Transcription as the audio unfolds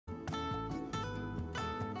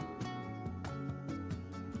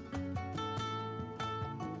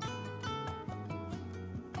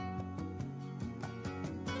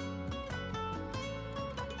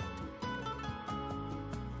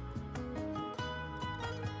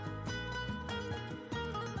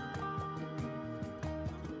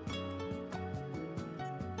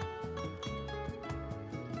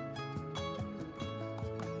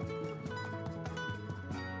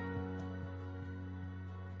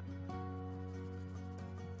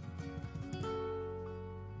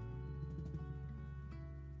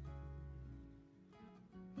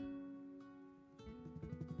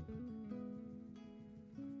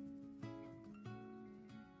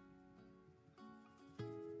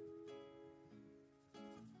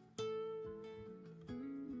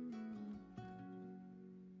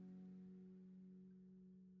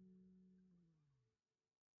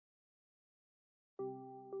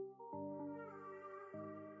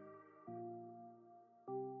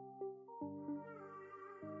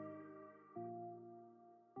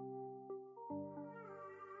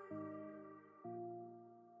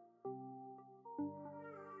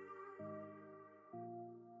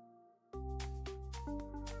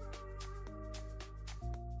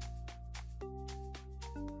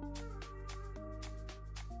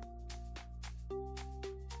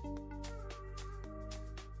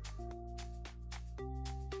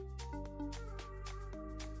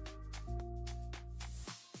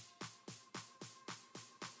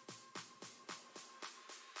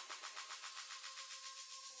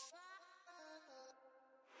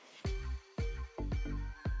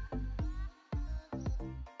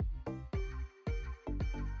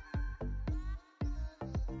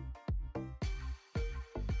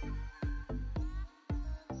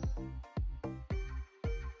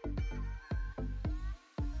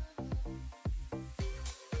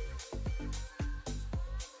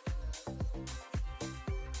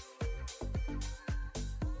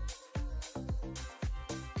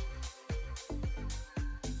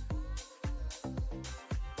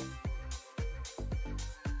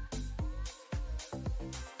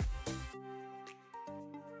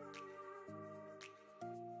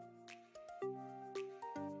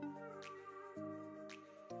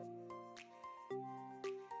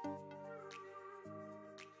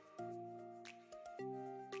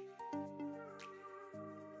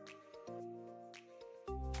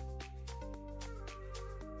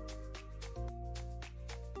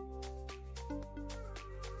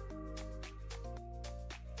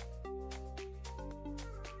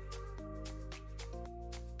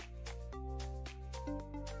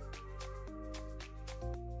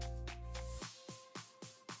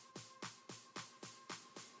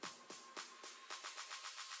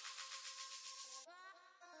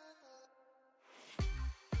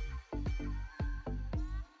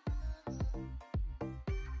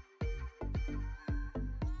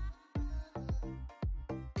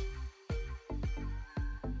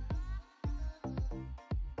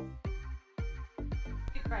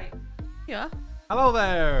Great. Yeah. Hello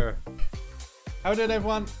there. How are we doing,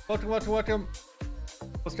 everyone? Welcome, welcome, welcome.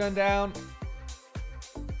 What's going down?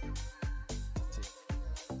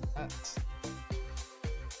 That's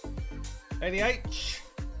Lady H.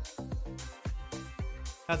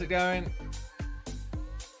 How's it going?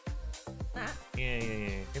 That. Yeah.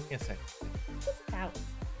 Give me a sec. What's it about?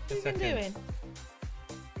 What have you been doing?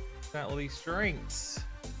 About all these drinks.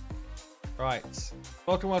 Right.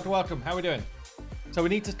 Welcome, welcome, welcome. How are we doing? So we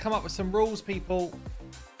need to come up with some rules, people.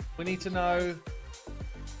 We need to know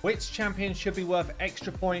which champions should be worth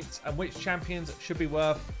extra points and which champions should be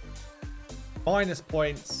worth minus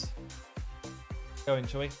points. Go in,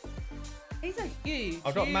 shall we? These are huge.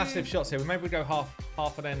 I've got massive shots here. Maybe we go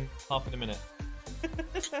half and then half in a minute.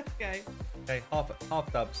 Okay. Okay,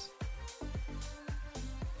 half dubs.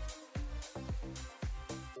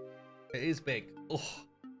 It is big. Oh,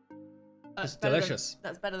 it's delicious.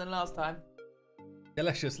 That's better than last time.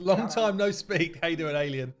 Delicious. Long time no speak. How you doing,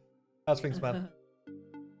 Alien? How's things, man?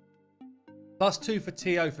 +2 for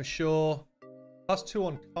Teo for sure. +2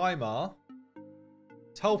 on Kaimar.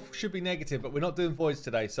 Tolf should be negative, but we're not doing voids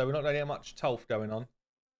today, so we're not going to get much Tolf going on.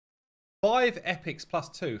 5 epics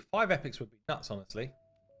 +2. 5 epics would be nuts, honestly.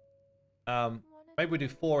 Maybe we do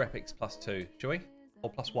 4 epics +2, shall we? Or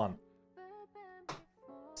 +1.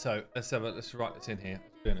 So let's write this in here.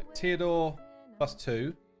 Doing it. TEODOR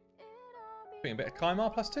 +2. Putting a bit of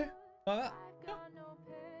Kaimar +2, like that.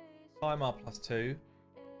 Kaimar +2.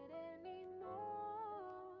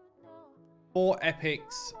 4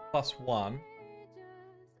 epics +1.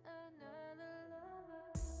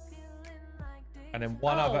 And then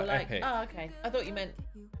one other epic. Oh, okay. I thought you meant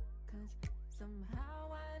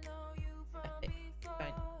epic.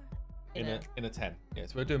 Fine. In a 10. Yeah,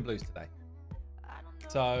 so we're doing blues today.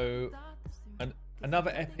 So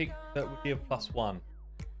another epic that would give +1.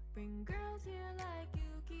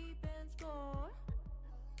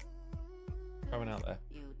 Throwing out there.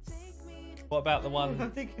 What about the one?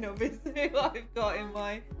 I'm thinking of this who I've got in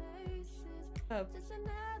my.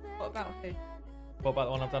 What about who? What about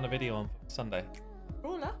the one I've done a video on for Sunday?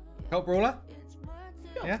 Brawler. Help Brawler?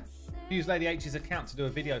 Sure. Yeah. Use Lady H's account to do a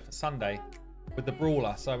video for Sunday with the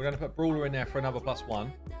Brawler. So we're going to put Brawler in there for another +1.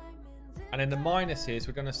 And then the minuses,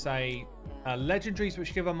 we're going to say legendaries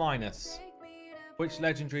which give a minus. Which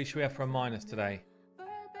legendary should we have for a minus today?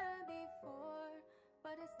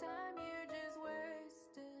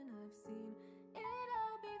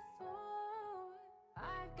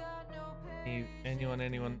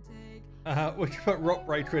 Anyone? We can put Rock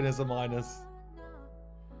Breaker in as a minus.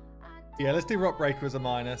 Yeah, let's do Rock Breaker as a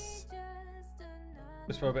minus.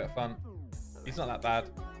 Just for a bit of fun. He's not that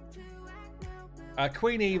bad.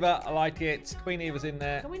 Queen Eva, I like it. Queen Eva's in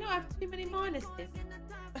there. Can we not have too many minuses?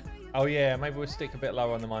 Oh yeah, maybe we'll stick a bit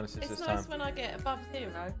lower on the minuses this time. It's nice when I get above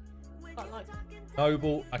 0. Quite like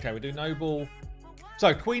Noble. Okay, we'll do Noble.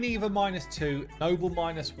 So Queen Eva -2, Noble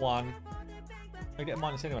 -1. You get a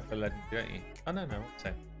minus anyway for legendary, don't you? Oh no, what's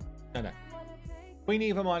that? No. Queen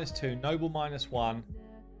Eva -2, Noble -1,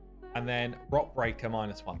 and then Rock Breaker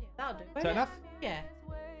 -1. That'll do. Is that enough? Yeah.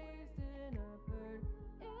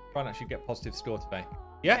 Try and actually get positive score today.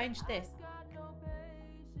 Yeah? Change this.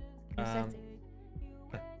 Reset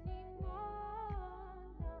it.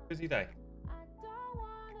 Busy day.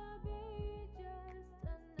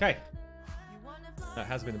 Okay. No, it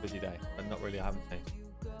has been a busy day, but not really, I haven't seen.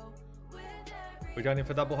 We're going in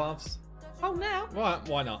for double halves? Oh, now? Right,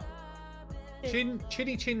 why not?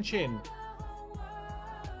 Chinny chin chin.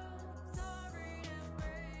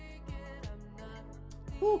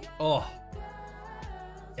 Ooh. Oh.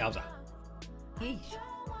 Yowza. Yeesh.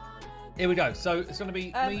 Here we go. So it's going to be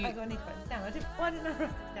me. I need to put this down. Why didn't I write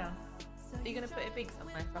it down? Are you going to put it big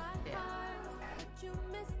somewhere so I can see it?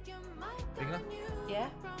 Big enough? Yeah?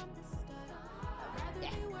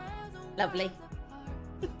 Yeah. Lovely.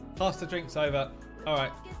 Pass the drinks over. All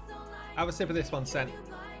right. Have a sip of this one, Sent.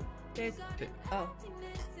 Cheers. Oh.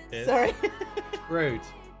 Cheers. Sorry. Rude.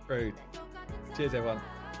 Cheers, everyone.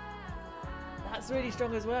 That's really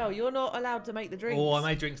strong as well. You're not allowed to make the drinks. Oh, I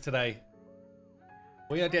made drinks today.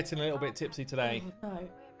 We are getting a little bit tipsy today. Oh, no.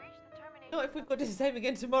 Not if we've got to do the same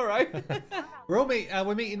again tomorrow. We're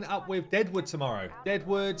meeting up with Deadwood tomorrow.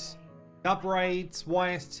 Deadwood, Dub Raids,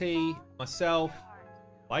 YST, myself,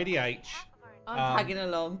 Lady H. I'm tagging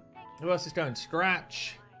along. Who else is going?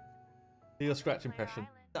 Scratch. Do your Scratch impression.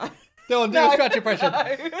 No. Go on, do your Scratch impression.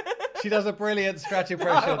 No. She does a brilliant Scratch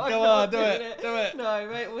impression. No, Go on, do it. No,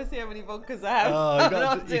 mate, we'll see how many vodkas I have. Oh,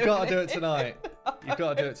 you've got to do it tonight. You've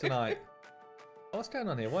got to do it tonight. What's going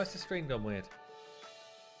on here? Why is the screen gone weird?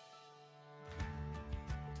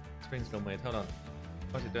 Screen's gone weird. Hold on.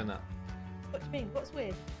 Why is it doing that? What do you mean? What's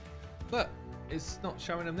weird? Look, it's not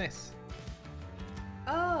showing them this.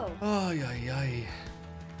 Oh. Oh, yay.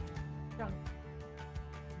 Drunk.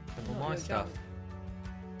 All Not my your stuff. junk.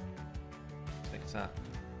 Fix that.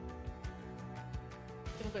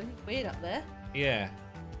 You've got anything weird up there. Yeah.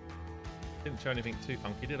 Didn't show anything too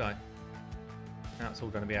funky, did I? Now it's all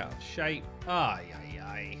going to be out of shape.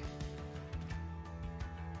 Yay.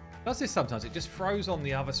 Does this sometimes? It just froze on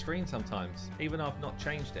the other screen sometimes, even though I've not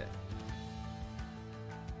changed it.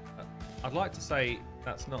 I'd like to say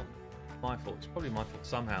that's not my fault. It's probably my fault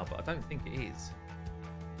somehow, but I don't think it is.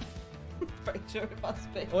 Pretty sure it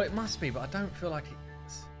must be. Well, it must be, but I don't feel like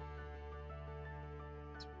it's...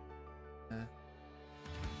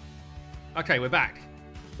 Okay, we're back.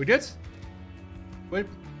 We good? We're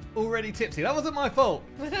already tipsy. That wasn't my fault.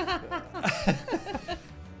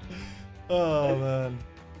 Oh, man.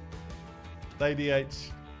 Lady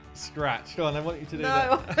H, scratch. Go on, I want you to do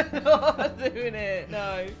that. No, I'm not doing it.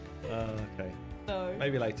 No. Okay. No.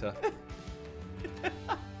 Maybe later.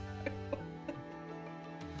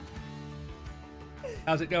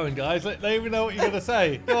 How's it going, guys? Let me know what you're going to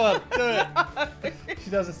say. Go on, do it. She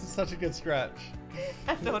does such a good scratch.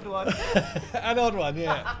 An odd one. An odd one,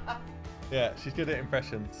 yeah. Yeah, she's good at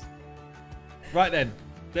impressions. Right then,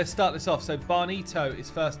 let's start this off. So Barnito is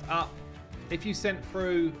first up. If you sent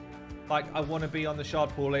through, like, I want to be on the shard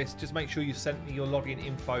pool list, just make sure you sent me your login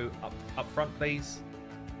info up front, please.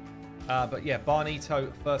 But yeah,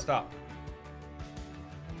 Barnito first up.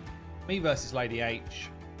 Me versus Lady H,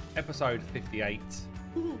 episode 58.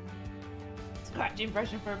 Scratch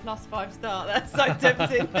impression for a +5 star. That's so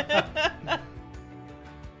tempting.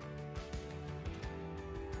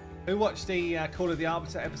 Who watched the Call of the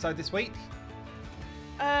Arbiter episode this week?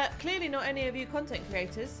 Clearly not any of you content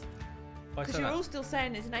creators. Why Because say you're that? all still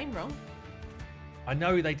saying his name wrong. I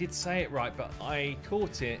know they did say it right, but I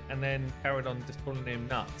caught it and then carried on just calling him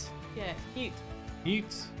Nut. Yeah, it's Newt.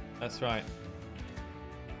 Newt? That's right.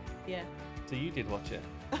 Yeah. So you did watch it.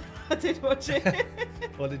 I did watch it.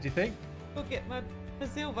 What did you think? We'll get my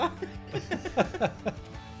silver. Did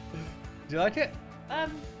you like it?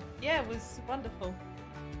 Yeah, it was wonderful.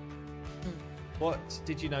 What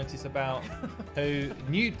did you notice about who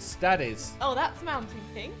Newt's dad is? Oh, that's Mountain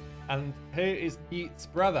King. And who is Newt's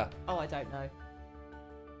brother? Oh, I don't know.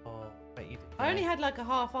 Oh, bet you didn't I only know. had like a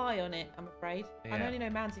half eye on it, I'm afraid. I Yeah. only know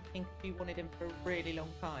Mountain King because you wanted him for a really long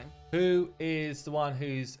time. Who is the one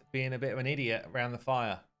who's being a bit of an idiot around the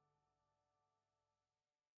fire?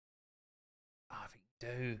 Oh, I think you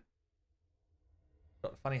do.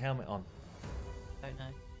 Got the funny helmet on. Don't know.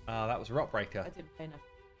 That was Rockbreaker. I didn't pay enough.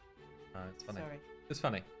 Oh, it's funny. Sorry. It's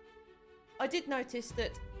funny. I did notice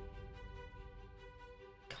that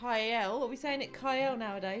Kyle, are we saying it Kyle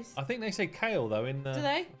nowadays? I think they say Kale though in the. Do they?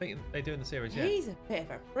 I think they do in the series. Yeah. He's a bit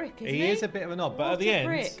of a prick, isn't he? He is a bit of a knob, but What at the a end,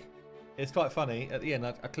 prick. it's quite funny. At the end,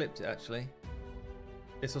 I clipped it actually.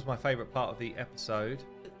 This was my favourite part of the episode.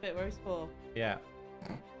 The bit where he's for. Yeah.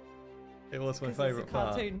 It was my 'Cause favourite it's a part.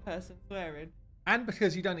 cartoon person swearing. And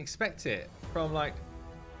because you don't expect it from like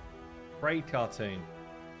Braid cartoon.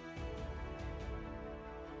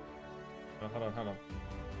 Oh, hold on.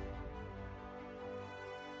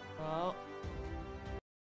 Well,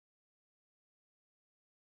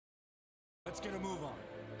 Let's get a move on.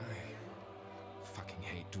 I fucking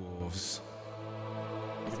hate dwarves.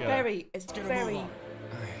 it's Yeah. very Let's get a move very on.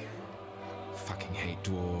 I fucking hate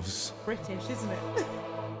dwarves. British, isn't it?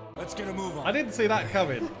 Let's get a move on. I didn't see that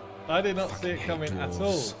coming. I did not see Fucking it hate coming at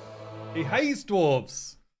all. dwarves. He hates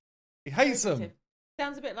dwarves. He hates them. Positive.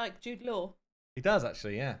 Sounds a bit like Jude Law. He does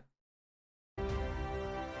actually, yeah.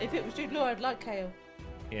 If it was Jude Law, I'd like Kale.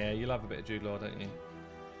 Yeah, you love a bit of Jude Law, don't you?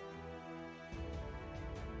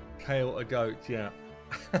 Kale a goat, yeah.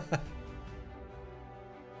 But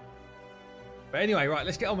anyway, right,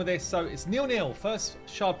 let's get on with this. So it's 0-0. First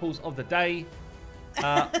shard pulls of the day.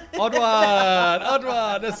 Odd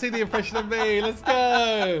one. Let's see the impression of me. Let's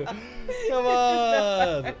go. Come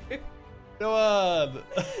on. Come on.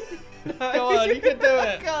 Come on, you can do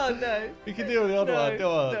it. God, no. You can do the odd one.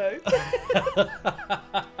 Come on. No.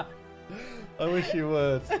 I wish you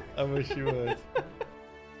would. I wish you would.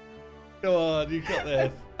 Come on, you got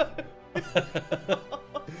this.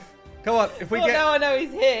 Come on, if we Well, get now I know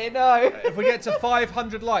he's here. No. if we get to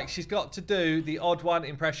 500 likes, she's got to do the odd one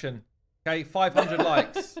impression. Okay, 500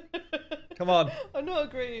 likes. Come on, I'm not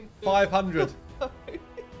agreeing. 500. You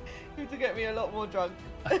have to get me a lot more drunk.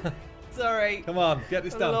 Sorry. Come on, get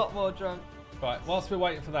this A done. lot more drunk. Right, whilst we're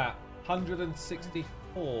waiting for that,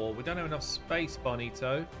 164. We don't have enough space,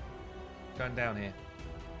 Bonito. Going down here.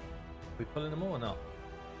 Are we pulling them all or not?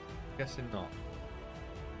 Guessing not.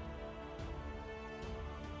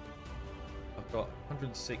 Got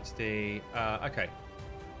 160. Okay.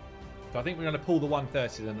 So I think we're going to pull the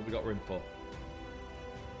 130 then that we got room for.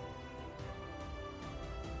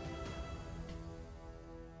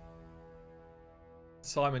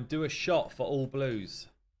 Simon, do a shot for all blues.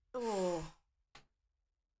 Oh.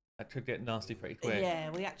 That could get nasty pretty quick. Yeah,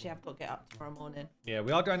 we actually have got to get up tomorrow morning. Yeah,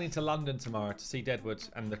 we are going into London tomorrow to see Deadwood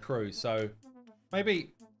and the crew, so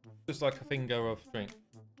maybe just like a finger of drink.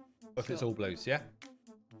 If it's all blues, yeah?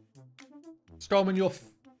 Strowman, you're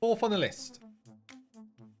fourth on the list.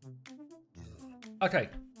 Okay,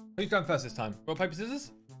 who's going first this time? Rock, paper,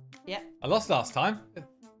 scissors? Yeah. I lost last time.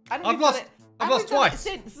 I've lost twice.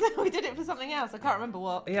 Since we did it for something else. I can't remember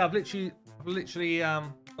what. Yeah, I've literally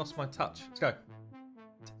lost my touch. Let's go.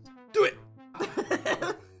 Do it.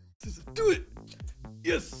 Do it.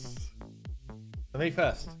 Yes. For me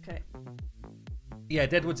first. Okay. Yeah,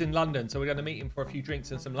 Deadwood's in London, so we're going to meet him for a few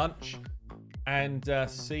drinks and some lunch, and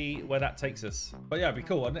see where that takes us. But yeah, it'd be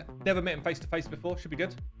cool. I never met him face to face before. Should be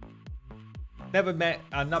good. Never met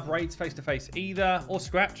Nub Raids face to face either, or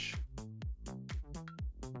Scratch.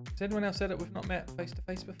 Has anyone else said that we've not met face to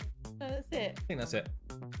face before? No, that's it. I think that's it.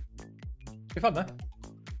 Be fun though.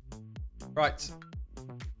 Right.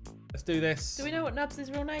 Let's do this. Do we know what Nubs'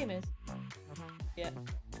 real name is? Yeah.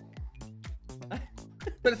 But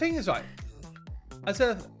the thing is, right, as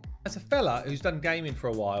a fella who's done gaming for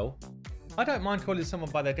a while, I don't mind calling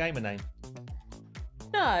someone by their gamer name.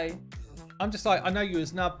 No. I'm just like, I know you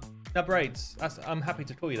as Nub Raids. I'm happy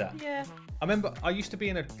to call you that. Yeah. I remember I used to be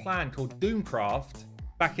in a clan called Doomcraft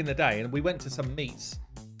back in the day, and we went to some meets.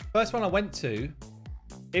 First one I went to,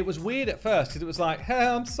 it was weird at first because it was like, hey,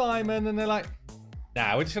 I'm Simon, and they're like,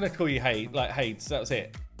 nah, we're just gonna call you Hades. That was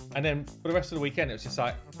it. And then for the rest of the weekend, it was just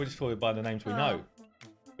like, we're just calling you by the names we know.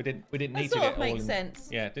 We didn't need to get all makes sense.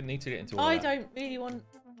 Yeah, didn't need to get into all I that. don't really want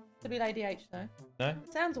to be Lady H though. No?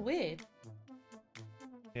 It sounds weird.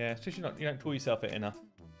 Yeah, it's just you don't call yourself it enough.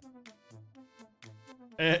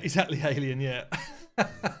 Exactly, Alien, yeah.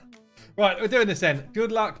 Right, we're doing this then.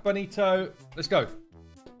 Good luck, Bonito. Let's go.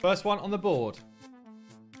 First one on the board.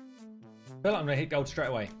 I feel like I'm going to hit gold straight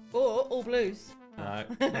away. Or all blues. No,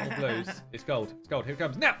 not all blues. It's gold. It's gold. Here it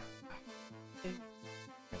comes. Now!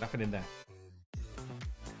 Nothing in there.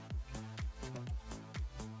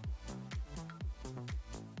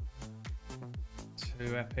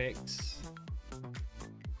 Two epics.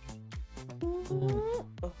 Oh.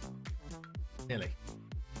 Nearly.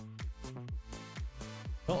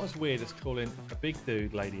 Not as weird as calling a big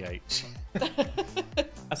dude Lady H.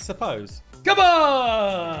 I suppose. Come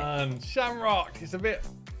on! Shamrock! It's a bit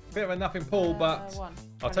of a nothing pull, but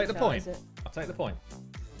I'll take the point. I'll take the point.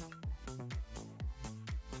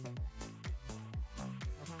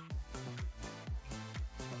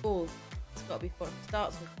 Oh, it's got to be fun. It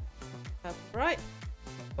starts with purple, right?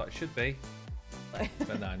 But it should be.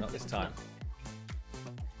 But no, not this time.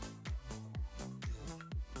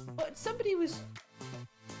 But somebody was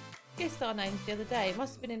guessed our names the other day. It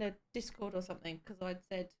must have been in a Discord or something because I'd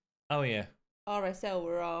said Oh yeah. RSL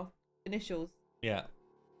were our initials. Yeah.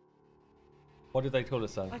 What did they call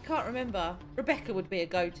us though? I can't remember. Rebecca would be a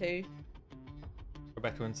go-to.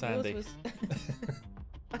 Rebecca and Sandy. Yours was...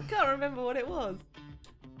 I can't remember what it was.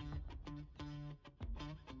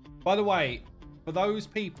 By the way, for those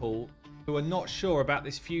people who are not sure about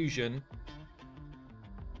this fusion,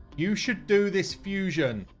 you should do this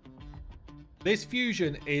fusion. This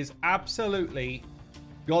fusion is absolutely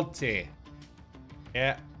god tier.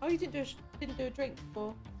 Yeah. Oh, you didn't do a drink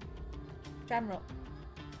for Shamrock.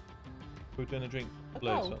 We're doing a drink. A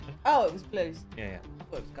Blues, gold. weren't we? Oh, it was blues. Yeah, I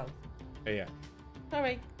thought it was gold. yeah. Yeah.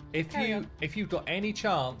 Sorry. If you've got any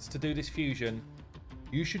chance to do this fusion,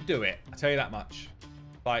 you should do it. I tell you that much.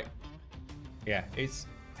 Like, yeah, he's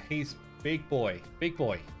big boy. Big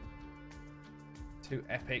boy. 2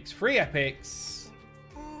 epics. 3 epics.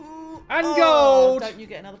 And gold! Don't you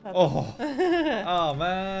get another purple. Oh. Oh,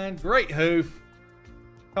 man. Great hoof.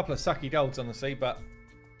 Couple of sucky golds, honestly, but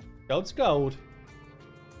gold's gold.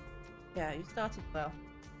 Yeah, you started well.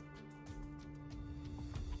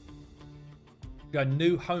 Got a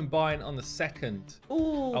new home buying on the 2nd.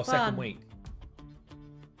 Ooh, Oh, fun. 2nd week.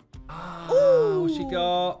 Oh, she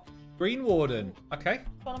got Green Warden. Okay.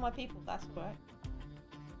 It's one of my people, that's right.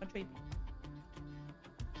 My dream.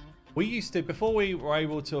 We used to, before we were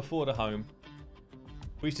able to afford a home,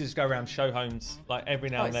 we used to just go around show homes like every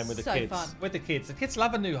now and then with the so kids. fun. With the kids. The kids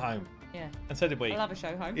love a new home. Yeah. And so did we. I love a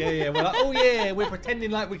show home. Yeah, yeah. We're like, oh yeah, we're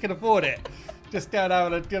pretending like we can afford it. Just down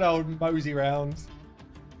having a good old mosey round.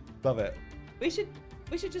 Love it. We should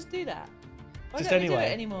just do that. Why Just don't we anyway.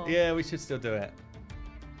 do it anymore? Yeah, we should still do it.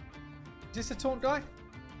 Is this a taunt guy?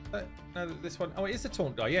 No, this one. Oh, it is the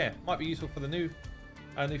taunt die. Yeah, might be useful for the new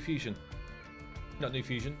fusion. Not new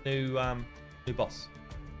fusion. New boss.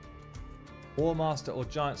 War Master or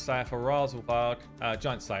Giant Slayer for Razelvarg.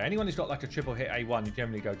 Giant Slayer. Anyone who's got like a triple hit A1, you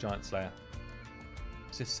generally go Giant Slayer.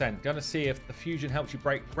 Descent. Going to see if the fusion helps you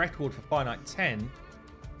break record for Finite 10.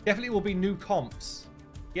 Definitely will be new comps.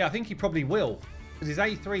 Yeah, I think he probably will. Because his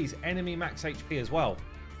A3 is enemy max HP as well.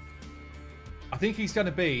 I think he's going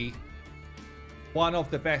to be one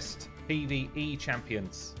of the best PvE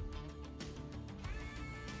champions.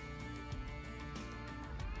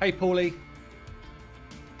 Hey, Paulie.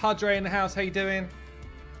 Padre in the house, how you doing?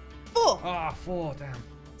 4. Ah, 4, damn.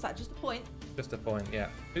 Is that just a point? Just a point, yeah.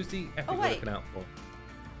 Who's the epic we're looking out for?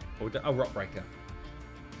 Oh, Rockbreaker.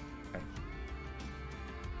 Okay.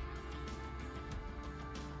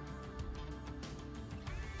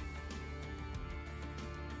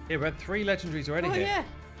 Yeah, we had 3 legendaries already here. Yeah.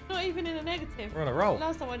 Not even in a negative. We're on a roll.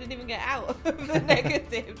 Last time I didn't even get out of the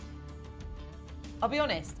negative. I'll be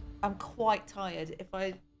honest, I'm quite tired. If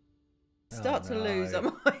I start to lose, I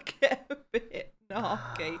might get a bit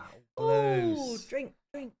narky. Oh, drink.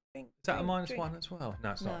 Is that a -1 as well?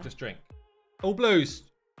 No, it's not. Just drink. All blues.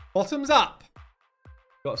 Bottoms up.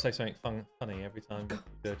 Got to say something funny every time you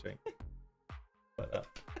do a drink. Like that.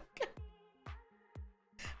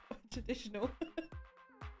 Traditional.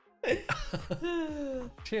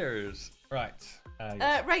 Cheers. Right.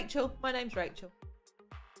 Rachel. My name's Rachel.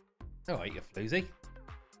 All right, you floozy.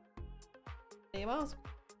 Liam ask.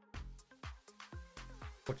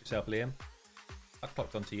 Watch yourself, Liam. I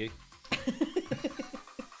clocked onto you.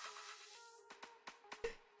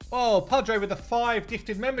 Oh, Padre with the 5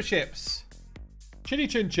 gifted memberships. Chinny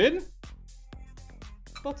chin chin.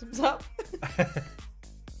 Bottoms up.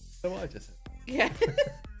 So what I just said. Yeah.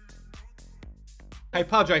 Hey,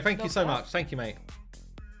 Padre, thank you so much. Thank you, mate.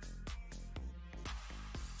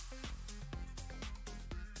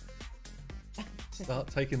 Start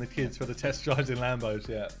taking the kids for the test drives in Lambos,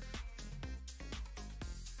 yeah.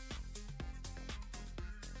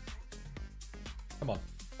 Come on,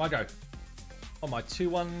 I go. On my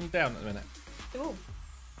 2-1 down at the minute. Ooh.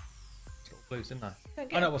 Got blues, didn't I?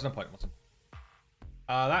 Oh no, it wasn't a point, it wasn't.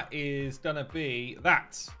 That is gonna be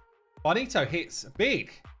that. Bonito hits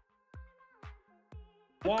big.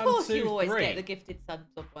 Of course, you always get the gifted subs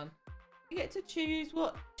of one. You get to choose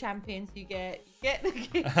what champions you get. You get the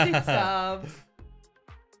gifted subs.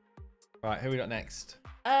 Right, who we got next?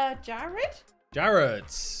 Jared.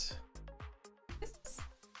 Jared's. This is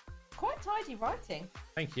quite tidy writing.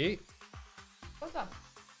 Thank you. Well done.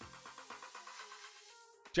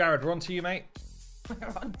 Jared, we're on to you, mate. We're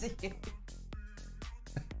on to you.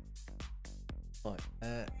 Right.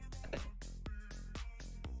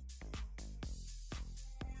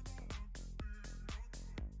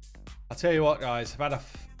 I'll tell you what, guys. I've had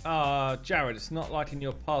a... Jared, it's not liking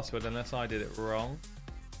your password unless I did it wrong.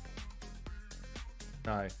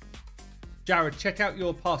 No. Jared, check out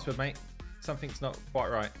your password, mate. Something's not quite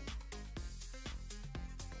right.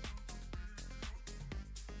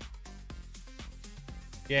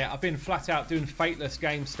 Yeah, I've been flat out doing Fateless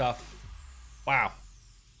game stuff. Wow.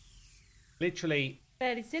 Literally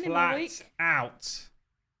Barely seen him all flat week. out.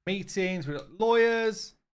 Meetings, we've got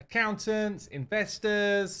lawyers, accountants,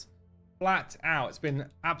 investors. Flat out. It's been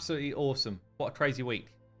absolutely awesome. What a crazy week.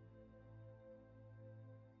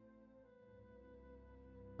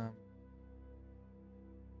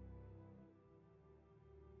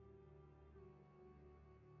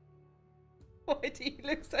 Why do you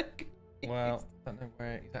look so confused? Well, I don't know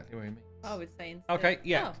exactly where he means. I would say instead. Okay,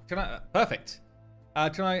 yeah. Oh. Can I? Perfect.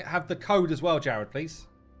 Can I have the code as well, Jared, please?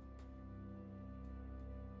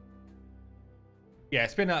 Yeah,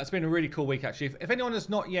 it's been a really cool week actually. If anyone has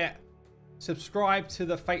not yet subscribed to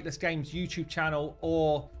the Fateless Games YouTube channel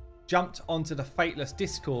or jumped onto the Fateless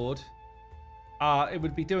Discord, it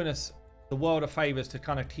would be doing us the world of favors to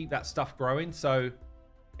kind of keep that stuff growing. So,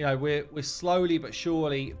 you know, we're slowly but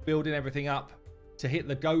surely building everything up to hit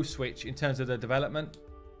the go switch in terms of the development.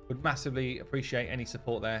 Would massively appreciate any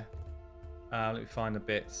support there. Let me find the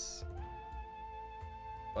bits.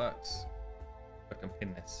 Works. I can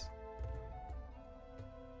pin this.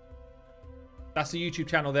 That's the YouTube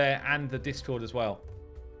channel there and the Discord as well.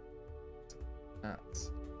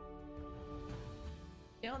 That's...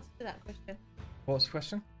 The answer to that question. What's the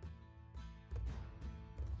question?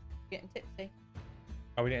 Getting tipsy.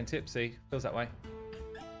 Are we getting tipsy? Feels that way.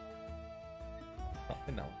 I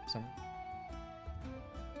think that one.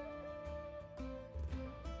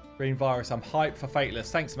 Green Virus, I'm hyped for Fateless.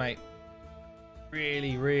 Thanks, mate.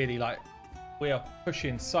 Really, really, like, we are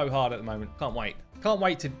pushing so hard at the moment. Can't wait. Can't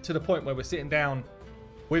wait to the point where we're sitting down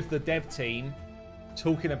with the dev team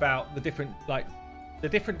talking about the different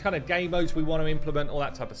kind of game modes we want to implement, all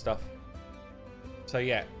that type of stuff. So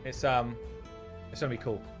yeah, it's gonna be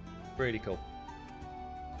cool, really cool.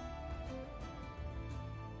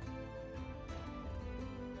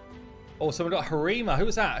 Oh, someone got Harima. Who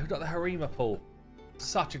was that? Who got the Harima pull?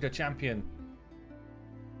 Such a good champion.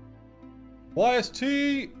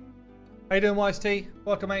 YST! How you doing, YST?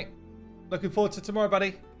 Welcome, mate. Looking forward to tomorrow,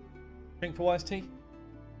 buddy. Drink for YST.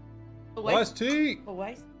 Always. YST!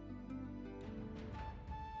 Always.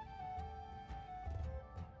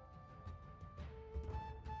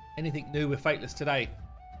 Anything new with Fateless today?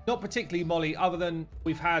 Not particularly, Molly, other than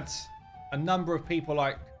we've had a number of people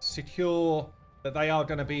like secure that they are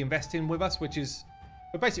going to be investing with us, which is,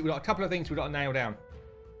 but basically we've got a couple of things we've got to nail down.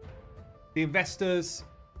 The investors,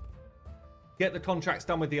 get the contracts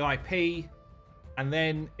done with the IP, and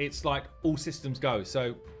then it's like all systems go.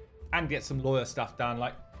 So, and get some lawyer stuff done.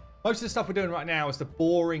 Like most of the stuff we're doing right now is the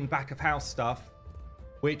boring back of house stuff,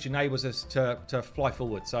 which enables us to fly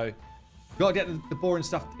forward. So we've got to get the boring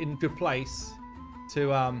stuff in good place to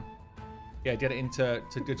yeah, get it into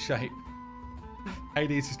good shape.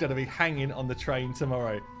 Hades is going to be hanging on the train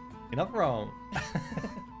tomorrow. You're not wrong.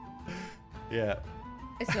 Yeah.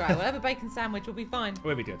 It's alright, we'll have a bacon sandwich, we'll be fine.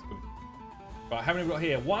 We'll be good. Right, how many have we got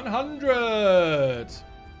here? 100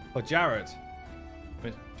 for Jared.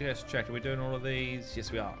 Let's just check. Are we doing all of these?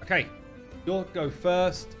 Yes, we are. Okay. You'll go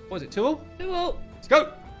first. What is it? 2-all? 2-all. Let's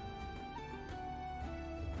go.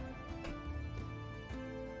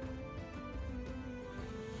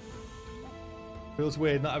 Feels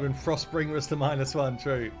weird not having Frostbringer as the -1.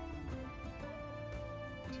 True.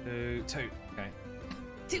 2. Okay.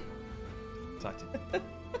 2. Excited.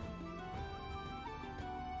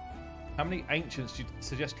 How many ancients do you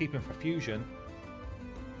suggest keeping for fusion?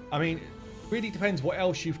 I mean, it really depends what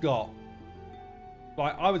else you've got.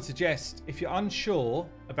 Like, I would suggest, if you're unsure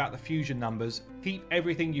about the fusion numbers, keep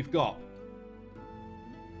everything you've got.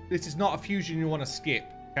 This is not a fusion you want to skip,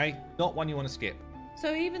 okay? Not one you want to skip.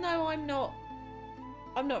 So even though I'm not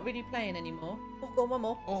really playing anymore. Oh, go on, one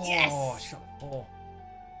more. Oh, yes! shut up. Oh.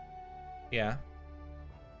 Yeah.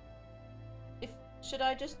 Should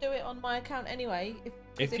I just do it on my account anyway?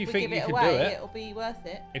 If you we think give you it can away, do it. it'll be worth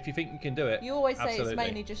it. If you think you can do it. You always say absolutely. it's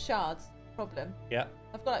mainly just shards. Problem. Yeah.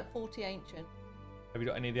 I've got like 40 ancient. Have you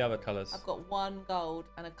got any of the other colours? I've got 1 gold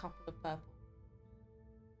and a couple of purple.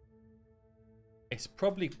 It's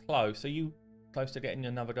probably close. Are you close to getting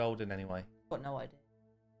another golden anyway? Got no idea.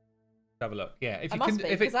 Have a look. Yeah, if I you must can,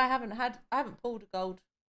 be, because I haven't pulled a gold.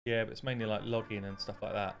 Yeah, but it's mainly like logging and stuff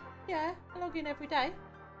like that. Yeah, I log in every day.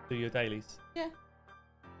 Do your dailies. Yeah.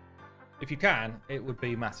 If you can, it would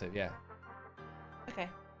be massive. Yeah. Okay.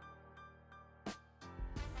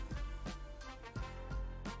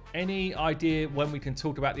 Any idea when we can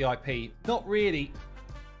talk about the IP? Not really.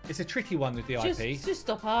 It's a tricky one with the IP. Just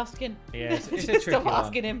stop asking. Yeah, it's a just tricky stop one.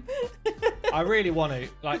 asking him. I really want to.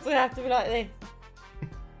 Like, we have to be like this.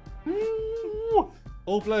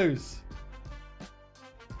 all blues.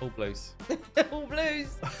 All blues. All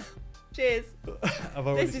blues. Cheers.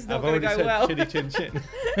 This is not going to go said well. Chinny chin chin.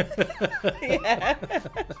 Yeah.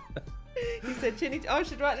 You said chinny. I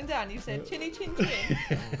should write them down. You said chinny chin chin.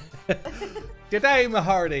 Good day, my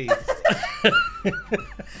hearties.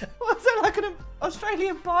 What's that, like an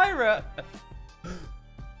Australian pirate?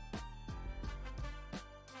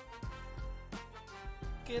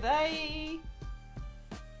 G'day,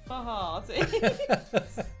 my hearty.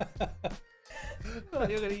 Oh,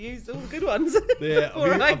 you're going to use all the good ones. Yeah,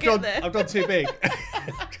 I've gone too big.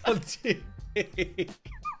 I've gone too big.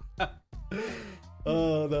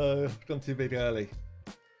 Oh no, I've gone too big early.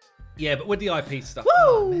 Yeah, but with the IP stuff. Woo!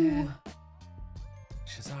 Oh, man.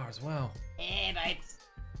 Shazar as well. Yeah, babes.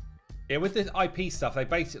 Yeah, with the IP stuff, they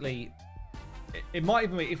basically... It might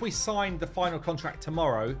even be... If we signed the final contract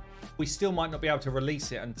tomorrow, we still might not be able to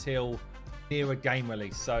release it until near a game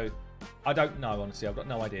release. So, I don't know, honestly. I've got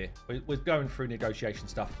no idea. We're going through negotiation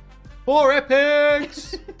stuff. 4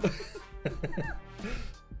 epics!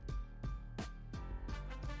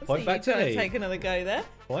 Point back to me. Take another go there.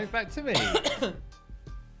 Point back to me.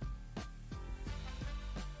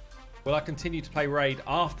 Will I continue to play Raid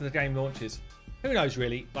after the game launches? Who knows,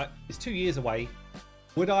 really? Like, it's 2 years away.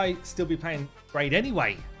 Would I still be playing Raid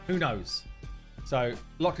anyway? Who knows? So,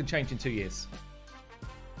 a lot can change in 2 years.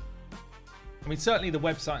 I mean, certainly the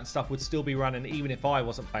website and stuff would still be running even if I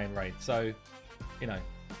wasn't playing Raid. So, you know,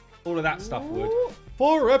 all of that stuff would.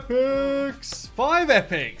 4 epics! 5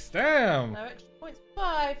 epics! Damn! No extra points for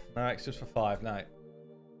 5. No extras for 5, no.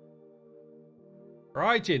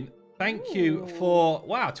 Raijin, thank you for...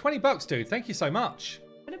 Wow, $20, dude. Thank you so much.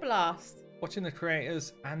 Been a blast. Watching the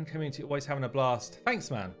creators and community always having a blast. Thanks,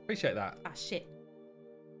 man. Appreciate that. Ah, shit.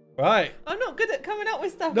 Right. I'm not good at coming up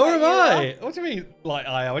with stuff. Nor like am you I. are. What do you mean? Like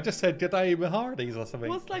I am? I just said good day, HellHades or something.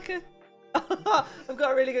 What's like a... I've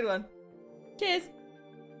got a really good one. Cheers.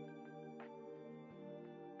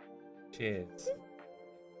 Cheers.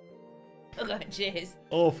 Okay, cheers.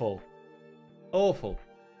 Awful. Awful.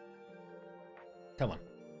 Come on.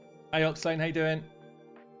 Hey, Oxlane, how you doing?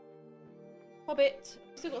 Hobbit.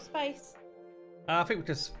 Still got space. I think we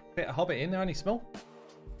just fit a hobbit in. They're only small.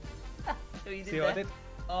 So you did See what I there. did?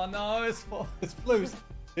 Oh no, it's blues.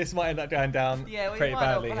 This might end up going down Yeah, well, pretty you might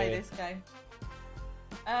not badly play here. this game.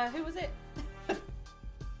 Who was it?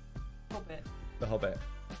 Hobbit. The Hobbit.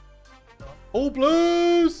 All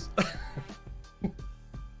blues!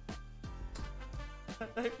 I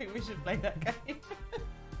don't think we should play that game.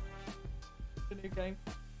 The new game.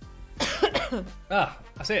 Ah,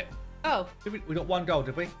 that's it. Oh. We got one goal,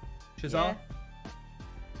 did we? Shazar? Yeah.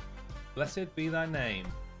 Blessed be thy name.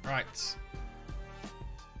 Right.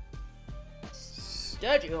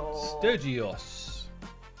 Sturgio. Sturgios.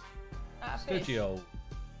 Ah, fish. Sturgio.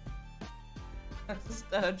 That's a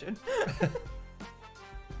sturgeon.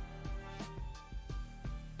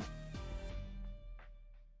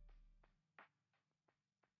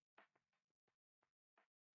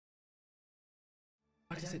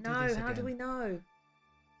 Why does it do No, this how do again? we know?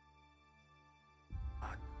 Why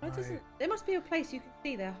No. doesn't... There must be a place you can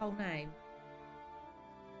see their whole name.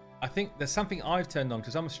 I think there's something I've turned on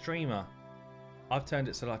because I'm a streamer. I've turned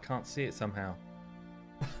it so that I can't see it somehow.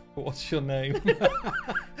 What's your name?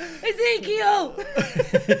 Ezekiel!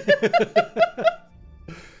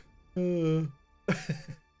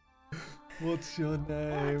 What's your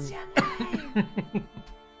name? What's your name?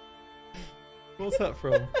 What's that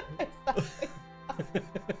from?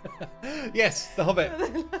 Yes, The Hobbit.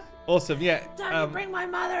 Awesome, yeah. Don't bring my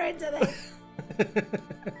mother into this.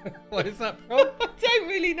 What is that from? I don't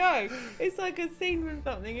really know. It's like a scene from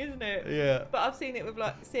something, isn't it? Yeah. But I've seen it with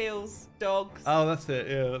like seals, dogs. Oh, that's it.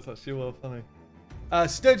 Yeah, that's actually well funny.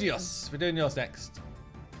 Sturgios. We're doing yours next.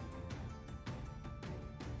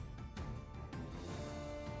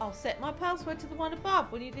 I'll set my password to the one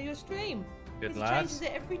above when you do your stream. Good 'Cause he lads. changes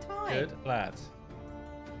it every time. Good lads.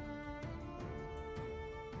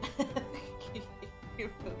 You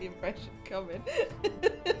feel the impression coming.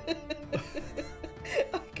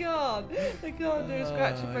 I can't do a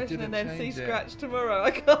scratch I impression didn't and then see change it. scratch tomorrow. I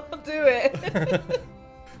can't do it.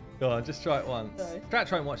 Go on, just try it once. No.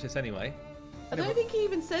 Scratch won't watch this anyway. I don't think he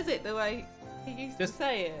even says it the way he used Just- to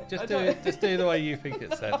say it. Just I do don't- it. Just do the way you think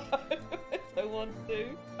it's said. I want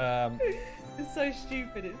to. It's so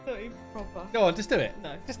stupid. It's not even proper. Go on, just do it.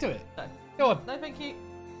 No. Just do it. No. Go on. No, thank you.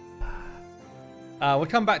 We'll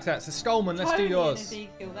come back to that. So Stolman, let's do Tony and yours.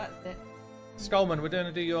 Ezekiel, that's it. Stolman, we're going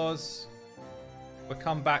to do yours. We'll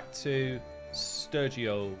come back to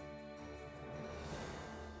Sturgio.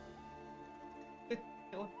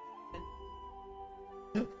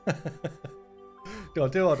 Go on,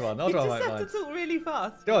 do odd one. Odd You one, just mate, have mine. to talk really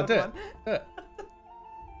fast. Go on, do it. One. Do it.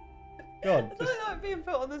 Go on. I Just, don't like being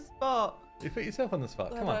put on the spot. you put yourself on the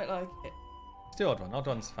spot. Come I on. don't like it. Let's do odd one. Odd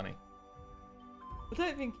one's funny. I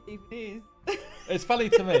don't think it even is. It's funny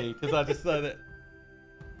to me because I just know that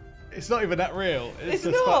it's not even that real. It's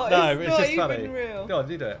just not. No, It's it's not just even funny. real. Go on,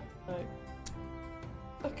 you do it. No.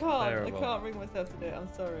 I can't. Terrible. I can't bring myself to do it.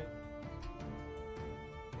 I'm sorry.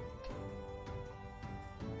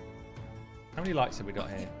 How many likes have we got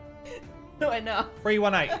here? Not enough.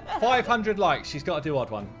 318. 500 likes. She's got to do odd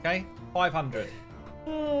one. Okay? 500.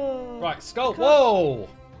 Oh. Right, Skull. can't- Whoa!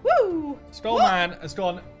 Woo! Skullman has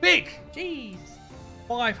gone big. Jeez.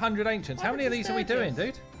 500 ancients. How many of 500 these are we doing,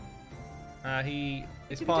 Sturgios. dude?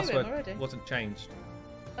 His Did we do him password already? wasn't changed.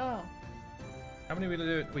 Oh. How many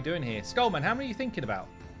are we doing here? Skullman, how many are you thinking about?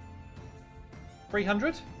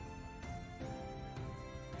 300? Is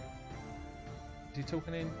he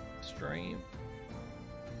talking in stream?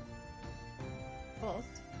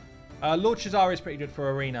 What? Lord Shazar is pretty good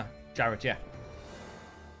for Arena. Jared, yeah.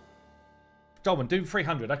 Skullman, do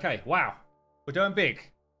 300. Okay, wow. We're doing big.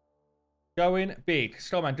 Going big.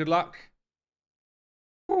 Skullman, good luck.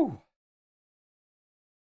 Woo.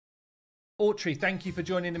 Autry, thank you for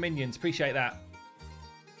joining the minions. Appreciate that.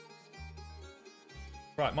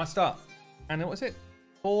 Right, my start. And what was it?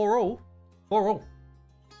 4 all. 4 all.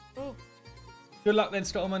 Oh. Good luck then,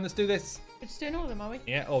 Skullman. Let's do this. We're just doing all of them, are we?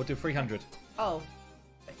 Yeah, or do 300. Oh.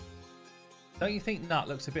 Don't you think Nut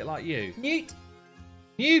looks a bit like you? Newt.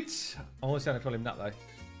 Newt! I'm always going to call him Nut, though.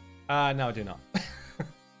 No, I do not.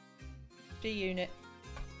 G unit.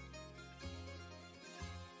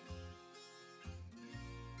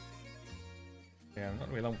 Yeah, not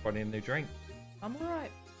gonna be long before I need a new drink. I'm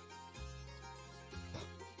alright.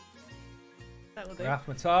 That will do.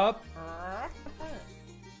 Rathmatab.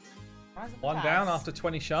 One down after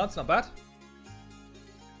 20 shards, not bad.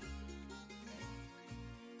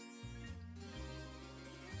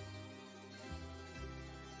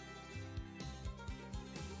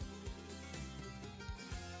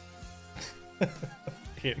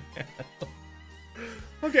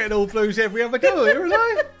 I'm getting all blues every other go here, aren't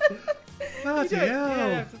I? Bloody hell. You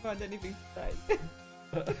don't have to find anything to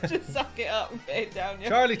say. Just suck it up and get it down. Yeah.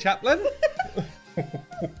 Charlie Chaplin.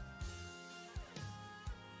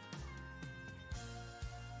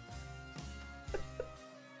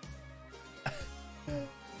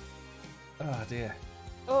 Oh dear.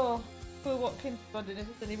 Oh, Will Watkins wondering if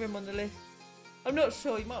there's any room on the list. I'm not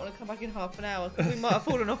sure. You might want to come back in half an hour because we might have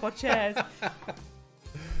fallen off our chairs.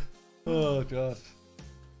 Oh god.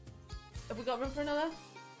 Have we got room for another?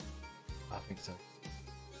 I think so.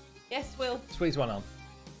 Yes, Will. Squeeze one on.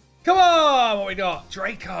 Come on! What we got?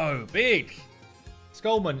 Draco. Big.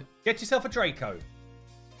 Skullman, get yourself a Draco.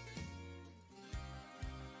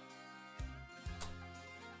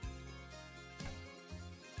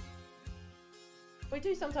 We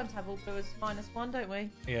do sometimes have all blue as -1, don't we?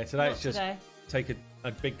 Yeah, today Not it's just today. take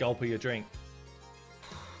a big gulp of your drink.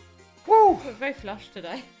 Woo! We're very flushed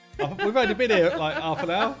today. We've only been here like half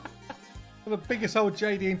an hour. The biggest old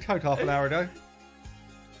JD in Coke half an hour ago.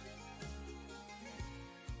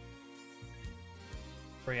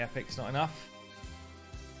 3 epics, not enough.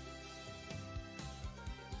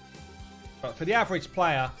 But for the average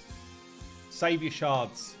player, save your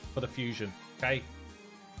shards for the fusion, okay?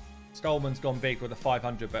 Skullman's gone big with a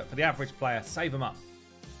 500, but for the average player, save them up.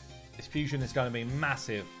 This fusion is going to be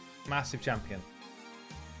massive, massive champion.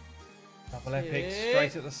 Double epics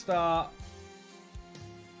straight at the start.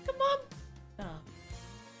 Come on. Oh.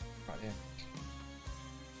 Right, yeah.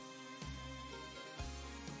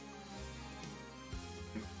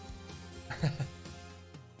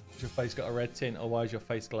 Has your face got a red tint, or why is your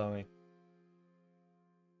face glowing?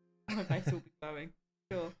 My face will be glowing.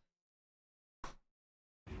 Sure.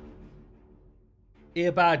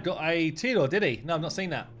 Earbad got a TEODOR, did he? No, I've not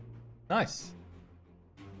seen that. Nice.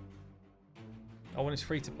 Oh, when it's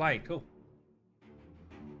free to play. Cool.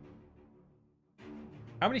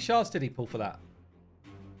 How many shards did he pull for that?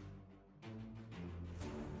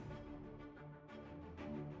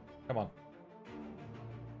 Come on.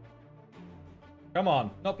 Come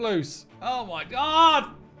on. Not blues. Oh my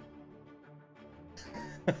god!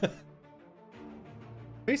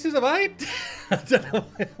 Pieces of 8? I don't know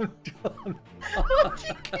where I'm done. Why do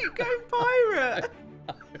you keep going pirate?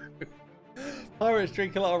 Pirates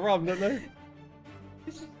drink a lot of rum, don't they?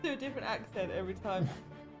 You should do a different accent every time.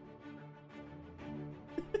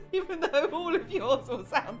 Even though all of yours will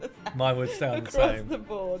sound the same. Mine would sound the across same. the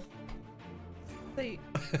board. So you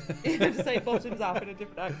have to say bottoms up in a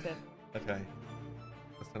different accent. Okay.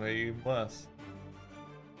 That's going to be even worse.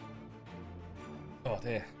 Oh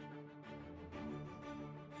dear.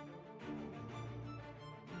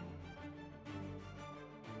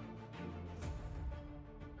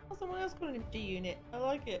 Oh, someone else calling him G-Unit. I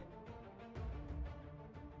like it.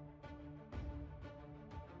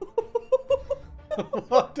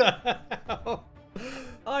 What the hell?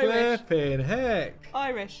 Irish. Flipping heck.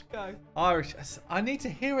 Irish, go. Irish. I need to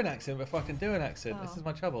hear an accent before I can do an accent. Oh. This is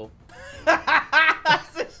my trouble.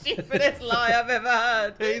 That's the stupidest lie I've ever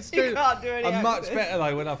heard. It's You true. can't do any I'm much accent. better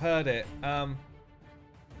though when I've heard it.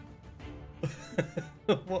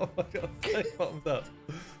 What have I got to say? Bottoms up.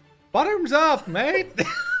 Bottoms up, mate.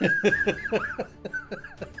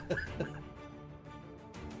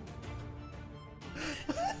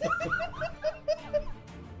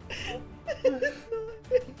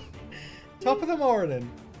 Top of the morning.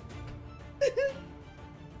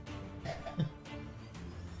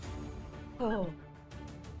 Oh.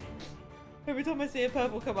 Every time I see a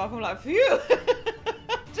purple come up, I'm like, phew!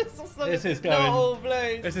 Just as long This as is it's not going- all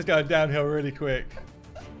blues. This is going downhill really quick.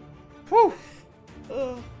 Whew.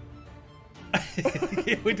 Oh.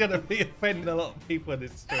 We're going to be offending a lot of people in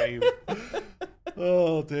this stream.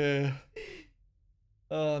 Oh dear.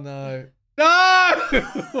 Oh no. No!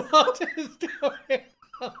 What is going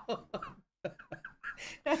on?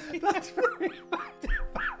 That's free back to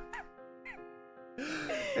back.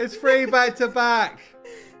 It's free back to back.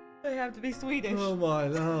 They have to be Swedish. Oh my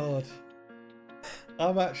lord.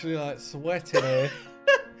 I'm actually like sweating here.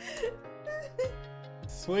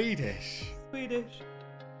 Swedish. Swedish.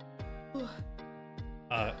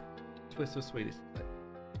 Twist was Swedish.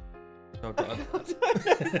 So I've got I a-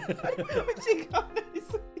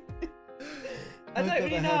 don't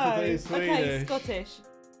really know. I don't know how to do Okay, Swedish. Scottish.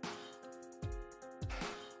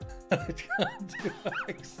 I can't do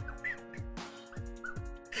accents.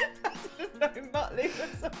 No, Muttley.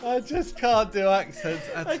 I just can't do accents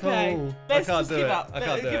at all. Let's I can't just do give it. up. I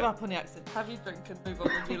can't do give it. up on the accent. Have you drink and move on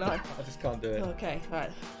with your life? I just can't do it. Okay, right.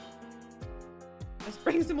 Let's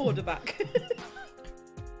bring some order back.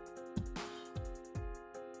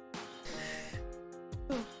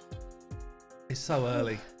 It's so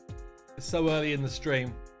early. It's so early in the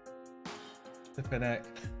stream. Flipping heck.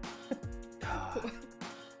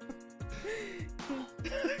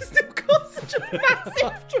 Still got such a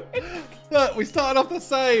massive drink. Look, we started off the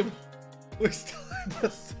same. We started the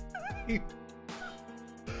same.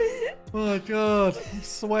 Oh my god, I'm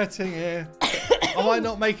sweating here. I might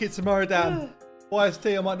not make it tomorrow, Dan.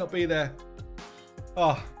 YST, I might not be there.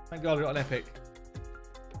 Oh, thank god I got an epic.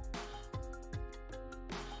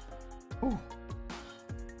 Ooh.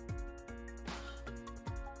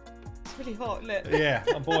 It's really hot, look. Yeah,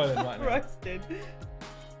 I'm boiling right now. Roasted.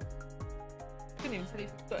 Couldn't even tell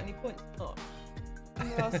if you've got any points or not. In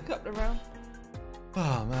the last couple of rounds.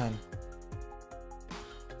 Oh man.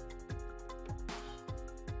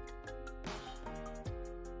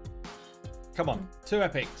 Come on, 2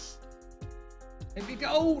 epics. It'd be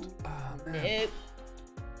gold. Oh man. Nope.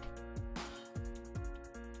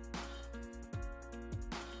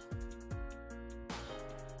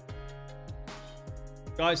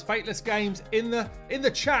 Guys, Fateless Games in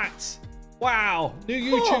the chat. Wow, new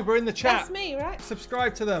YouTuber in the chat. That's me, right?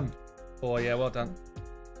 Subscribe to them. Oh yeah, well done.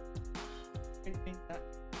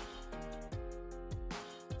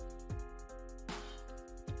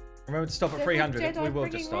 Remember to stop at 300. Jedi We will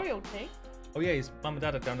bringing just stop. royalty. Oh yeah, his mum and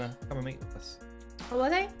dad are gonna come and meet us. Oh, are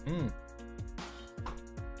they?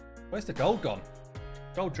 Where's the gold gone?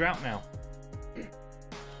 Gold drought now.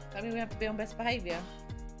 I mean, we have to be on best behaviour.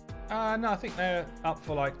 No, I think they're up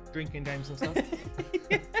for like drinking games and stuff.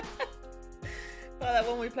 Like that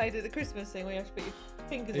one we played at the Christmas thing where you have to put your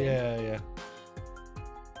fingers in. Yeah.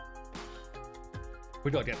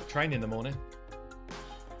 We got to get the train in the morning.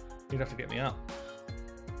 You'd have to get me up.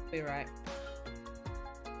 Be right.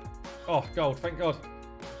 Oh, gold, thank God.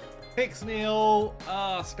 Pixneal.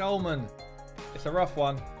 Ah, Skullman. It's a rough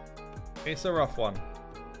one. It's a rough one.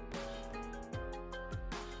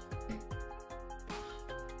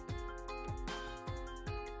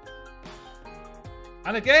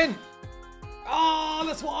 And again. Oh,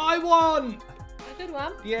 that's what I want. A good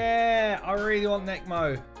one. Yeah, I really want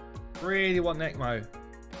Necmo. Really want Necmo.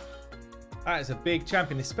 That is a big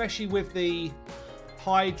champion, especially with the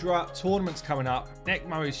Hydra tournaments coming up.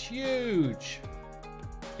 Necmo is huge.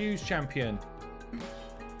 Huge champion.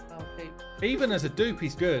 Okay. Even as a dupe,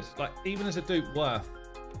 he's good. Like, even as a dupe, worth.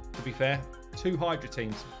 To be fair. 2 Hydra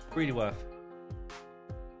teams. Really worth.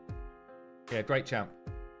 Yeah, great champ.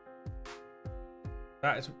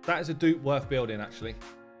 That is a dupe worth building, actually.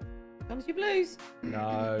 Comes your blues.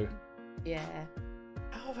 No. Yeah.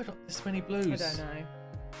 How have I got this many blues? I don't know.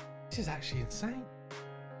 This is actually insane.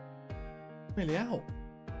 Nearly out.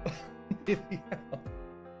 Nearly out.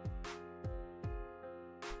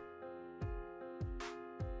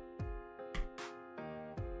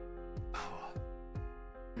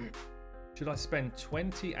 Should I spend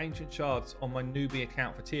 20 ancient shards on my newbie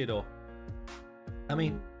account for TEODOR? I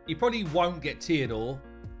mean, you probably won't get TEODOR.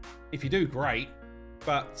 If you do, great.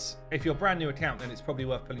 But if you're a brand new account, then it's probably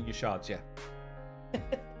worth pulling your shards, yeah.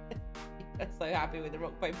 I'm so happy with the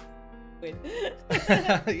rock paper win.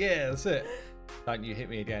 Yeah, that's it. Don't you hit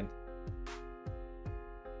me again.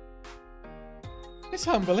 It's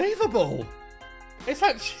unbelievable. It's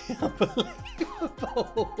actually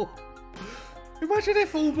unbelievable. Imagine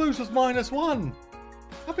if all blues was -1.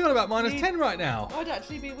 I'd be on about -10 right now. I'd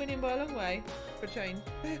actually be winning by a long way for a change.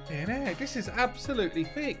 This is absolutely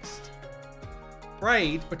fixed.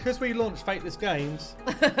 Raid, because we launched Fateless Games,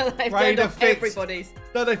 They've Raid turned have off fixed. everybody's.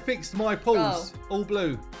 No, they fixed my pools. Oh. All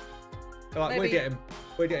blue. All right, Maybe-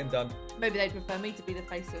 we're getting done. Maybe they'd prefer me to be the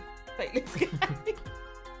face of Fateless Game.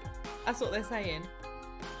 That's what they're saying.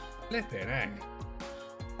 Flipping heck.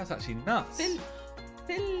 That's actually nuts.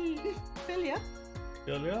 Fill ya?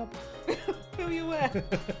 Fill you up. Fill you where?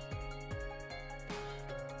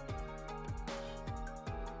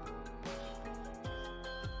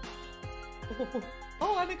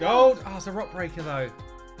 Oh, and a Gold. Oh, it's a rock breaker though.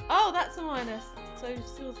 Oh, that's a minus. So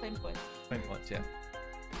still the same point. Same points, yeah.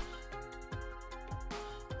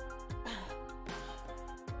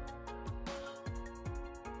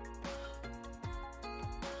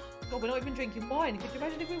 God, we're not even drinking wine. Could you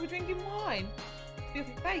imagine if we were drinking wine? Be off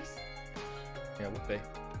your face. Yeah, it would be.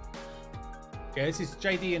 Yeah, this is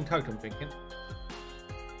JD and Coke I'm drinking.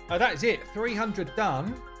 Oh, that is it. 300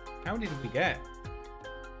 done. How many did we get?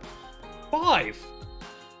 5.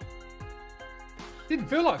 Didn't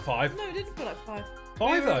feel like 5. No, it didn't feel like 5.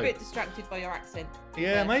 5 We were though. a bit distracted by your accent.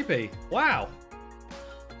 Yeah, maybe. Wow.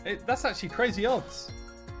 That's actually crazy odds.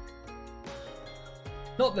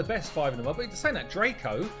 Not the best 5 in the world, but saying that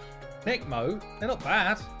Draco, Necmo, they're not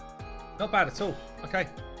bad. Not bad at all. Okay.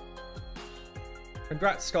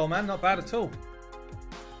 Congrats, Skullman. Not bad at all.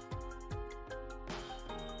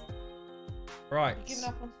 Right. You're giving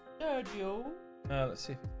up on Sergio. Let's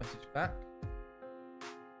see if it's message back.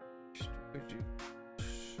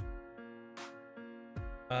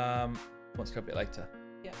 Wants to go a bit later.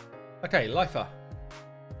 Yeah. Okay, Lifer.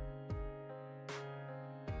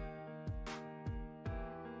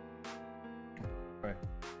 Right.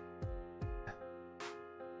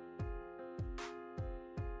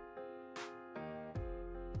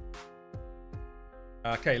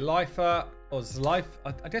 Okay, Lifer or Zlife.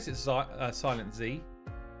 I guess it's silent Z.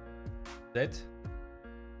 Z.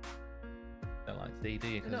 Don't like Z, do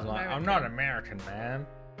you? Because like, I'm not American, man.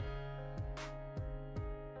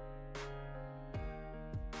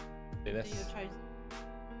 Do this. So you're chosen.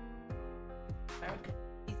 American.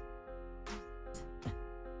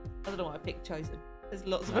 I don't know why I picked chosen. There's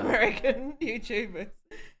lots of American YouTubers.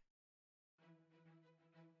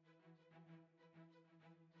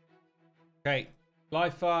 Okay,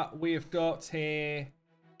 Lifer, we've got here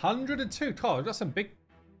 102. God, we've got some big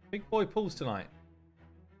boy pulls tonight.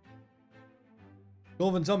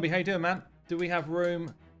 Northern Zombie, how you doing, man? Do we have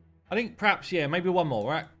room? I think perhaps, yeah, maybe one more,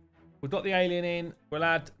 right? We've got the alien in. We'll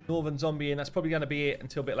add Northern Zombie in. That's probably going to be it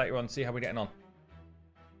until a bit later on. See how we're getting on.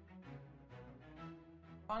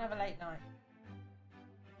 Can't have a late night.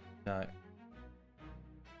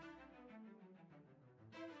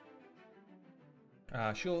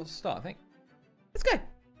 No. Sure, start, I think. Let's go.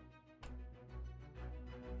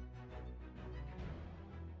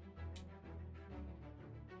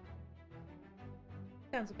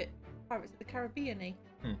 Sounds a bit Pirates of the Caribbean-y.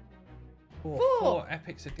 Four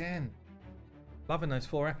epics again. Loving those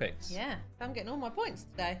 4 epics. Yeah, so I'm getting all my points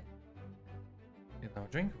today. You have a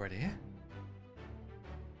drink already, yeah?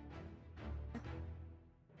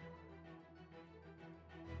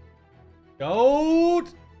 Gold!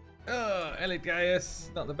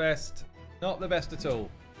 Eligaeus, not the best. Not the best at all.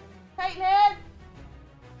 Caitlin!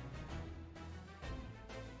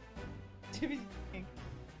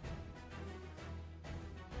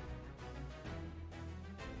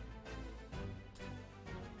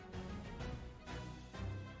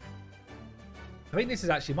 I think this is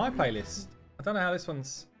actually my playlist. I don't know how this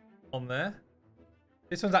one's on there.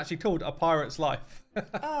 This one's actually called A Pirate's Life.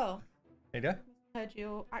 Oh. There you go. Heard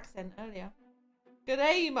your accent earlier. Good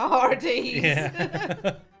aim, Hardy.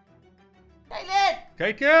 Yeah. Caitlin!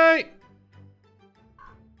 KK!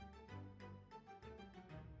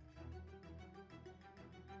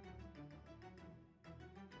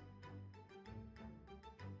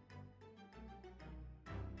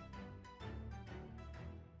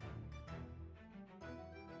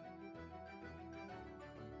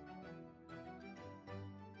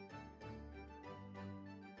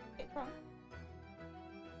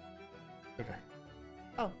 Okay.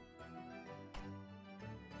 Oh.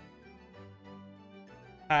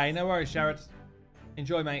 Hey, no worries, Jared.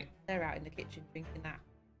 Enjoy, mate. They're out in the kitchen drinking that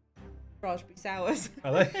raspberry sours.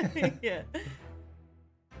 Are they? Yeah.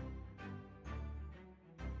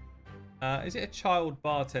 Is it a child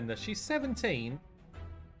bartender? She's 17.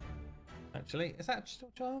 Actually, is that still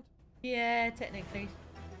a child? Yeah, technically.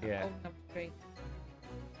 Yeah. Old enough to drink.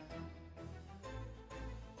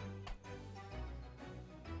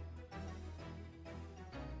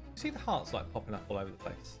 See the hearts like popping up all over the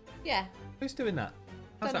place. Yeah. Who's doing that?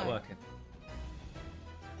 How's that Dunno. working?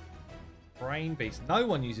 Rain Beast. No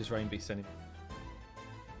one uses Rain Beast anymore.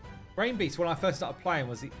 Rain Beast, when I first started playing,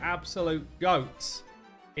 was the absolute goat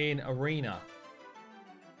in Arena.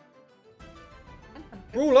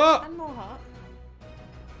 Rule up! And more heart.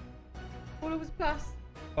 All it was plus.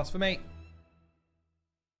 Plus for me.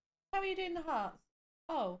 How are you doing the hearts?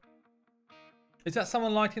 Oh. Is that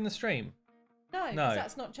someone liking the stream? No, No. because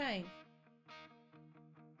that's not changed.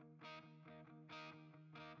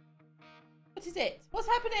 What is it? What's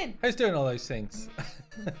happening? Who's doing all those things?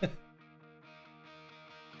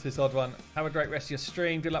 This odd one. Have a great rest of your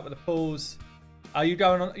stream. Good luck with the pools. Are you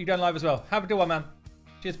going on? Are you going live as well? Have a good one, man.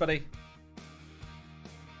 Cheers, buddy.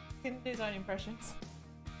 He can do his own impressions.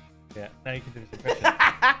 Yeah, now you can do this impression.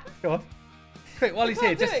 Go on. Quick, while he's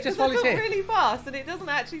here. Just while he's I talk here. really fast and it doesn't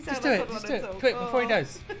actually sound Just do like it. I Just want do to it. talk. Quick, before he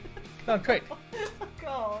goes. Go on, quick.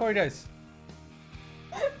 God. Before he goes.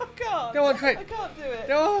 I can't. Go on, quick. I can't do it.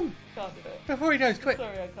 Go on. Can't do it. Before he goes, quick.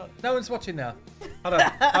 Sorry, I can't. No one's watching now. Hold on.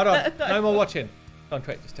 Hold on. No more watching. Go on,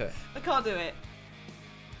 quick. Just do it. I can't do it.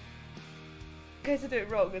 In case I do it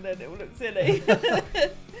wrong and then it will look silly.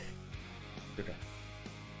 Okay.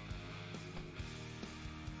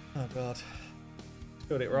 Oh god.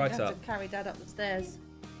 Filled it right You have up. to carry Dad up the stairs.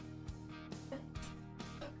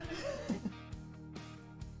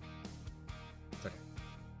 It's okay.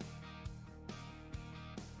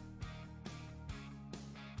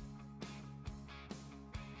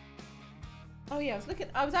 Oh yeah,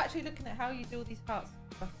 I was actually looking at how you do all these hearts.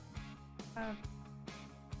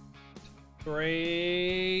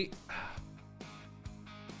 3.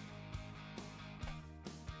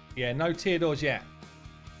 Yeah, no TEODORs yet.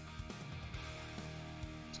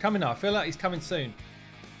 It's coming now. I feel like he's coming soon.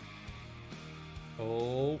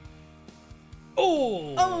 Oh.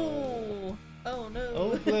 Oh! Oh! Oh no.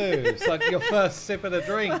 Oh, blue. It's like your first sip of the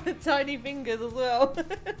drink. Tiny fingers as well.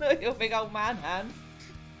 Not your big old man hand.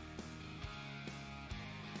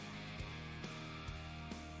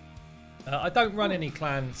 I don't run any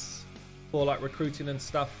clans for like recruiting and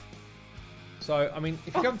stuff. So, I mean,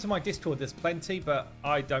 if you come to my Discord, there's plenty, but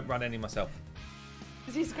I don't run any myself.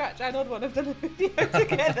 Does he Scratch and Odd One have done a video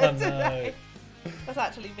together today? That's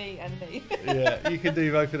actually me and me. Yeah, you can do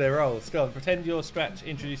both of their roles. Go on, pretend you're Scratch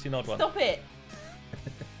introducing Odd One. Stop it.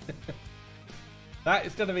 That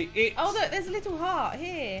is going to be it. Oh look, there's a little heart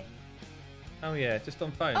here. Oh yeah, just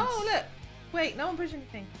on phones. Oh look. Wait, no one pushed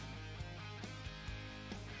anything.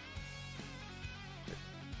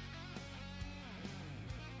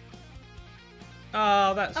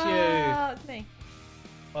 Oh, that's you. Ah, it's me.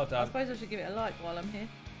 Well I done. suppose I should give it a like while I'm here.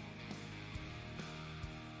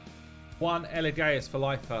 1 Elegaeus for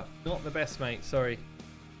lifer. Not the best, mate. Sorry.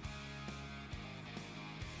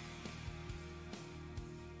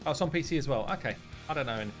 Oh, it's on PC as well. Okay. I don't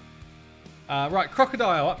know anything. Right,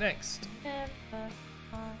 Crocodile up next.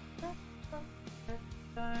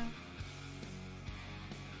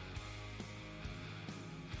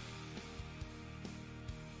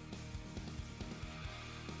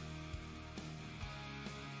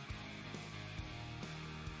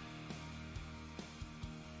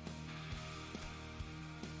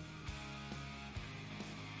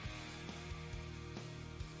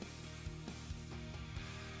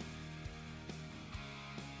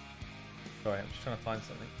 Sorry, I'm just trying to find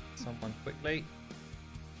someone quickly.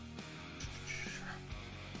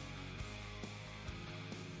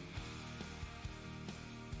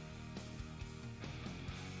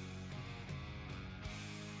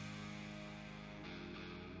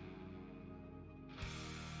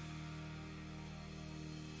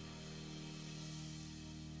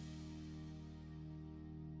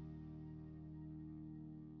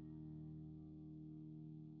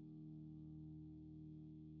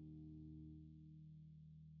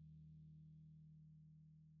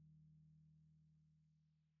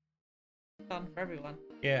 Fun for everyone.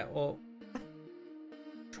 Yeah, or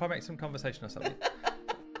try make some conversation or something.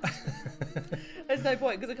 There's no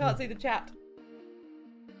point because I can't see the chat.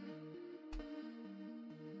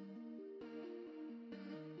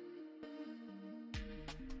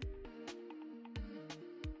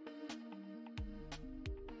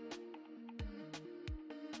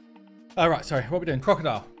 All right, sorry. What are we doing?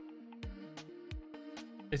 Crocodile.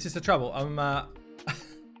 It's just the trouble.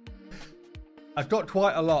 I've got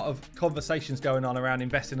quite a lot of conversations going on around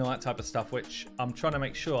investing and all that type of stuff, which I'm trying to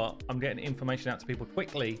make sure I'm getting information out to people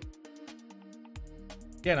quickly.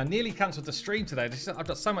 Yeah, and I nearly cancelled the stream today. I've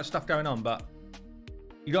got so much stuff going on, but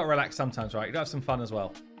you got to relax sometimes, right? You got to have some fun as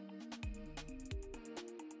well.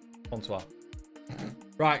 Bonsoir.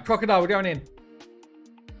 Right, Crocodile, we're going in.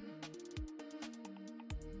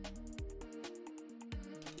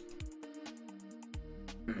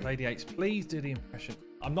 Lady H, please do the impression.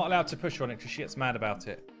 I'm not allowed to push her on it because she gets mad about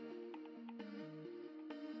it.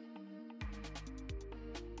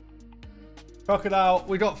 Crocodile,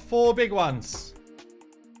 we got 4 big ones.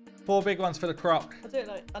 4 big ones for the croc. I'll do it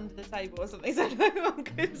like under the table or something so no one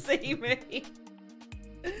can see me.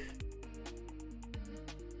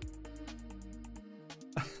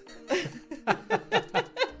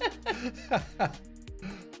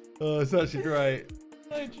 Oh, it's actually great.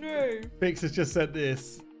 So true. Fix has just said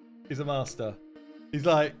this. He's a master. He's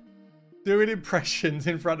like, doing impressions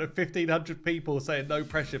in front of 1,500 people saying no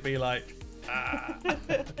pressure, be like, ah.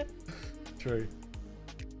 True.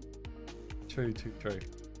 True.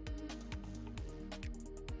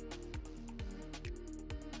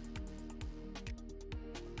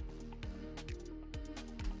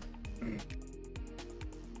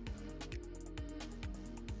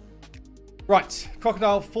 Right,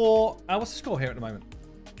 Crocodile 4. What's the score here at the moment?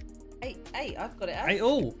 8. I've got it. 8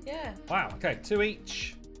 all. Yeah. Wow. Okay, 2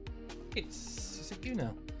 each. Is it you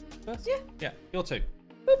now? First? Yeah. Yeah, you're 2.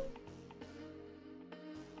 Boop.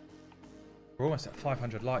 We're almost at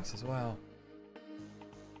 500 likes as well.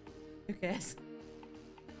 Who cares?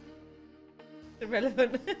 It's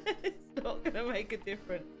irrelevant. It's not going to make a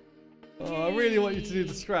difference. Oh, I really want you to do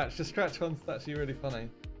the scratch. The scratch one's actually really funny.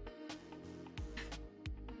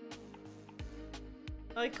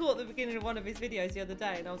 I caught the beginning of one of his videos the other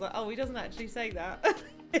day and I was like, oh, he doesn't actually say that.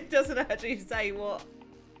 It doesn't actually say what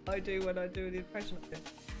I do when I do the impression of him.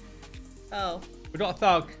 Oh. We got a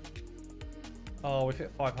thug. Oh, we've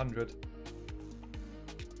hit 500.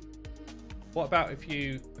 What about if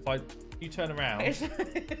you turn around? Just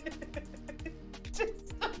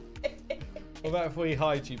stop it. What about if we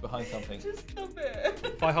hide you behind something? Just stop it.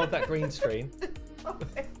 If I hold that green screen. Stop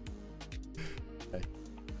it. Okay.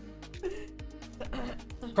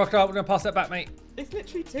 Crocodile, we're going to pass that back, mate. It's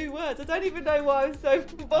literally 2 words. I don't even know why I'm so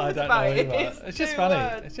bothered about it. It's just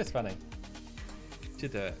funny. It's just funny.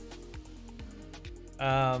 Should do it.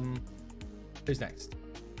 Who's next?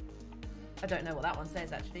 I don't know what that one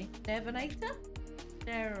says actually. Nevernator?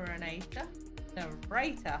 Narrator?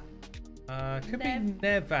 Narrator? Could be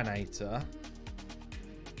Nevanator.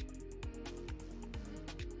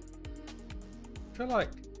 I feel like,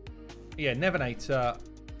 yeah, Nevanator.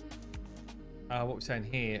 What we're saying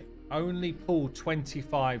here, only pull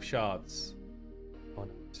 25 shards. Oh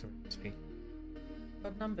no, sorry, it's me.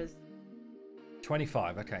 Odd numbers.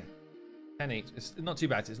 25, okay. 10 each. It's not too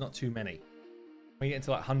bad. It's not too many. When you get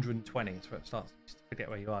into like 120, it's where it starts to forget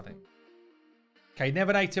where you are, don't you? Okay,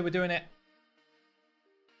 Nevanator, we're doing it.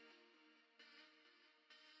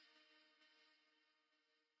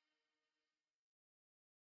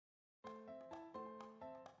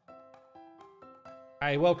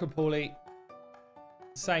 Hey, welcome, Paulie.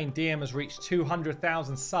 Saying DM has reached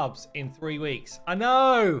 200,000 subs in 3 weeks. I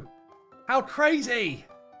know! How crazy!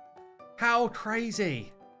 How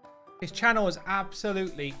crazy! His channel is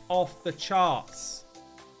absolutely off the charts.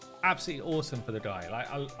 Absolutely awesome for the guy. Like,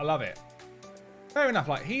 I love it. Fair enough.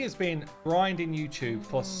 Like, he has been grinding YouTube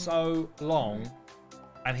for so long,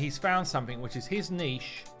 and he's found something which is his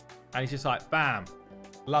niche, and he's just like, bam,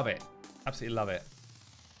 love it. Absolutely love it.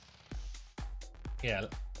 Yeah,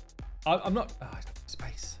 I'm not. Oh, it's not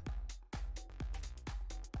space.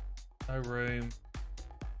 No room.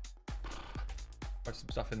 Put some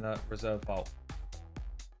stuff in the reserve vault.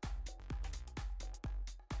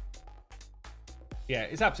 Yeah,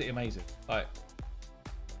 it's absolutely amazing. Like,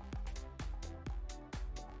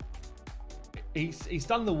 he's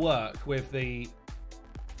done the work with the,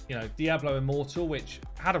 you know, Diablo Immortal, which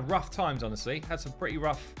had a rough times, honestly. Had some pretty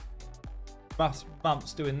rough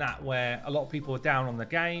months doing that, where a lot of people were down on the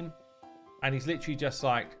game, and he's literally just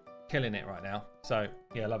like killing it right now. So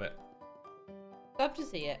yeah, love it. Love to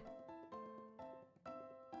see it.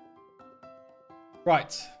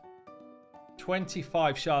 Right,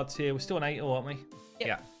 25 shards here. We're still on 8, aren't we? Yep.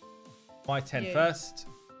 Yeah. My 10 Yeah. first.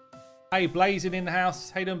 Hey, Blazing in the house.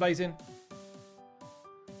 How you doing, Blazing?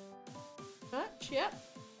 Much, yep.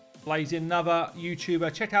 Blazing, another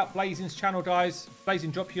YouTuber. Check out Blazing's channel, guys. Blazing,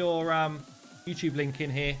 drop your YouTube link in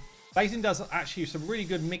here. Blazing does actually some really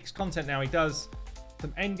good mixed content now. He does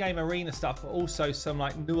some endgame arena stuff, but also some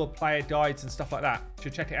like newer player guides and stuff like that. You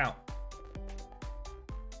should check it out.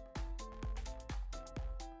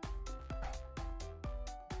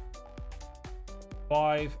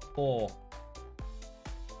 Five, 4,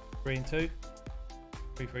 3 and 2.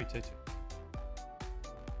 3, 3, 2, 2.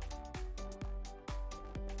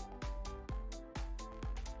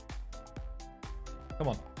 Come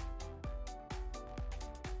on.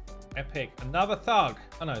 Epic. Another thug.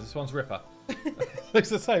 Oh no, this one's Ripper. Looks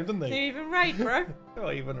the same, doesn't Do you he? even raid, bro?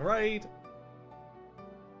 Not even raid.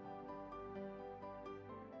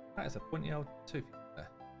 That is a pointy old tooth there.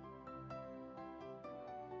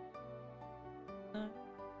 No.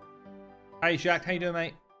 Hey Jack, how you doing,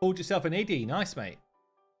 mate? Pulled yourself an Iggy. Nice, mate.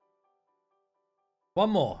 One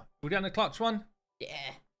more. We down the clutch one?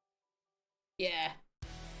 Yeah. Yeah.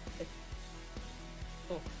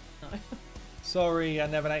 Oh, no. Sorry, I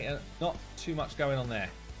never ate. Not too much going on there.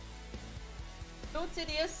 Lord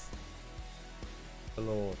Sidious. The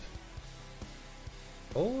Lord.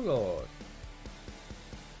 Oh, Lord.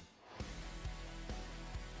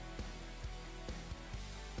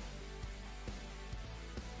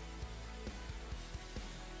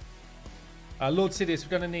 Lord Sidious,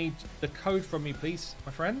 we're going to need the code from me, please,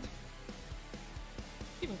 my friend.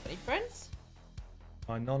 You haven't got any friends?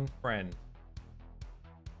 My non-friend.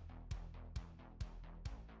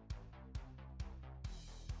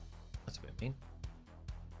 That's a bit mean.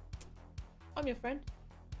 I'm your friend.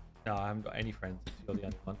 No, I haven't got any friends. You're the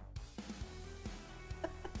only one.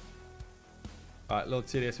 Alright, Lord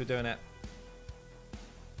Sidious, we're doing it.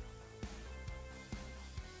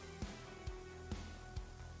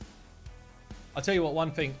 I'll tell you what,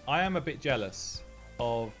 one thing, I am a bit jealous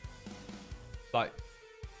of, like,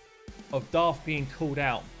 of Darth being called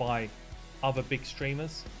out by other big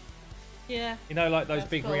streamers. Yeah. You know, like those That's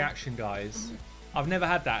big cool. reaction guys. I've never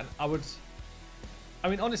had that. I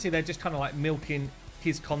mean, honestly, they're just kind of like milking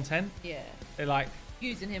his content. Yeah. They're like...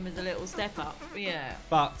 Using him as a little step up. Yeah.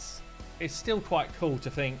 But it's still quite cool to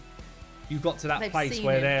think you've got to that They've place seen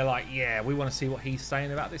where him. they're like, yeah, we want to see what he's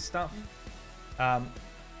saying about this stuff.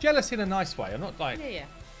 Jealous in a nice way. I'm not like Yeah.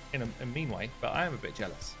 in a mean way, but I am a bit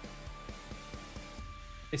jealous.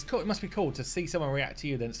 It's cool. It must be cool to see someone react to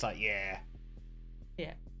you. Then it's like, yeah.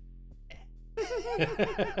 Yeah.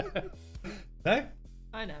 No?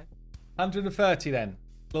 I know. 130 then.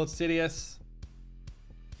 Lord Sidious.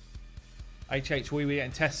 HH, we will get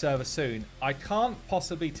in test server soon. I can't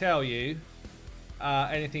possibly tell you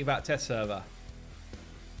anything about test server.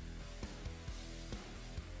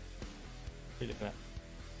 What are you looking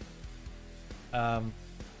at?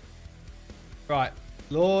 Right.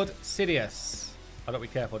 Lord Sidious. I've got to be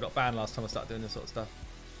careful. I got banned last time I started doing this sort of stuff.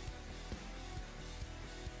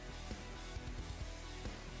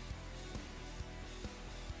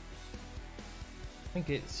 I think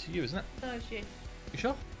it's you, isn't it? No, it's you. You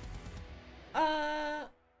sure?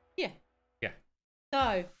 Yeah. Yeah.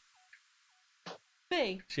 No.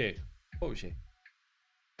 Me. It's you. What was you?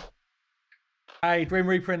 Hey, Grim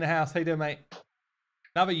Reaper in the house. How you doing, mate?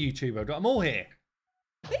 Another YouTuber. I've got them all here.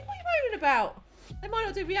 What are you moaning about? They might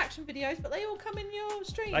not do reaction videos, but they all come in your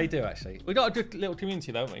stream. They do, actually. We've got a good little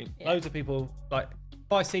community, though, haven't we? Yeah. Loads of people. Like,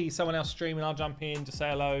 if I see someone else streaming, I'll jump in, just say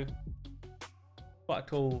hello. Quite a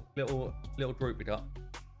cool little group we got.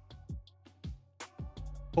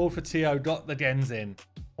 Call for Teo, got the gens in.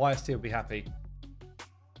 YST will be happy.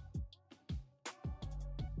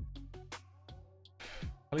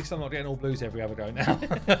 At least I'm not getting all blues every other go now.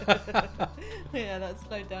 Yeah, that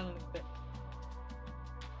slowed down a little bit.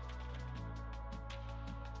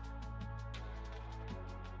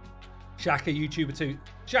 Shaka, YouTuber too.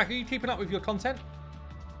 Shaka, are you keeping up with your content?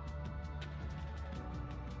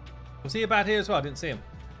 Was he about here as well? I didn't see him.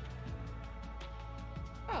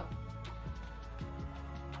 Oh.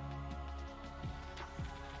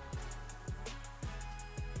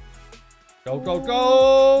 Gold, gold,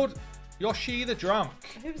 gold! Yoshi the drunk.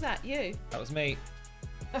 Who was that? You? That was me.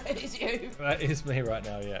 It is you. That is me right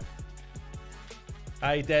now, yeah.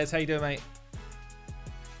 Hey, Des, how you doing, mate?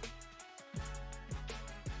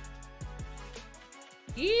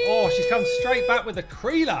 Oh, she's come straight back with a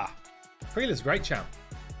Kreela. Kreela's a great champ.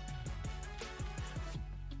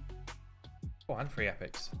 Oh, and 3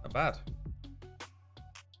 epics. Not bad.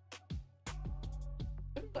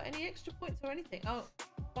 Haven't got any extra points or anything. Oh,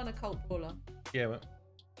 won a cult brawler. Yeah, well,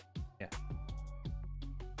 yeah.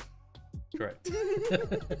 Correct.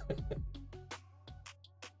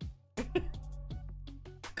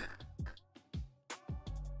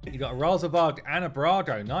 You got a Razorvag and a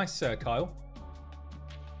Brago. Nice, Sir Kyle.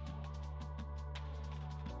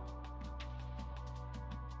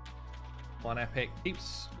 One epic. Keep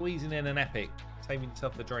squeezing in an epic. Saving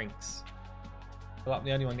yourself the drinks. I feel like I'm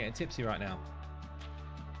the only one getting tipsy right now.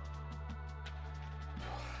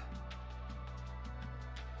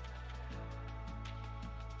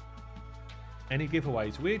 Any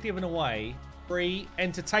giveaways? We're giving away free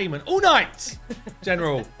entertainment all night,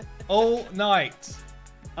 General. All night.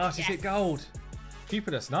 Artist hit gold.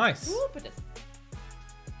 Cupidus, nice. Cupidus.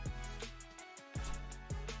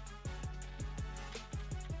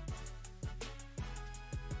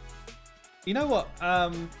 You know what? I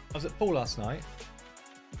was at pool last night,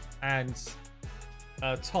 and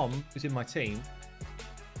Tom, who's in my team.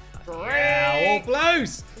 Yeah, all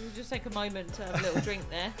blows. We'll just take a moment to have a little drink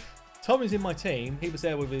there. Tom is in my team. He was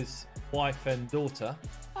there with his wife and daughter.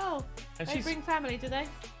 Oh, And they she's- bring family, do they?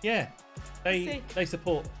 Yeah, I they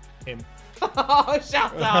support him. Oh,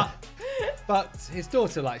 shut up. But his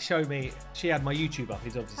daughter like showed me. She had my YouTube up.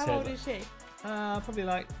 He's obviously How said old that. is she? Probably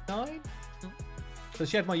like 9. So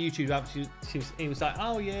she had my YouTube up. He was like,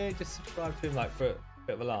 oh yeah, just subscribe to him like for a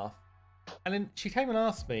bit of a laugh. And then she came and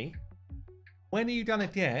asked me, when are you gonna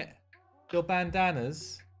get your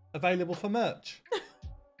bandanas available for merch?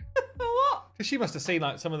 What? Because she must have seen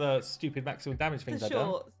like some of the stupid maximum damage things The I've done.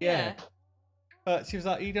 shorts, yeah. But she was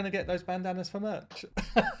like, are you gonna get those bandanas for merch?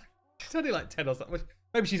 She's only like 10 or something.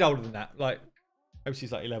 Maybe she's older than that. Like maybe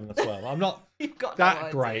she's like 11 or 12. I'm not You've got that no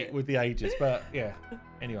idea. great with the ages, but yeah.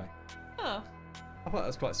 Anyway. Oh. I thought that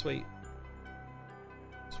was quite sweet.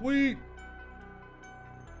 Sweet.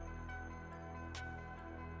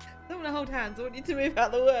 I don't want to hold hands. I want you to move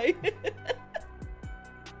out the way.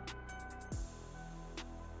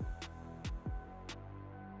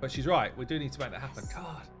 But she's right. We do need to make that happen.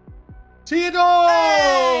 God. Theodore!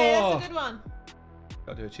 Hey, that's a good one.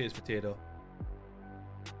 Gotta do a cheers for Theodore.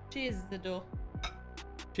 Cheers, the door.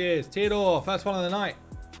 Cheers, Theodore. First one of the night.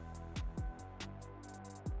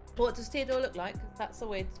 What does Theodore look like? 'Cause that's a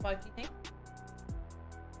weird spiky thing.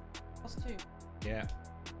 That's 2. Yeah.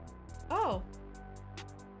 Oh,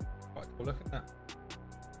 Quite cool. Look at that.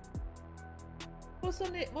 what's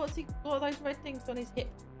on it? What are those red things on his hip?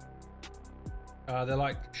 They're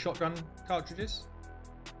like shotgun cartridges.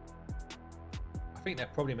 I think they're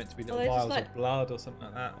probably meant to be little they're just vials like- of blood or something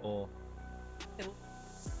like that, or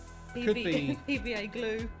Could be- PVA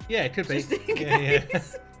glue. yeah, it could be. Just in Yeah.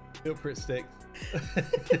 case. Look for it sticks.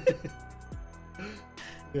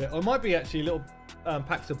 Yeah, or it might be actually little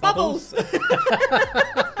packs of bubbles.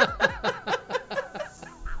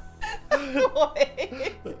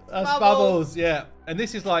 That's bubbles, yeah. And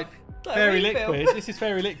this is like Like fairy refill. liquid. This is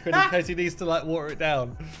fairy liquid in case he needs to like water it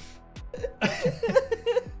down.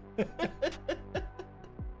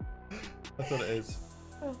 That's what it is.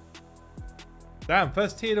 Oh. Damn,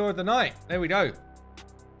 first Theodore of the night. There we go.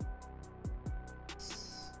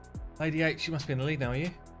 Lady H, you must be in the lead now, are you?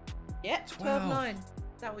 Yep, 12. 12-9. Is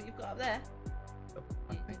that what you've got up there?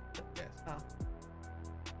 Yes. Oh.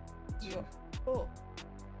 You got 4.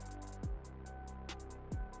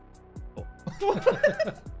 I was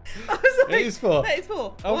like, It is 4. That is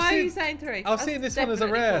 4. I was Why are seeing- you saying 3? I was seeing this one as a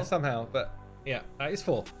rare 4. somehow, but yeah, that is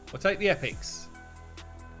 4. We'll take the epics.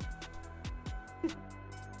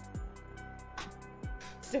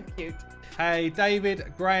 So cute. Hey,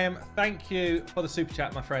 David, Graham, thank you for the super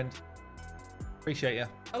chat, my friend. Appreciate you.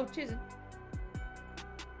 Oh, cheers.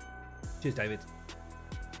 Cheers, David.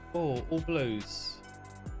 Oh, all blues.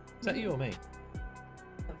 Is that you or me?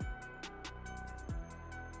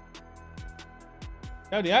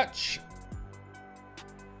 Go the hatch.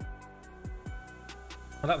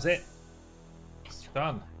 Well, that was it.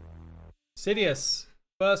 Done. Sidious.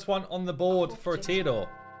 First one on the board for a Theodore.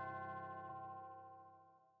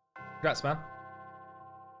 Congrats, man.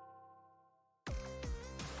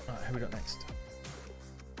 Alright, who we got next?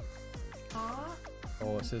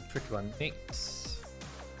 Oh, it's a tricky one. Nix.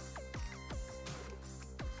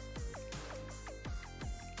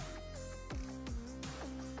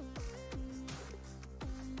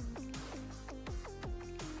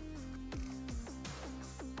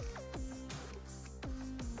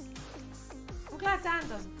 I'm glad Dan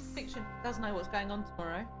does know what's going on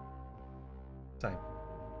tomorrow. Same.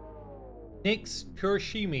 Nix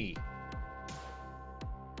Kurashimi.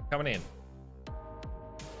 Coming in.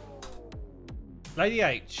 Lady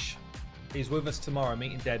H is with us tomorrow,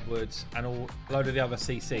 meeting Deadwoods and a load of the other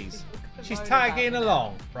CCs. She's tagging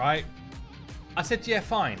along, right? I said, yeah,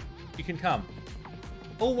 fine. You can come.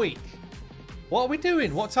 All week. What are we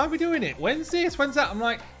doing? What time are we doing it? When's this? When's that? I'm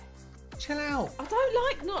like, chill out. I don't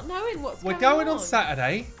like not knowing what's We're going going on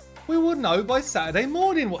Saturday. We will know by Saturday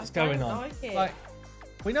morning what's going on. Like it. Like,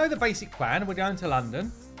 we know the basic plan. We're going to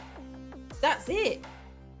London. That's it.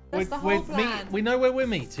 That's the whole plan. We know where we're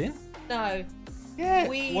meeting. No, Yeah.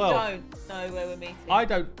 we well, don't know where we're meeting. I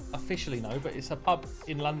don't officially know, but it's a pub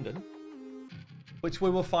in London, which we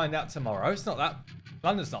will find out tomorrow. It's not that...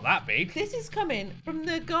 London's not that big. This is coming from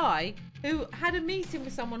the guy who had a meeting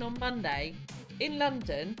with someone on Monday in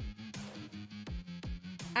London,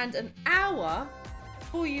 and an hour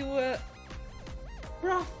before you were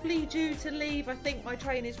roughly due to leave, I think my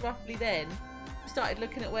train is roughly then, you started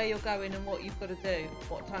looking at where you're going and what you've got to do,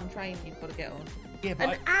 what time train you've got to get on. Yeah, but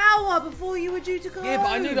An hour before you were due to go. yeah, but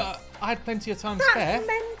I knew that I had plenty of time That's spare.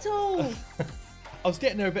 mental. I was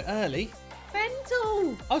getting there a bit early.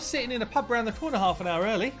 Mental. I was sitting in a pub around the corner half an hour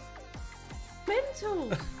early.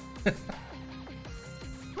 Mental.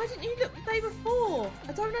 Why didn't you look the day before?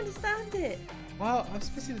 I don't understand it. Well, I was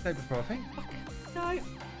busy the day before, I think. No.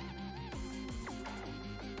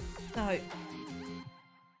 No. I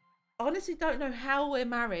honestly don't know how we're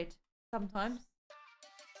married sometimes.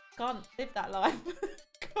 Can't live that life.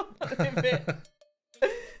 Can't live it.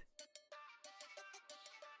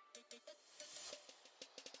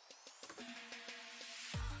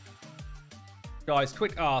 Guys,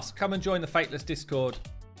 quick ask. Come and join the Fateless Discord.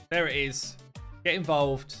 There it is. Get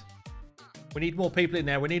involved. We need more people in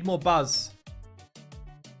there. We need more buzz.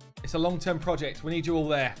 It's a long-term project. We need you all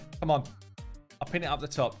there. Come on. I'll pin it up the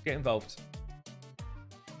top. Get involved.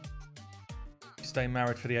 Stay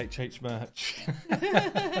married for the HH merch.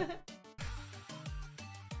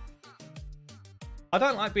 I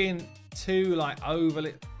don't like being too like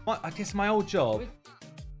overly... I guess my old job,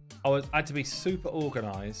 I had to be super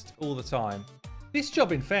organised all the time. This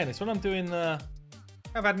job, in fairness, when I'm doing I've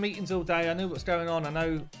had meetings all day. I know what's going on. I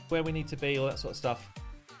know where we need to be, all that sort of stuff.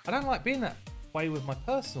 I don't like being that sway with my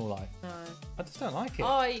personal life. No. I just don't like it.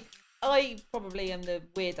 I probably am the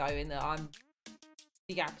weirdo in that I'm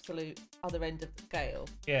the absolute other end of the scale.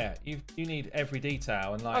 Yeah, you need every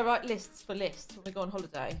detail and like. I write lists for lists when we go on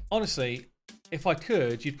holiday. Honestly, if I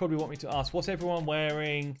could, you'd probably want me to ask, what's everyone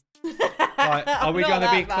wearing? Like, are we going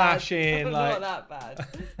to be clashing? I'm like, not that bad.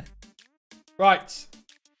 Right,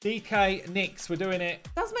 DK, Nix, we're doing it.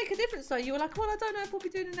 It does make a difference though. You were like, well, I don't know if we'll be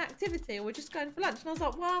doing an activity or we're just going for lunch. And I was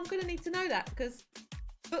like, well, I'm going to need to know that because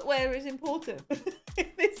footwear is important in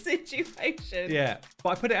this situation. Yeah, but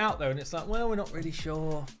I put it out there and it's like, well, we're not really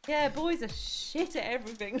sure. Yeah, boys are shit at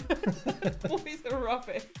everything. Boys are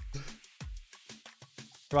rubbish.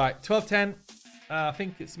 Right, 12:10. I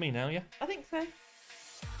think it's me now, yeah? I think so.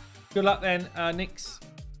 Good luck then, Nix.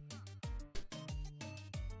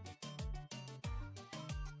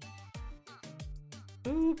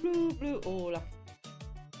 Blue, blue, blue. Oh, lucky.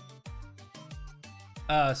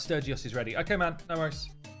 Sturgios is ready. Okay, man, no worries.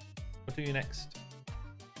 We'll do you next.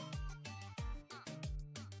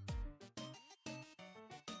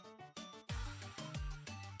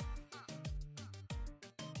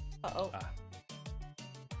 Uh-oh.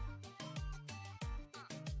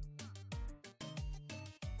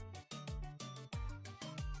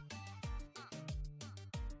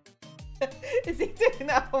 Is he doing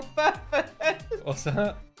that on purpose? What's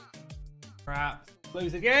that? Crap.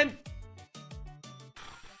 Lose again.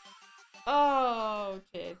 Oh,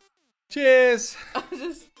 cheers. Cheers. I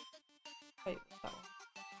just... Wait, what's that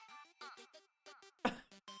one?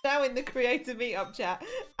 Now in the creator meetup chat,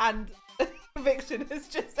 and Fiction has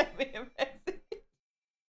just sent me a message.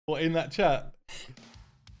 What, in that chat?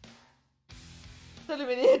 Tell him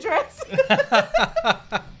the address.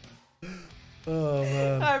 Oh,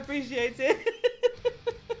 man. I appreciate it.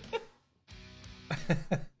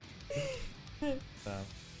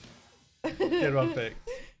 Good one, Fix.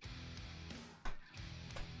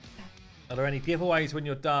 Are there any giveaways when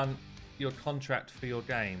you're done your contract for your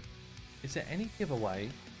game? Is there any giveaway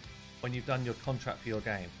when you've done your contract for your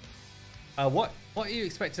game? What are you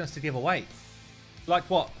expecting us to give away? Like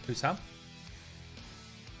what, Husam?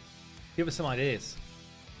 Give us some ideas.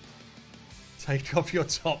 Take off your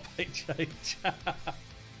top, HH.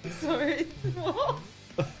 Sorry. What?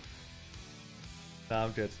 No,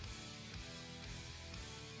 I'm good.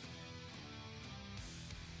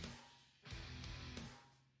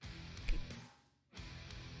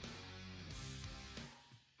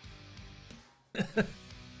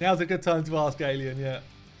 Now's a good time to ask Alien, yeah.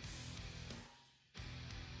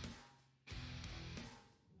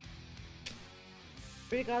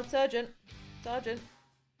 Regard, Sergeant. Sergeant.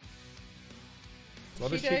 What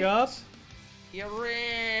does she she do? guard? You're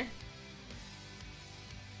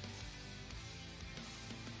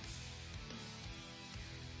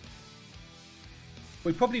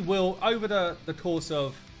We probably will, over the course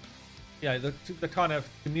of, you know, the kind of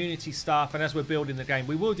community stuff, and as we're building the game,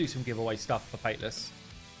 we will do some giveaway stuff for Fateless.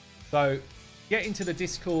 So get into the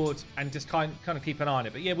Discord and just kind of keep an eye on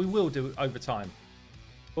it. But yeah, we will do it over time.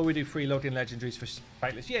 Will we do free login legendaries for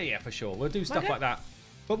Fateless? Yeah, for sure. We'll do stuff like that.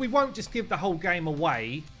 But we won't just give the whole game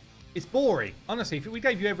away. It's boring. Honestly, if we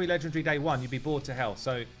gave you every legendary day one, you'd be bored to hell.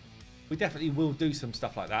 So we definitely will do some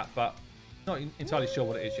stuff like that, but not entirely sure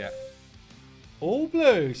what it is yet. All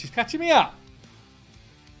blue. She's catching me up.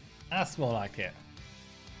 That's more like it.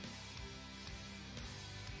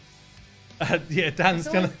 Yeah, Dan's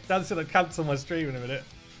gonna cancel my stream in a minute.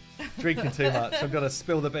 Drinking too much. I've got to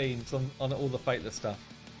spill the beans on all the Fateless stuff.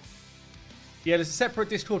 Yeah, there's a separate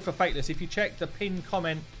Discord for Fateless. If you check the pinned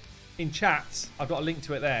comment in chats, I've got a link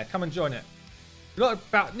to it there. Come and join it. We've got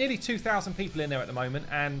about nearly 2,000 people in there at the moment,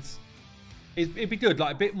 and it'd be good,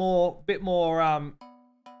 like a bit more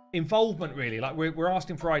involvement, really. Like we're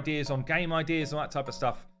asking for ideas on game ideas and that type of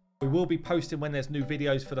stuff. We will be posting when there's new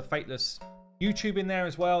videos for the Fateless YouTube in there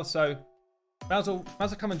as well. So might as well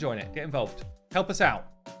come and join it. Get involved. Help us out.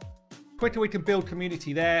 The quicker we can build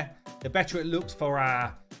community there, the better it looks for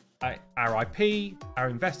our IP, our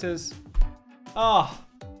investors. Oh.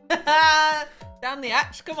 Down the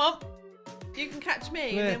hatch, come on. You can catch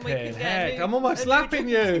me, and then we can get I'm almost slapping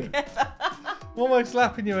you. I'm almost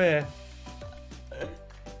slapping you here.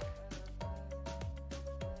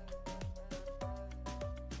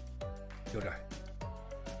 You'll go.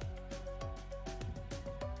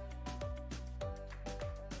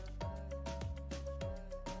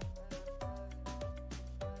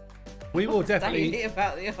 We will definitely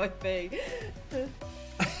about the IP.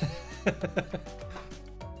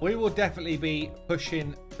 We will definitely be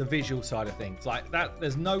pushing the visual side of things. Like that,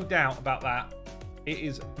 there's no doubt about that. It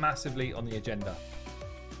is massively on the agenda.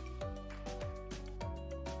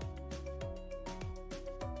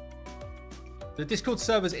 The Discord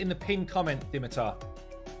server's in the pinned comment, Dimitar.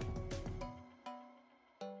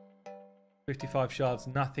 55 shards,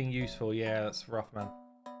 nothing useful. Yeah, that's rough, man.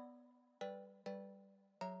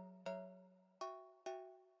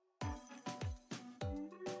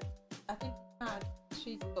 I think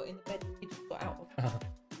she's got in the bed. He just got out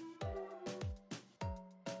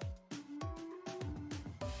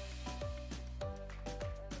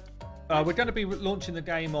of. We're going to be launching the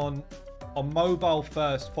game on mobile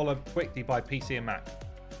first, followed quickly by PC and Mac.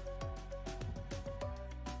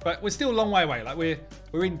 But we're still a long way away. Like we're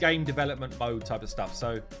in game development mode type of stuff,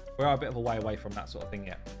 so we're a bit of a way away from that sort of thing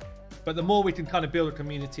yet. But the more we can kind of build a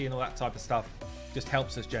community and all that type of stuff, just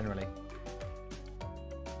helps us generally.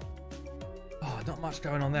 Oh, not much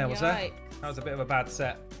going on there, was there? That was a bit of a bad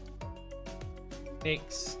set.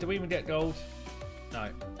 Nix, do we even get gold? No.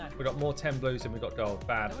 We got more 10 blues than we got gold.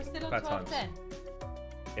 Bad. Are we still on bad 12 times. 10?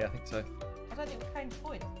 Yeah, I think so. I don't think we came to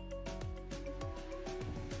points.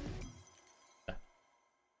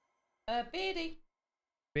 Beardy.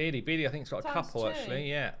 Beardy, I think it's got a Times couple 2. actually,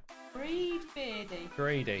 yeah. Breed Beardy.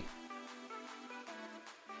 Greedy.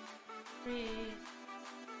 Breed.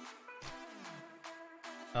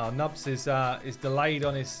 Oh, Nubs is delayed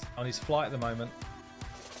on his flight at the moment.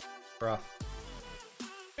 Rough.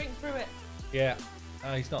 Drink through it. Yeah.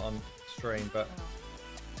 He's not on stream, but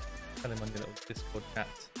tell him on your little Discord chat.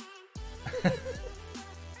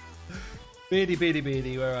 Beardy,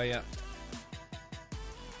 where are you?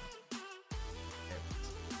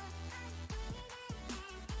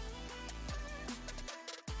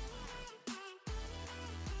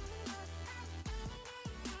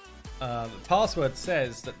 The password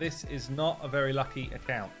says that this is not a very lucky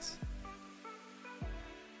account.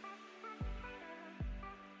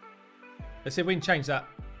 Let's see if we can change that.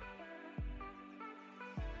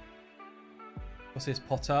 What's this,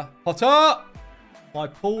 Potter? Potter! My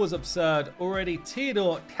pool was absurd. Already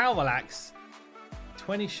TEODOR Calvalax.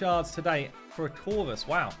 20 shards today for a Corvus.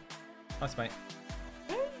 Wow. Nice, mate.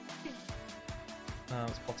 Oh,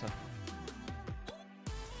 it's Potter.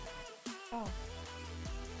 Oh.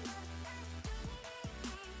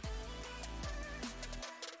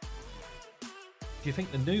 Do you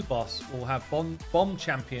think the new boss will have bomb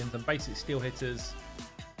champions and basic steel hitters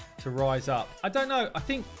to rise up? I don't know.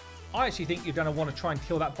 I actually think you're going to want to try and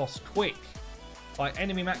kill that boss quick. Like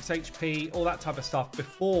enemy max HP, all that type of stuff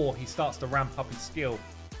before he starts to ramp up his skill.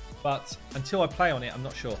 But until I play on it, I'm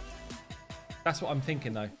not sure. That's what I'm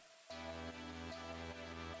thinking though.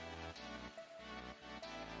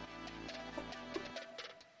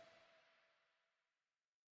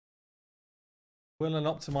 Will an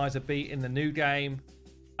optimizer be in the new game?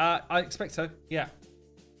 I expect so, yeah.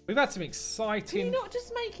 We've had some exciting... Can you not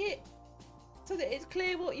just make it so that it's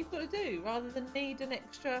clear what you've got to do rather than need an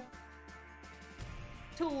extra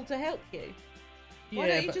tool to help you? Why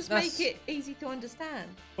don't you just make it easy to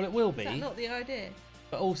understand? Well, it will be. Is that not the idea?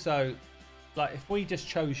 But also, like, if we just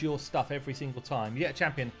chose your stuff every single time, you get a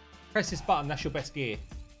champion, press this button, that's your best gear.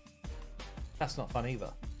 That's not fun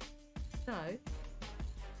either. No.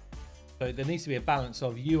 So there needs to be a balance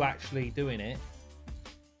of you actually doing it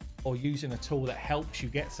or using a tool that helps you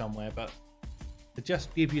get somewhere, but to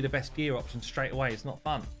just give you the best gear option straight away is not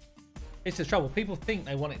fun. It's the trouble. People think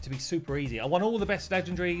they want it to be super easy. I want all the best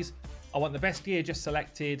legendaries. I want the best gear just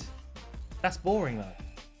selected. That's boring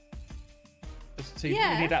though. So you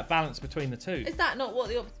need that balance between the two. Is that not what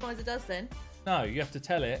the optimizer does then? No, you have to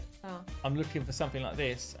tell it, oh, I'm looking for something like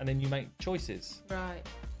this, and then you make choices. Right.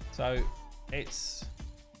 So it's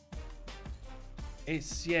you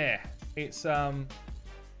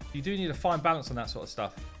do need a fine balance on that sort of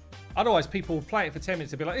stuff. Otherwise, people will play it for 10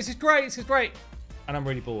 minutes and be like, this is great, and I'm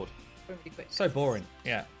really bored. Really quick. So boring,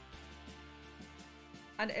 yeah.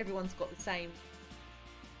 And everyone's got the same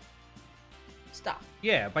stuff.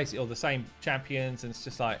 Yeah, basically all the same champions, and it's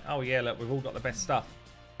just like, oh yeah, look, we've all got the best stuff.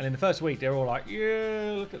 And in the first week, they're all like,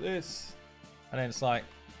 yeah, look at this. And then it's like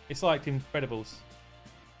Incredibles.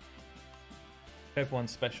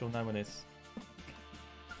 Everyone's special, no one is.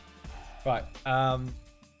 Right,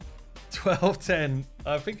 12-10.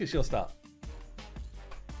 I think it's your start.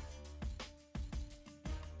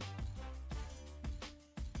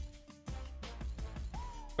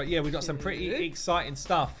 But yeah, we've got some pretty exciting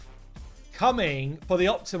stuff coming for the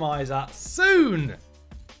optimizer soon.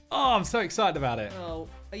 Oh, I'm so excited about it. Oh,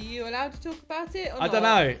 are you allowed to talk about it? Or I don't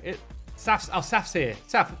know. Saf's here.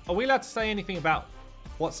 Saf, are we allowed to say anything about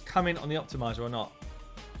what's coming on the optimizer or not?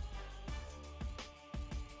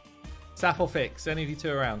 Saf or Fix? Any of you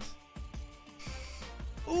two around?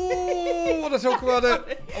 Oh, I want to talk about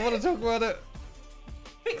it.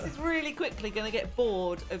 Fix is really quickly going to get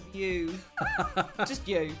bored of you. Just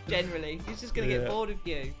you, generally. He's just going to get bored of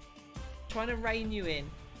you. Trying to rein you in.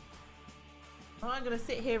 I'm going to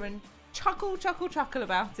sit here and chuckle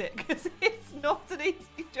about it because it's not an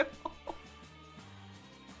easy job.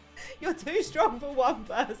 You're too strong for one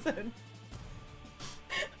person.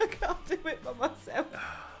 I can't do it by myself.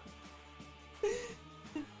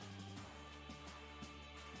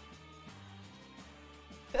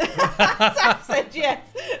 Sam said yes.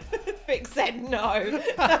 Fix said no.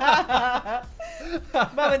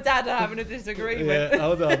 Mum and Dad are having a disagreement. Yeah,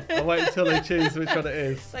 hold on. I'll wait until they choose which one it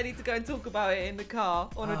is. They need to go and talk about it in the car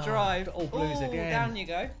on a drive. All blues again. Down you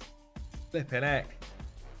go. Flipping heck.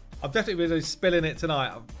 I've definitely been spilling it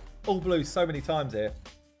tonight. All blues so many times here.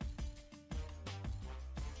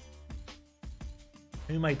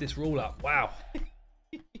 Who made this rule up? Wow.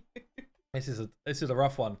 This is a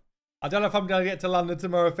rough one. I don't know if I'm going to get to London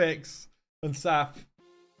tomorrow, Fix and Saf.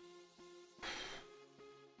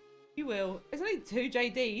 You will. There's only 2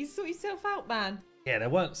 JDs. Sort yourself out, man. Yeah, they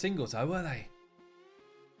weren't singles though, were they?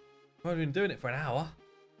 We've only been doing it for an hour.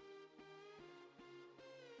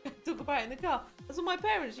 Talk about it in the car. That's what my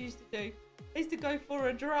parents used to do. They used to go for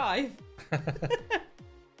a drive.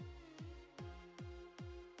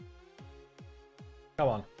 Come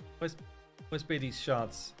on. Where's BD's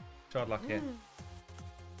shards? Shard luck here.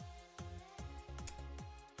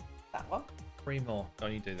 That one. 3 more.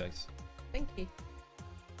 Don't you do those? Thank you.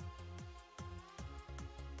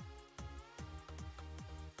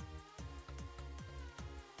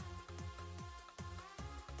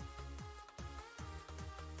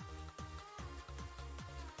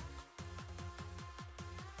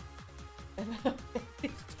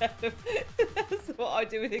 That's what I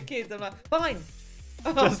do with the kids. I'm like, fine.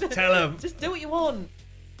 Just tell them. Just do what you want.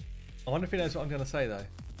 I wonder if he knows what I'm going to say though.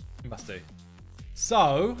 He must do.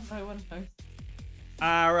 So, No one knows.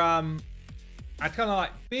 our kind of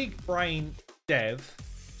like big brain dev,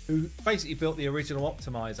 who basically built the original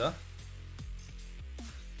optimizer,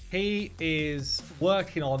 he is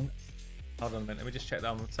working on. Hold on a minute. Let me just check that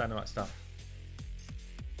I'm saying the right stuff.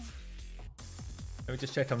 Let me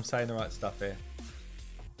just check I'm saying the right stuff here.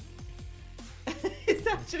 It's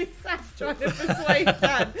actually Sam trying to persuade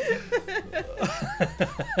Dan.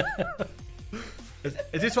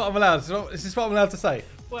 Is this what I'm allowed? Is this what I'm allowed to say?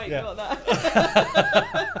 Wait, yeah. got that.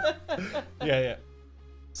 Yeah.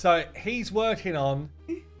 So he's working on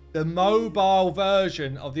the mobile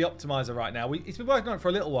version of the optimizer right now. He's been working on it for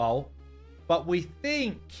a little while, but we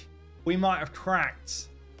think we might have cracked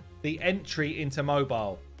the entry into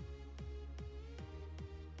mobile.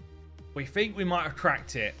 We think we might have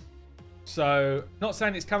cracked it. So, not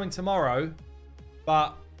saying it's coming tomorrow,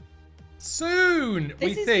 but soon,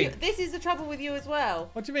 we think. This is the trouble with you as well.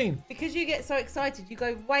 What do you mean? Because you get so excited, you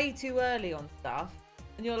go way too early on stuff,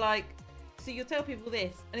 and you're like, so you'll tell people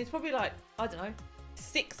this, and it's probably like, I don't know,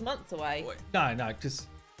 6 months away. No, because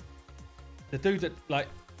the dude that, like,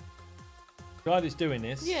 the guy that's doing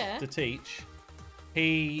this to teach,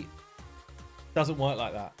 he doesn't work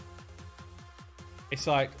like that. It's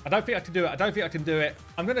like, I don't think I can do it.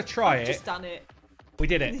 I'm going to try it. Just done it. We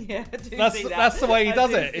did it. Yeah, I do see that. That's the way he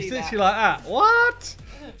does it. It's see literally like that. What?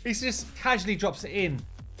 He just casually drops it in.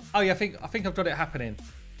 Oh yeah, I think I've got it happening.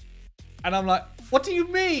 And I'm like, what do you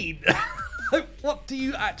mean? What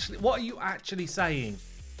are you actually saying?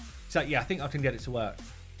 He's like, yeah, I think I can get it to work.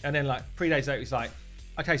 And then like 3 days later, he's like,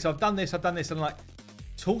 okay, so I've done this. And I'm like,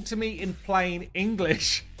 talk to me in plain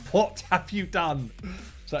English. What have you done?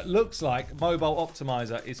 So it looks like mobile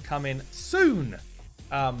optimizer is coming soon.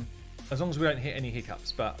 As long as we don't hit any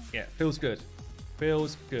hiccups. But yeah, feels good.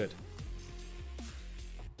 Feels good.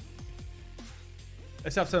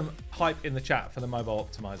 Let's have some hype in the chat for the mobile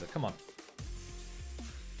optimizer. Come on.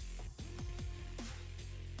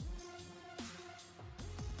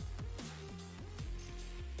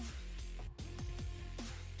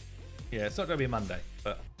 Yeah, it's not going to be Monday,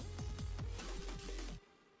 but...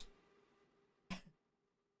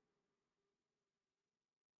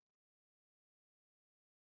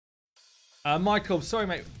 Michael, sorry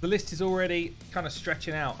mate, the list is already kind of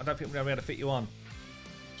stretching out. I don't think we're going to be able to fit you on.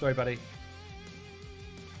 Sorry, buddy.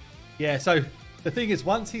 Yeah, so the thing is,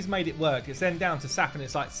 once he's made it work, it's then down to Saf, and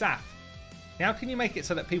it's like, Saf, how can you make it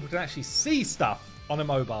so that people can actually see stuff on a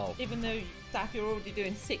mobile? Even though, Saf, you're already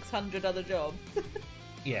doing 600 other jobs.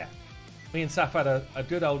 Yeah. Me and Saf had a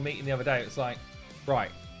good old meeting the other day. It's like, right,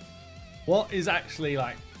 what is actually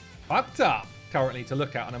like fucked up currently to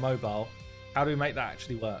look at on a mobile? How do we make that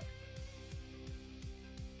actually work?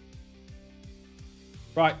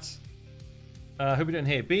 Right. Who are we doing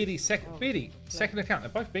here? BD, second account. They're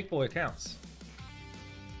both big boy accounts.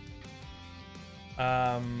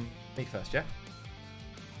 Me first, yeah?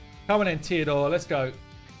 Come on in, TEODOR. Let's go.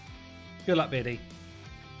 Good luck, Biddy.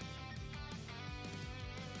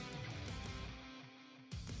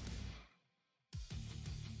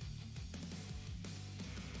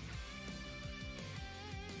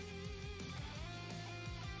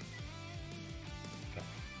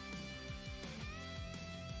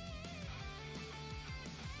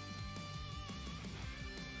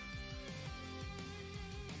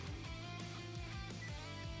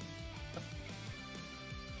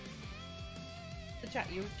 Chat,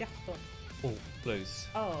 you were just on. Oh, blues.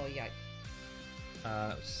 Oh, yeah.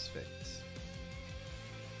 Fix.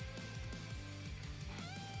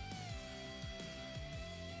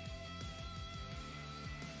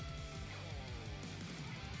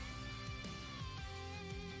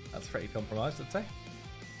 That's pretty compromised, I'd say.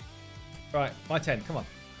 Right, my 10, come on.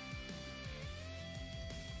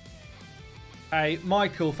 Hey,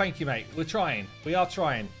 Michael, thank you, mate. We're trying. We are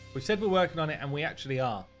trying. We said we're working on it, and we actually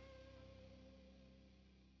are.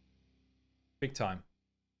 Big time.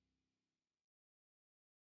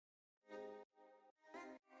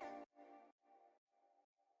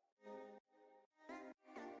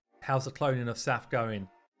 How's the cloning of Saf going?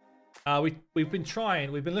 We've been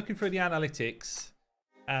trying. We've been looking through the analytics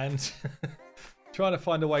and trying to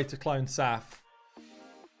find a way to clone Saf.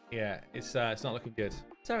 Yeah, it's not looking good.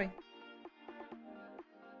 Sorry.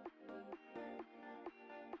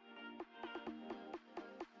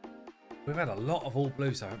 We've had a lot of all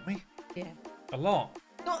blues, haven't we? Yeah. A lot.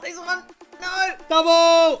 Not this one. No.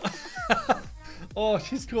 Double! Oh,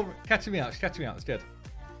 she's catching me out. She's catching me out. It's good.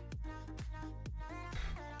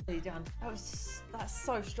 Well done. That's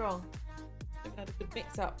so strong. We've had a good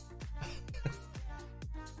mix up.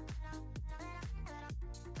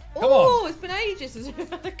 Oh, it's been ages since we've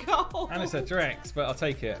had a goal. And it's a Drex, but I'll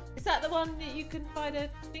take it. Is that the one that you can find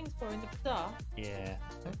things for in the bazaar? Yeah.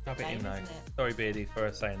 Rub it Same, in though. isn't it? Sorry, Beardy, for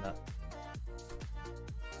saying that.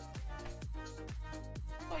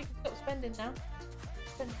 Oh, you can stop spending now.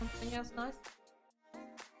 Spend something else nice.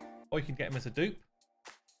 Or you can get him as a dupe.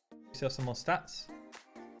 Sell some more stats.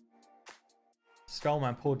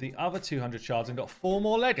 Skullman pulled the other 200 shards and got 4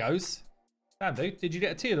 more Legos. Damn, dude. Did you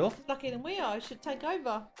get a TEODOR? He's luckier than we are. He should take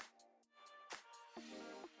over.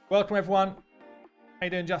 Welcome, everyone. How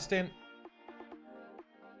you doing, Justin?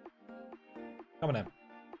 Come on in.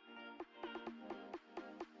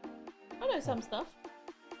 I know some stuff.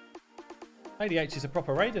 Lady H is a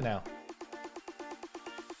proper raider now.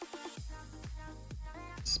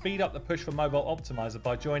 Speed up the push for Mobile Optimizer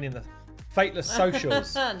by joining the Fateless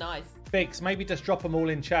Socials. Nice. Fix, maybe just drop them all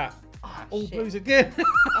in chat. Oh, All shit. blues again.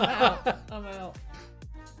 I'm out. I'm out.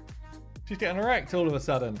 She's getting wrecked all of a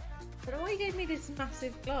sudden. I don't know why you gave me this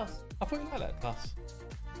massive glass. I thought you liked that glass.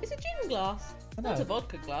 It's a gin glass. I Not know. a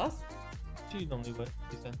vodka glass. Do you normally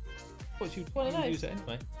use then? What, you One of those. use it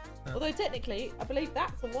anyway? Oh. Although technically, I believe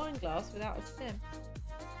that's a wine glass without a stem.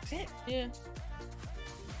 Is it? Yeah.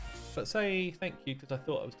 But say thank you because I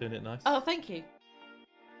thought I was doing it nice. Oh, thank you.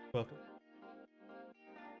 Welcome.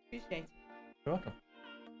 Appreciate it. You're welcome.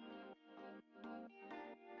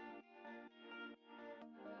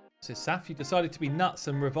 So Saf, you decided to be nuts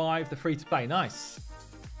and revive the free-to-play. Nice.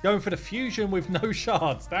 Going for the fusion with no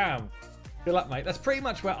shards. Damn. Good luck, mate. That's pretty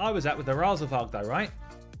much where I was at with the Razelvarg, though, right?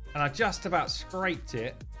 And I just about scraped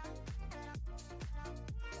it.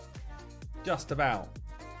 Just about.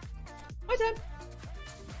 Hi, Deb.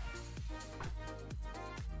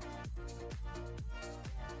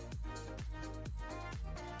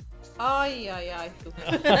 Aye, aye,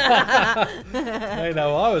 aye. They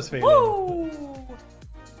know I was feeling. Woo!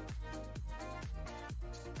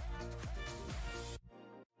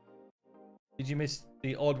 Did you miss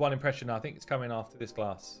the odd one impression? I think it's coming after this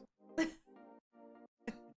glass. Is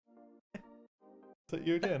that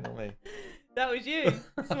you again or me? That was you.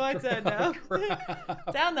 It's my turn now.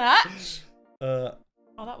 Crap. Down the hatch. Oh,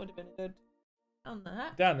 that would have been good. Down the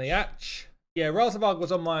hatch. down the hatch. Yeah, Razelvarg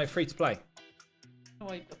was on my free-to-play.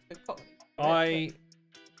 Oh, you've got to go cock.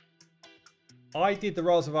 I did the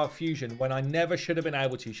Razelvarg fusion when I never should have been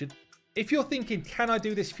able to. If you're thinking, can I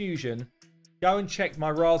do this fusion? Go and check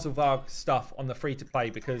my Razelvarg stuff on the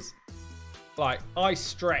free-to-play because, like, I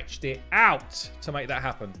stretched it out to make that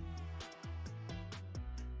happen.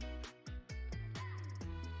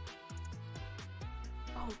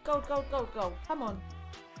 Oh, gold, gold, gold, gold. Come on.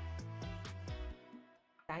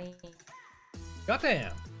 Dang.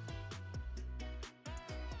 Goddamn.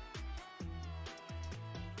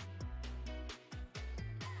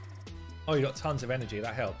 Oh, you got tons of energy.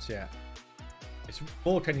 That helps, yeah. It's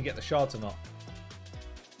more can you get the shards or not.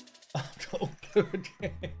 I've got all blue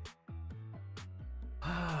again.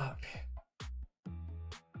 Fuck.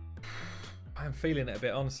 I'm feeling it a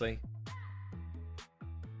bit, honestly.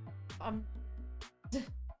 I've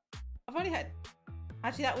only had...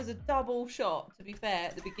 Actually, that was a double shot, to be fair,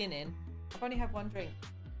 at the beginning. I've only had one drink.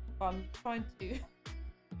 But I'm trying to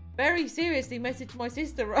very seriously message my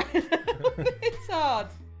sister right now. It's hard.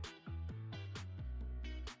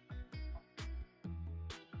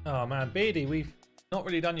 Oh, man. Beardy, we've not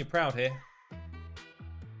really done you proud here.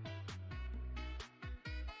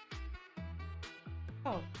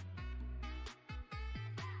 Oh.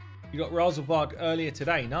 You got Razelvog earlier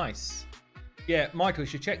today. Nice. Yeah, Michael, you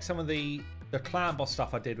should check some of the clan boss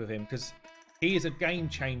stuff I did with him, because he is a game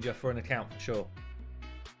changer for an account for sure.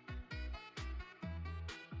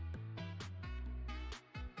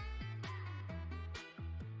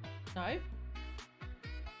 No.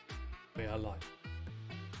 We are live.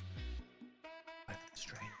 I'm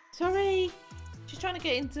strange. Sorry. She's trying to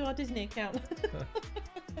get into our Disney account.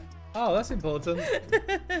 Oh, that's important.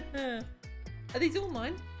 Are these all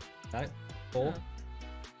mine? No, 4. Oh.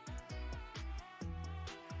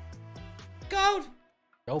 Gold!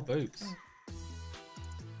 Gold boots.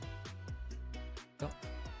 Oh.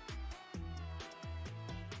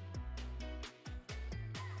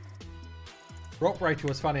 Rock Breaker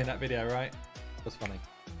was funny in that video, right? It was funny.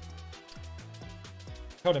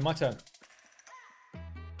 Hold on, my turn.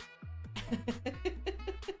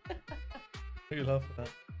 You love that.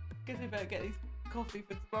 Guess we better get these coffee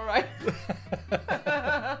for tomorrow.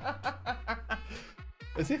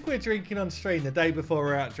 As if we're drinking on stream the day before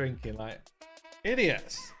we're out drinking, like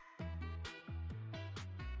idiots.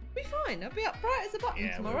 Be fine. I'll be up bright as a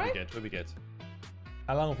button tomorrow. We'll be good. We'll be good.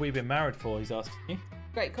 How long have we been married for? He's asking you.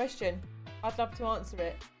 Great question. I'd love to answer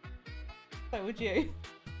it. So would you?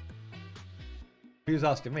 If he was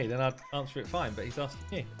asking me, then I'd answer it fine, but he's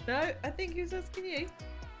asking you. No, I think he was asking you.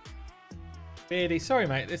 Beardy, sorry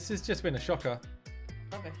mate, this has just been a shocker.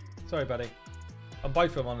 Rubbish. Sorry buddy. On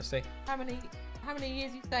both of them, honestly. How many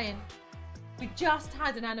years are you staying? We just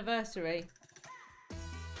had an anniversary.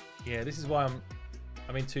 Yeah, this is why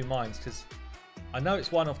I'm in two minds, because I know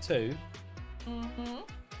it's one of two. Mm-hmm.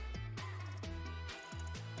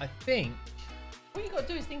 I think... All you got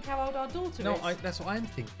to do is think how old our daughter No, is. that's what I'm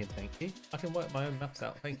thinking, thank you. I can work my own maths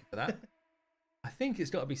out, thank you for that. I think it's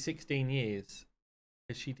got to be 16 years,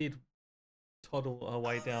 because she did toddle her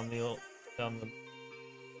way down the...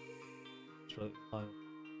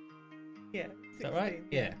 Yeah. 16, Is that right?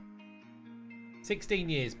 Yeah. 16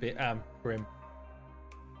 years, Grim.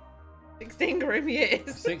 16 grim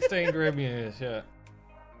years. 16 grim years, yeah.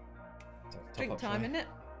 Drink time, innit?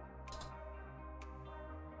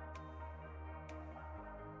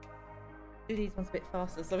 Do these ones a bit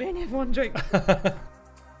faster so we only have one drink. Right,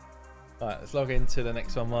 let's log into the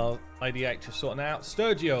next one while Lady H is sorting out.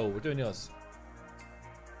 Sturgio, we're doing yours.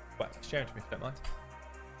 Right, share it to me if you don't mind.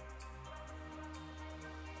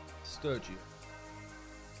 Sturgio.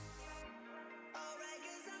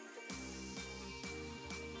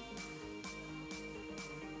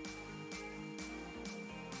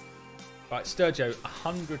 Right, Sturgio,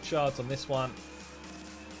 100 shards on this one.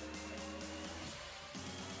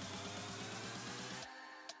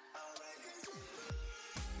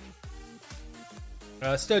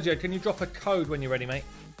 Sturgio, can you drop a code when you're ready, mate?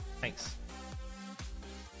 Thanks.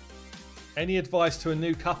 Any advice to a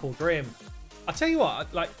new couple? Grim. I'll tell you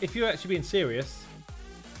what, like, if you're actually being serious,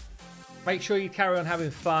 make sure you carry on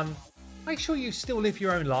having fun. Make sure you still live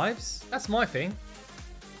your own lives. That's my thing.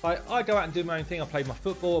 I go out and do my own thing. I play my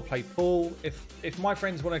football, I play pool. If my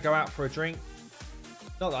friends want to go out for a drink,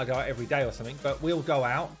 not that I go out every day or something, but we'll go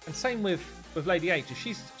out. And same with Lady H.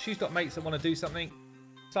 If she's got mates that want to do something,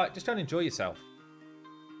 it's like, just don't enjoy yourself.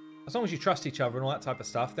 As long as you trust each other and all that type of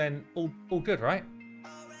stuff, then all good, right?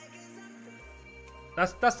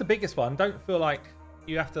 That's the biggest one. Don't feel like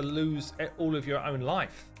you have to lose all of your own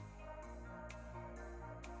life.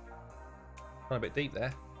 Gone a bit deep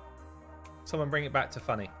there. Someone bring it back to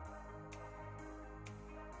funny.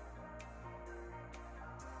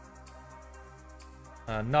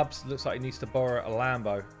 Nubs looks like he needs to borrow a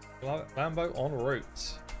Lambo. Lambo en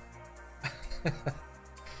route.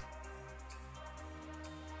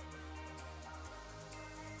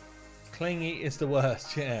 Clingy is the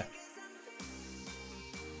worst, yeah.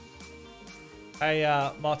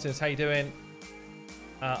 Hey, Martins, how you doing?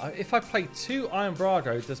 If I play 2 Iron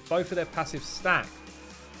Brago, does both of their passives stack?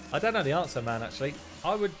 I don't know the answer, man, actually.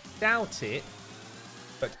 I would doubt it.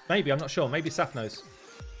 But maybe, I'm not sure. Maybe Saf knows.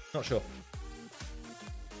 Not sure.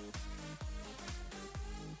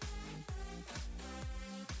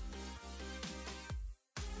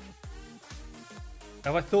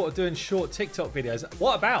 Have I thought of doing short TikTok videos?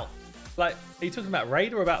 What about? Like, are you talking about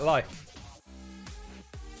raid or about life?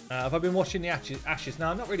 Have I been watching the Ashes? No,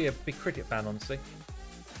 I'm not really a big cricket fan, honestly.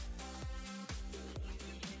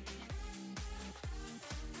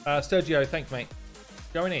 Sturgio, thanks, mate.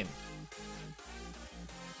 Going in.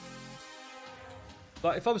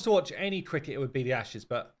 Like, if I was to watch any cricket, it would be the Ashes,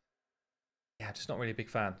 but yeah, just not really a big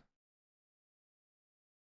fan.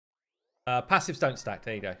 Passives don't stack.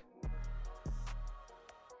 There you go.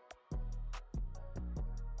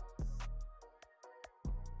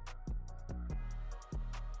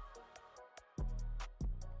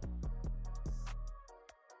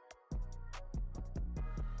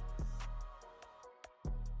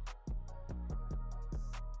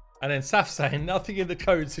 And then Saf saying nothing in the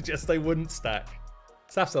code suggests they wouldn't stack.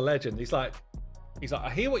 Saf's a legend. He's like, I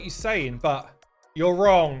hear what you're saying, but you're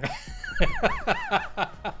wrong.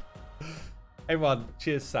 Everyone,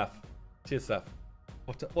 cheers, Saf. Cheers, Saf.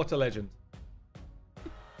 What a legend.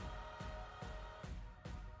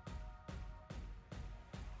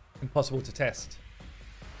 Impossible to test.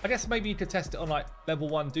 I guess maybe you could test it on like level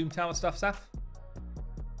 1 Doom Tower stuff, Saf.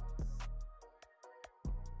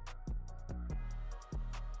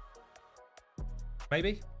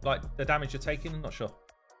 Maybe? Like the damage you're taking? I'm not sure.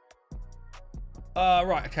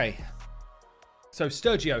 Right, okay. So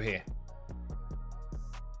Sturgio here.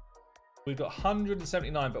 We've got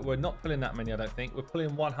 179, but we're not pulling that many, I don't think. We're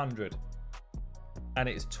pulling 100. And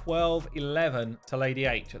it's 12-11 to Lady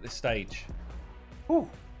H at this stage. Whew.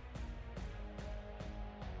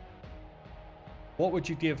 What would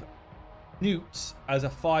you give Newts as a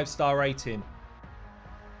 5-star rating?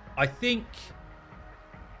 I think...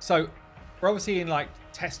 So... We're obviously in like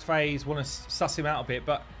test phase, want to suss him out a bit,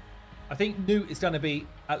 but I think Newt is going to be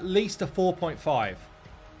at least a 4.5.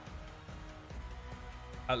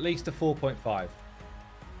 At least a 4.5.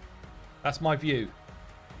 That's my view.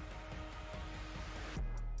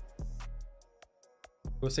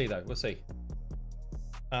 We'll see though, we'll see.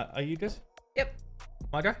 Are you good? Yep.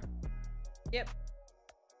 My go? Yep.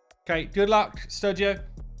 Okay, good luck, Sturgio.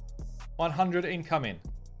 100 incoming.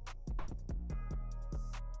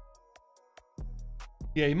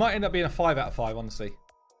 Yeah, you might end up being a 5 out of 5, honestly.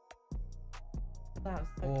 That was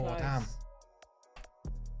so Oh, close. damn.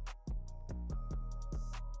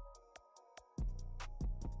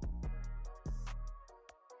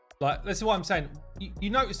 Like, this is what I'm saying. You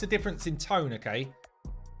notice the difference in tone, okay?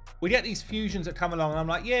 We get these fusions that come along, and I'm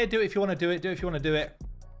like, yeah, do it if you want to do it. Do it if you want to do it.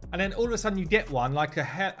 And then all of a sudden you get one, like a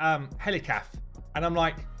Helicaf. And I'm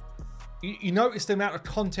like, you notice the amount of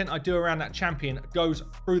content I do around that champion goes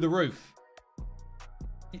through the roof.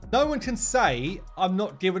 No one can say I'm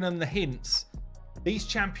not giving them the hints. These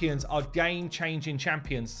champions are game-changing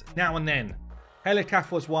champions now and then.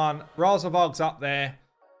 Helicaf was one. Razavog's up there.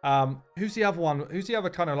 Who's the other one? Who's the other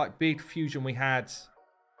kind of like big fusion we had?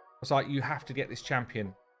 It was like, you have to get this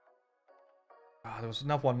champion. Oh, there was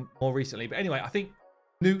another one more recently. But anyway, I think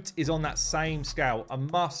Newt is on that same scale. A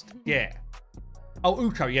must get. Oh,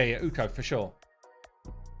 Uko. Yeah, Uko for sure.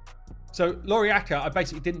 So Loriaka, I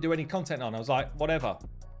basically didn't do any content on. I was like, whatever.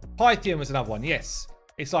 Pythian was another one. Yes.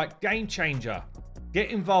 It's like game changer.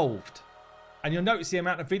 Get involved. And you'll notice the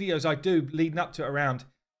amount of videos I do leading up to it around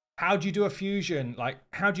how do you do a fusion? Like,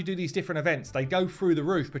 how do you do these different events? They go through the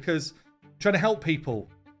roof because I'm trying to help people.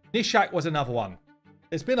 Nishak was another one.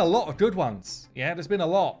 There's been a lot of good ones. Yeah, there's been a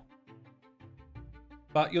lot.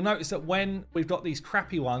 But you'll notice that when we've got these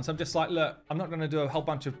crappy ones, I'm just like, look, I'm not going to do a whole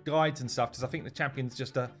bunch of guides and stuff because I think the champion's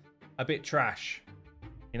just a bit trash.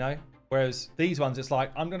 You know? Whereas these ones, it's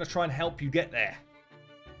like, I'm going to try and help you get there.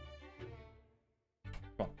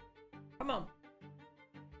 Come on. Come on.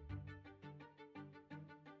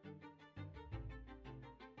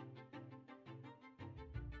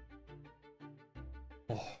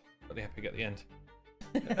 Oh, got the epic at the end.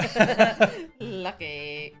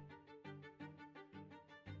 Lucky.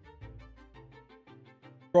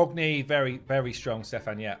 Brogny, very, very strong,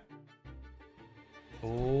 Stefan, yeah.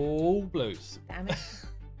 All blues. Damn it.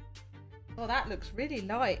 Oh, that looks really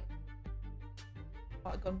light.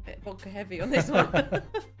 Might have gone a bit vodka heavy on this one.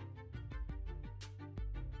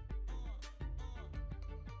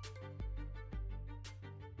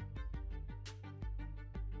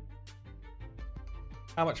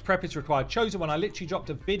 How much prep is required? Chosen one. I literally dropped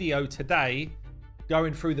a video today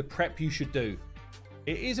going through the prep you should do.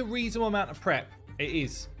 It is a reasonable amount of prep. It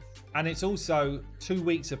is. And it's also 2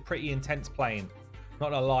 weeks of pretty intense playing.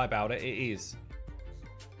 Not gonna lie about it. It is.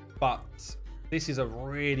 But this is a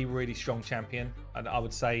really, really strong champion. And I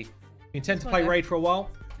would say if you intend to play Raid for a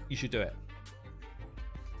while, you should do it.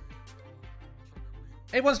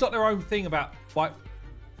 Everyone's got their own thing about, like,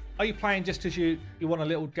 are you playing just because you want a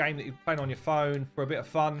little game that you're playing on your phone for a bit of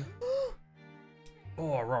fun?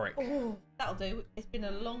 Oh, Rorik. Oh, That'll do. It's been a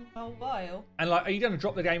long old while. And like, are you going to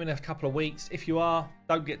drop the game in a couple of weeks? If you are,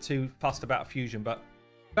 don't get too fussed about fusion. But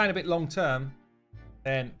playing a bit long term,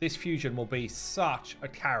 then this fusion will be such a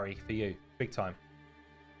carry for you, big time.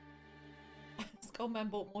 Skullman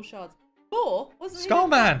bought more shards. More? Wasn't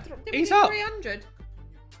Skullman, he's up. 300.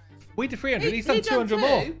 We did 300. He's done 200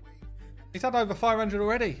 more. He's had over 500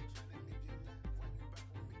 already.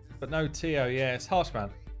 But no Teo. Yeah, it's harsh, man.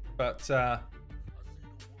 But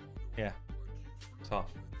yeah, it's harsh.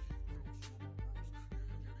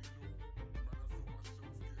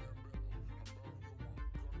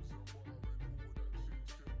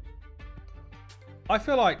 I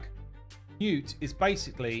feel like Newt is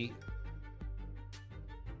basically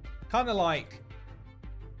kind of like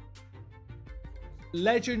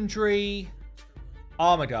legendary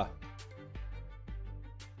Armada.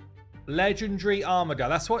 Legendary Armada.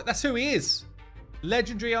 That's who he is.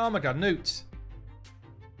 Legendary Armada, Newt.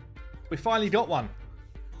 We finally got one.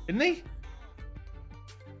 Didn't he?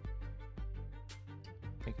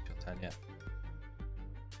 I think it's your turn, yeah.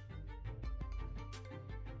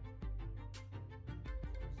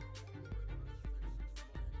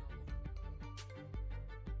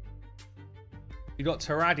 You got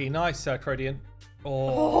Taradi. Nice, Crodian.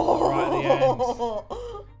 Oh, right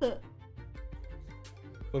at the end.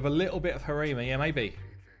 With a little bit of Harima. Yeah, maybe.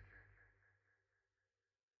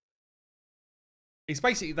 It's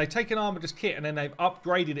basically, they've taken Armada's kit and then they've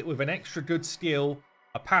upgraded it with an extra good skill,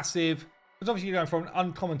 a passive. Because obviously you're going from an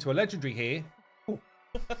uncommon to a legendary here.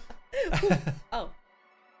 Oh.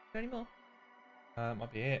 Any more?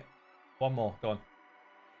 Might be it. One more. Go on.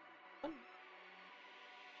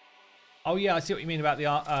 Oh yeah, I see what you mean about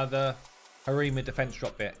the Harima defense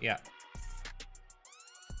drop bit. Yeah.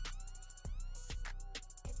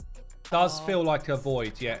 Does feel like a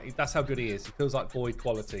Void. Yeah, that's how good he is. He feels like Void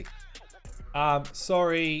quality.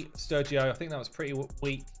 Sorry, Sturgio. I think that was pretty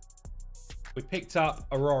weak. We picked up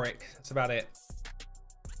Auroric. That's about it.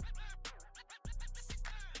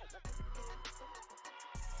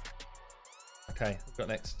 Okay, we've got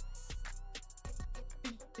next.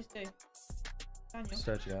 Just do. Daniel.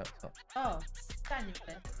 Sturgio at the top. Oh, Daniel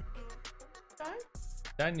then. So?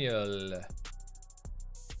 Daniel.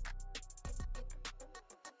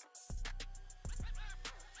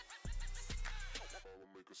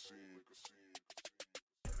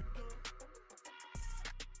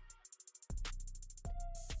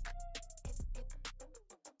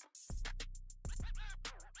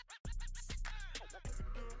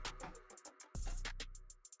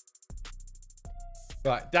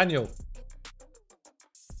 Right, Daniel.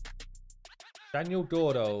 Daniel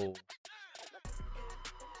Gordo.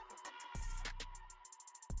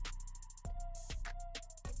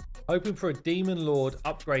 Hoping for a Demon Lord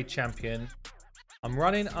upgrade champion. I'm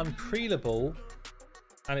running Uncrealable,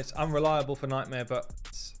 and it's unreliable for Nightmare, but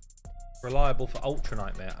it's reliable for Ultra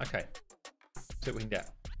Nightmare. Okay, see what we can get.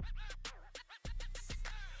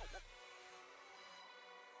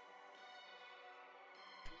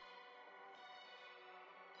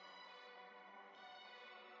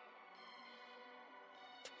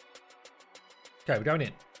 Okay, we're going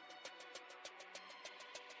in.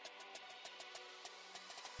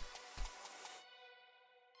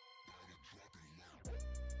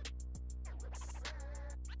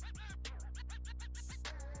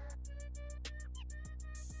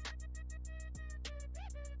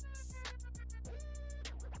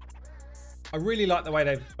 I really like the way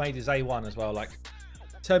they've made his A1 as well. Like,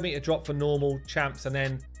 turn meter drop for normal champs and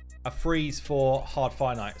then a freeze for hard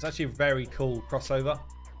finite. It's actually a very cool crossover.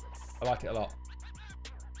 I like it a lot.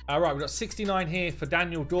 All right, we've got 69 here for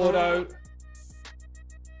Daniel Gordo.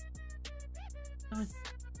 Nice.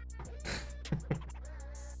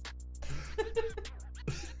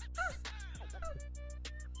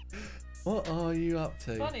 What are you up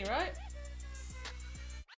to? Funny, right?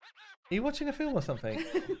 Are you watching a film or something?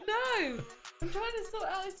 No! I'm trying to sort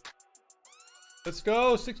out his... Let's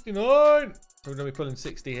go, 69! So we're going to be pulling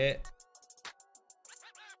 60 here.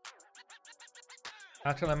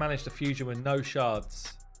 How can I manage the fusion with no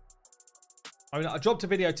shards? I mean, I dropped a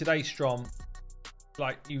video today, Strom.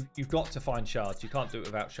 Like, you've got to find shards. You can't do it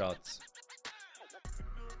without shards.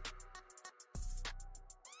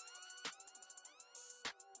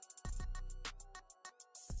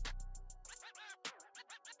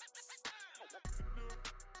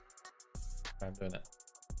 I'm doing it.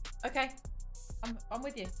 Okay. I'm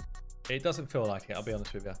with you. It doesn't feel like it, I'll be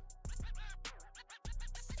honest with you.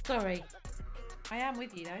 Sorry. I am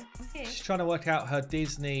with you, though. I'm here. She's trying to work out her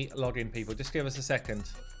Disney login, people. Just give us a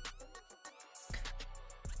second.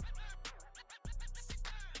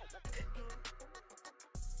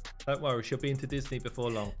 Don't worry, she'll be into Disney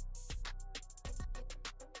before long.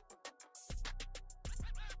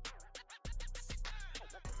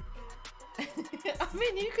 I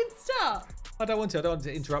mean, you can start. I don't want to. I don't want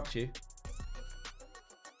to interrupt you.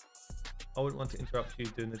 I wouldn't want to interrupt you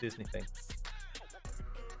doing the Disney thing.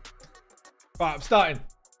 Right, I'm starting.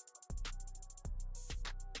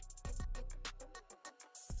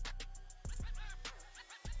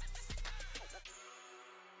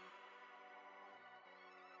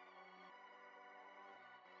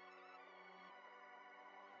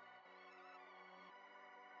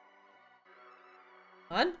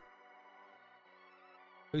 One.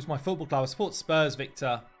 Who's my football club? I support Spurs,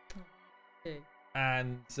 Victor. Two.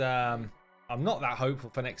 And I'm not that hopeful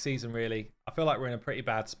for next season, really. I feel like we're in a pretty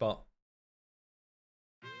bad spot.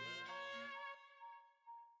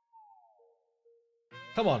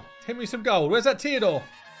 Come on, hit me some gold. Where's that TEODOR?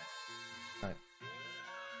 Right.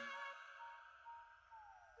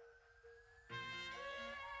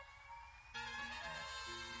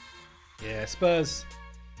 Yeah, Spurs.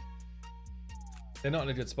 They're not in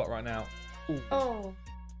a good spot right now. Ooh. Oh.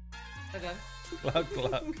 Okay. Glug,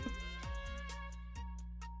 glug.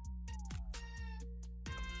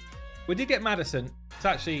 We did get Madison. It's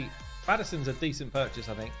actually, Madison's a decent purchase,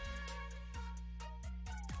 I think.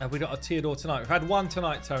 And we got a TEODOR tonight. We've had one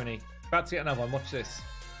tonight, Tony. About to get another one. Watch this.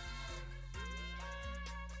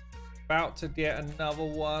 About to get another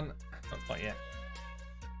one. Not quite yet.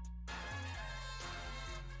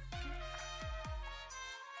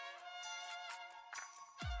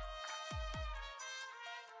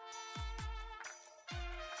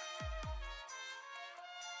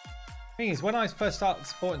 Thing is, when I first started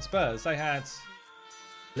supporting Spurs, they had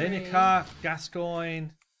Lineker, Gascoigne,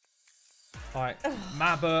 like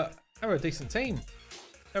Mabert. They were a decent team.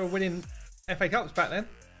 They were winning FA Cups back then.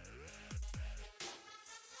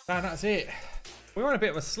 And that's it. We're on a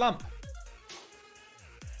bit of a slump.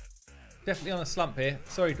 Definitely on a slump here.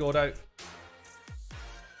 Sorry, Gordo.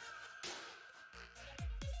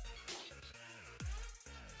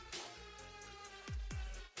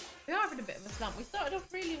 We are having a bit of a slump. We started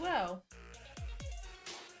off really well.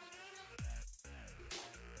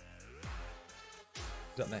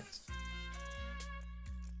 Who's up next?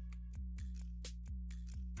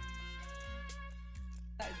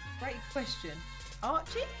 That is a great question.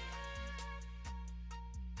 Archie?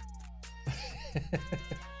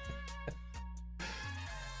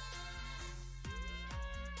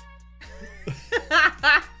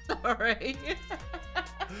 Sorry.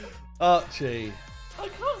 Archie. I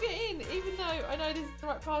can't get in, even though I know this is the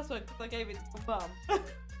right password because I gave it to my mum.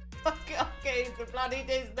 I can't get into bloody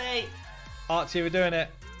Disney. Archie, we're doing it.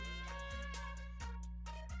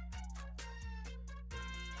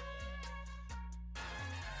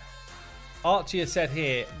 Archie has said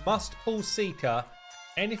here, must pull Seeker.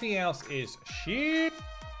 Anything else is shit.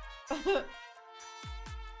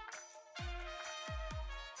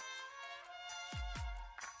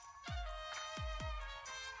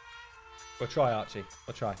 We'll try, Archie.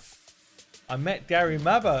 We'll try. I met Gary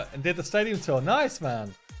Mabber and did the stadium tour. Nice,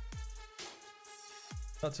 man.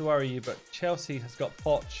 Not to worry you, but Chelsea has got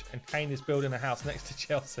Poch and Kane is building a house next to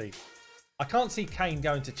Chelsea. I can't see Kane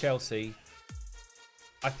going to Chelsea.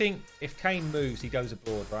 I think if Kane moves, he goes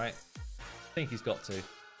abroad, right? I think he's got to.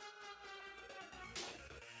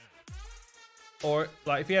 Or,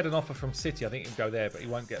 like, if he had an offer from City, I think he'd go there, but he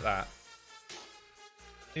won't get that.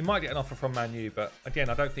 He might get an offer from Man U, but again,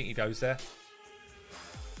 I don't think he goes there.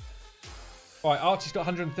 All right, Archie's got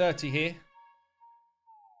 130 here.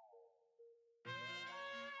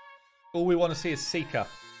 All we want to see is Seeker.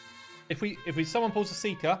 If someone pulls a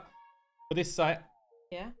Seeker for this site,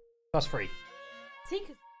 Yeah. +3.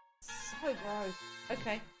 Seeker's so gross.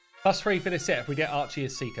 Okay. +3 for this set if we get Archie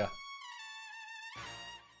as Seeker.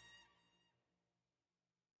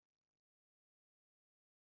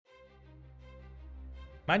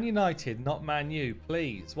 Man United, not Man U,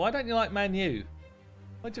 please. Why don't you like Man U?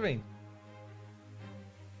 What do you mean?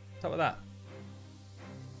 What's up with that?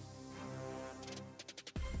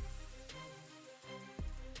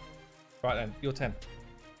 Right then, your 10.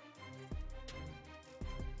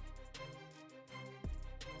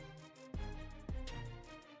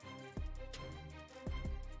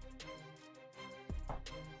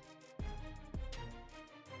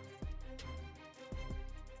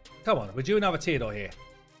 Come on, we're due another TEODOR here.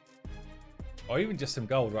 Or even just some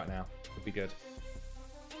gold right now would be good.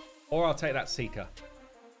 Or I'll take that Seeker.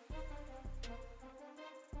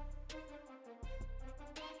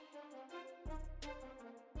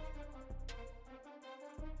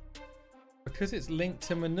 Because it's linked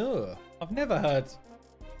to manure. I've never heard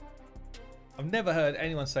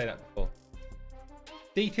anyone say that before.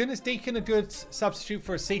 Deacon, is Deacon a good substitute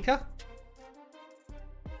for a Seeker?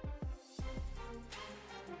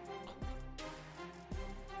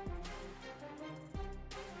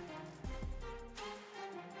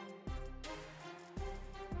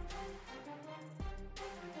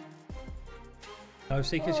 No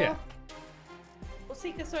seekers yet. What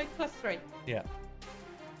seeker? Sorry, class 3. Yeah.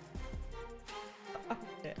 Oh,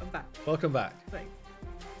 shit, I'm back. Welcome back. Thanks.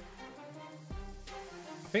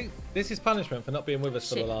 I think this is punishment for not being with us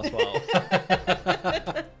for the Shit. last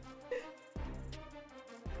while.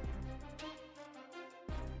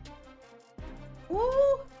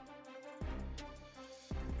 Woo!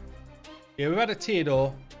 Yeah, we've had a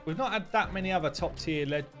TEODOR. We've not had that many other top tier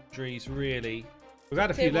legendaries, really. We've had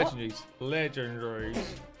a few Tier what? legendaries. Legendaries.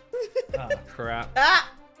 Ah, crap. Ah!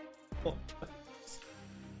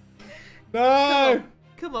 No!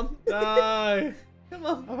 Come on. No! Come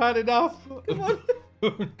on. I've had enough. Come on.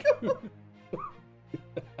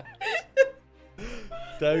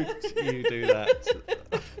 Don't you do that.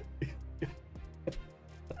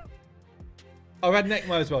 I've had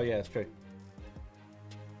Necmo as well, yeah, it's true.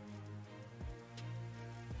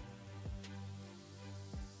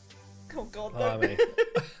 Oh, God. Oh,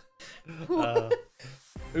 No. mate.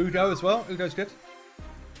 Udo as well. Udo's good.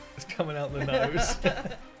 It's coming out the nose.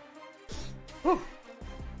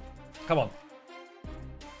 Come on.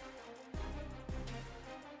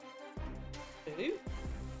 I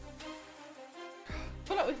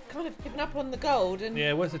feel like we've kind of given up on the gold and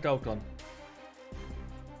Yeah, where's the gold gone?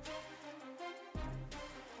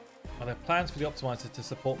 Are there plans for the optimizer to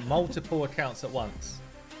support multiple accounts at once?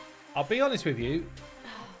 I'll be honest with you.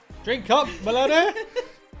 Drink up, Melody.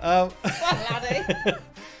 laddie.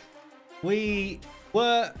 we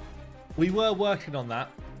were working on that,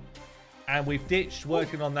 and we've ditched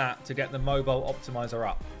working on that to get the mobile optimizer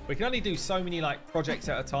up. We can only do so many like projects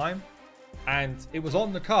at a time, and it was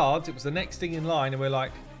on the cards. It was the next thing in line, and we're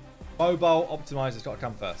like, mobile optimizer's got to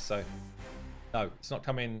come first. So no, it's not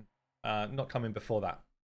coming. Not coming before that.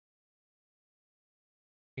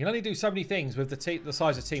 You can only do so many things with the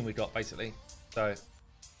size of team we've got, basically. So.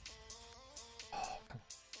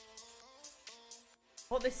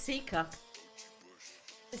 What, this Seeker?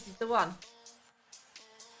 This is the one.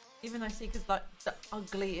 Even though Seeker's like the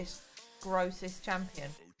ugliest, grossest champion.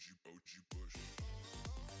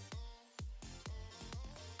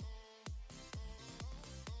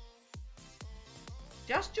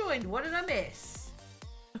 Just joined. What did I miss?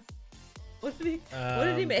 What did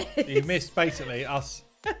he miss? You missed basically us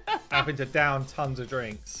having to down tons of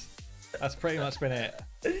drinks. That's pretty much been it.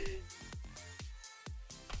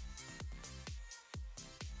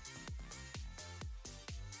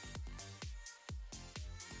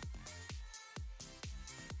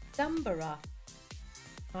 Dumbera.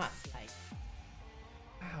 That's late.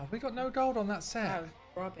 Wow, we got no gold on that set. That was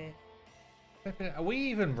rubbish. Are we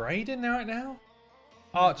even raiding right now?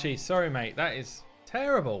 Archie, sorry mate, that is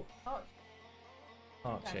terrible.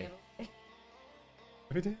 Archie.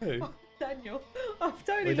 We do. Daniel. I've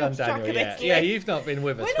totally We've done lost track Daniel, of yeah. this Yeah, list. you've not been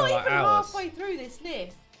with us We're for not like even hours. halfway through this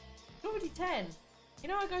list. It's already 10. You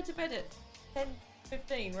know I go to bed at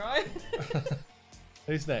 10:15, right?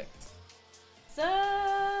 Who's next?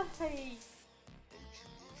 Hey.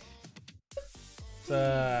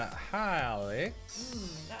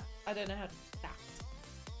 Alex. I don't know how to that.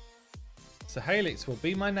 So Helix will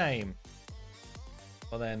be my name.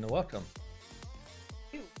 Well then, welcome.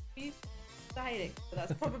 You say it, but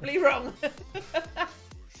that's probably wrong.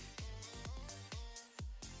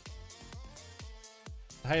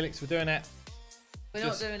 Helix, we're doing it. We're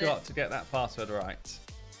not doing got it. to get that password right.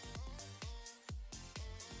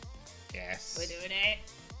 Yes. We're doing it.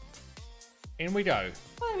 In we go.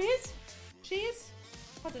 Oh, he is. She is.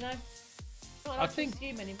 I don't know. Not allowed I to think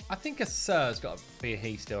assume anymore. I think a sir's got to be a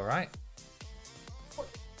he still, right?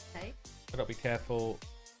 What did you say? I've got to be careful.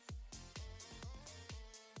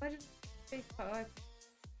 Why didn't you say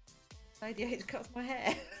Lady H cuts my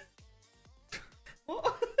hair?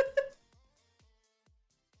 What?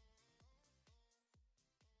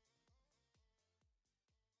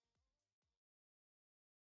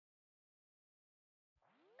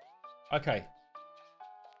 Okay.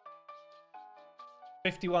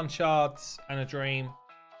 51 shards and a dream.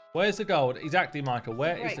 Where's the gold? Exactly, Michael.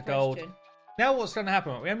 Where is Great the gold? question. Now what's going to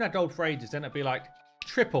happen? We haven't had gold for ages. Then it'll be like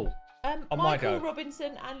triple. on my Michael go.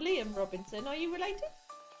 Robinson and Liam Robinson, are you related?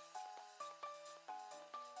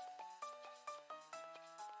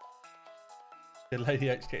 Did Lady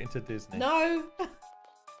H get into Disney? No.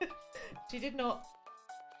 She did not.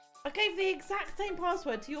 I gave the exact same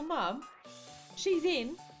password to your mum. She's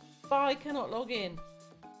in, but I cannot log in.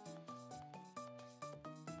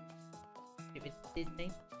 Stupid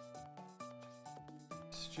Disney.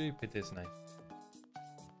 Stupid Disney.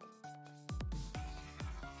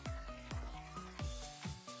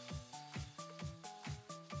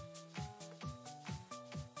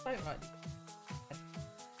 Don't write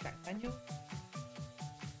Jack Daniel.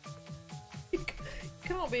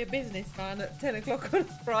 can't be a businessman at 10 o'clock on a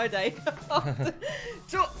Friday.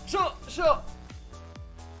 Shot, shot, shot.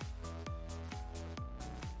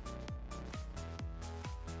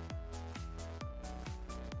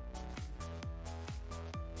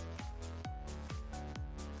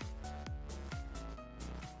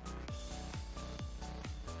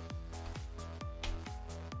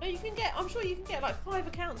 No, you can get, I'm sure you can get like 5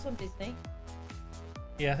 accounts on Disney.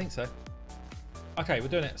 Yeah, I think so. Okay, we're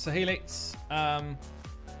doing it. So Helix, to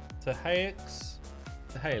Helix,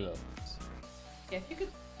 to Helix. Yeah, if you could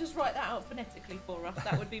just write that out phonetically for us,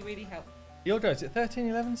 that would be really helpful. Your go, is it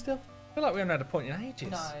 13-11 still? I feel like we haven't had a point in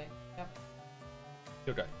ages. No. Yep.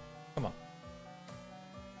 Your go. Come on.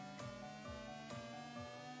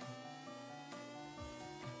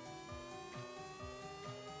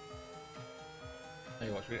 There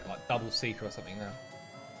you watch, we get like double seeker or something now.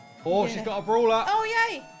 Oh, Yeah. she's got a brawler. Oh,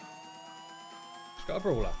 yay! She's got a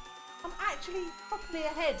brawler. I'm actually properly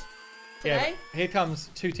ahead Yeah, today. here comes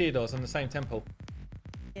 2 TEODORs on the same temple.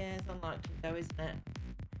 Yeah, it's unlikely though, isn't it?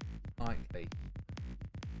 Likely.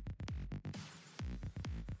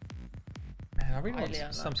 Man, I really want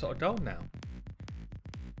Highly some sort of gold now.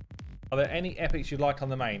 Are there any epics you'd like on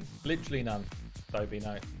the main? Literally none. Toby,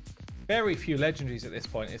 no. Very few legendaries at this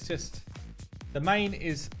point. It's just the main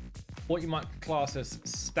is what you might class as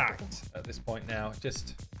stacked at this point now.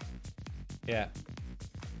 Just yeah.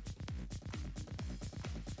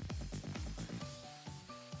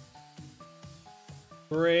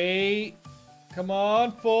 Three. Come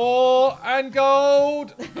on, 4 and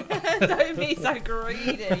gold. Don't be so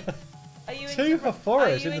greedy. Are you 2 into, for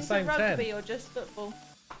forest are you in the into same rugby 10. or just football?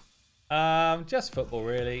 Just football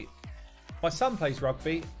really. My son plays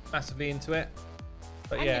rugby, massively into it.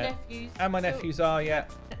 But And yeah, your nephews. and my nephews are, yeah.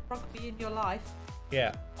 Rugby in your life.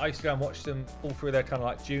 Yeah, I used to go and watch them all through their kind of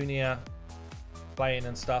like junior playing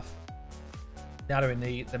and stuff. Now they're in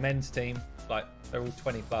the men's team, like they're all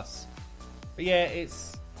 20 plus. But yeah,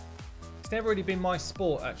 it's never really been my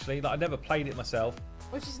sport actually. Like I never played it myself.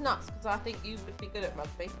 Which is nuts because I think you would be good at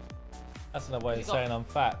rugby. That's another way of You've got saying I'm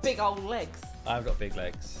fat. Big old legs. I've got big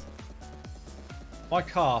legs. My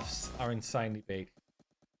calves are insanely big.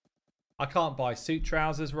 I can't buy suit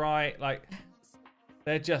trousers right. Like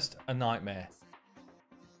they're just a nightmare.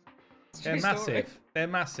 They're True massive. story. They're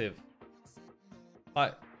massive.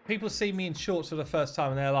 Like people see me in shorts for the first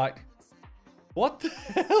time and they're like, "What the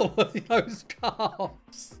hell are those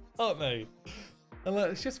calves?" Aren't they? And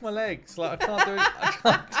like, it's just my legs. Like I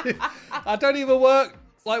can't do it. I don't even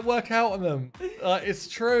work out on them. It's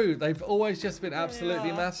true. They've always just been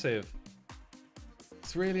absolutely are. massive.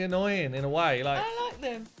 It's really annoying in a way. Like I like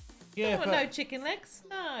them. yeah, I want but no chicken legs.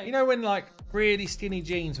 No. you know when like really skinny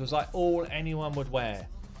jeans was like all anyone would wear.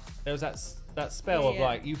 There was that spell of Yeah.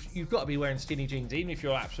 like you've got to be wearing skinny jeans even if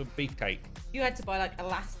you're an absolute beefcake. You had to buy like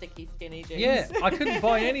elasticy skinny jeans. Yeah, I couldn't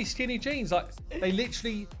buy any skinny jeans. Like they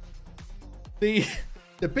literally the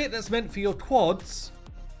bit that's meant for your quads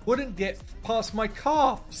wouldn't get past my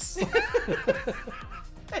calves.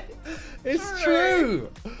 It's true.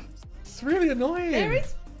 It's really annoying.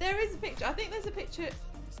 There is a picture. I think there's a picture.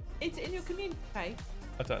 It's in your community page.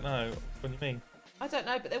 I don't know. What do you mean? I don't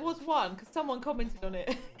know, but there was one because someone commented on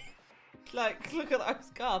it. Like, look at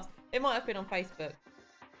those calves. It might have been on Facebook.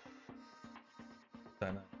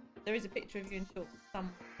 Don't know. There is a picture of you in shorts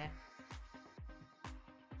somewhere.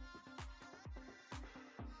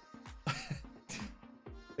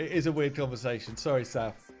 It is a weird conversation. Sorry,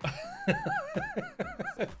 Saf.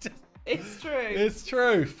 It's true. It's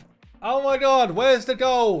truth. Oh my god, where's the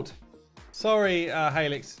gold? Sorry,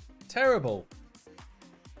 Helix. Terrible.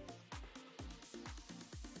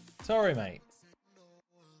 Sorry, mate.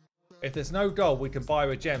 If there's no gold, we can buy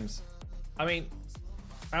with gems. I mean,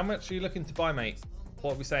 how much are you looking to buy, mate?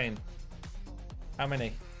 What are we saying? How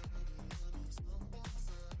many?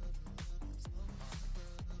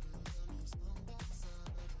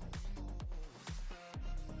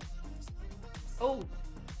 Oh.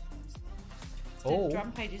 Oh. The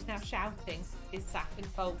drum page is now shouting. Is Saf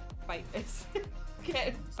involved with Fateless?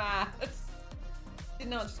 Getting mad.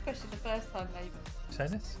 Didn't answer the question the first time, maybe. Say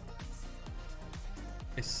this?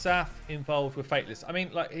 Is Saf involved with Fateless? I mean,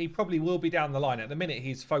 like, he probably will be down the line. At the minute,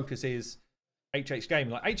 his focus is HH Gaming.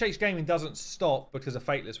 Like, HH Gaming doesn't stop because of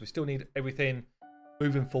Fateless. We still need everything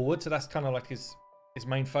moving forward. So that's kind of like his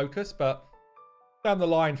main focus. But down the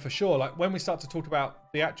line, for sure, like, when we start to talk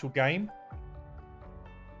about the actual game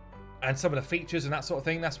and some of the features and that sort of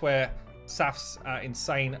thing, that's where Saf's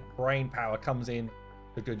insane brain power comes in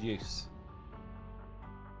for good use.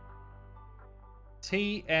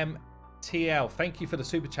 TMTL, thank you for the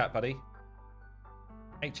super chat, buddy.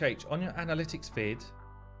 HH, on your analytics feed,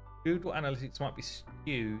 Google Analytics might be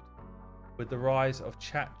skewed with the rise of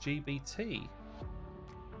ChatGPT.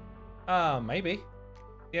 Maybe.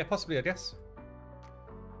 Yeah, possibly, I guess.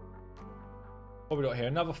 What have we got here?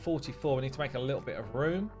 Another 44. We need to make a little bit of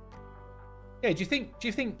room. Yeah, do you think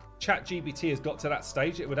ChatGPT has got to that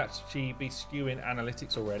stage it would actually be skewing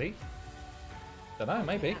analytics already? Don't know,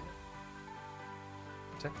 maybe.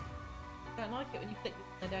 I don't like it when you click this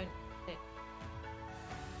and I don't click.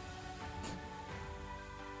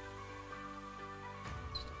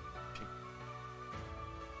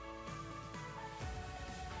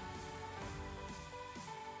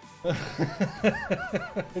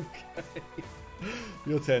 Okay.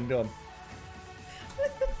 Your turn, go on.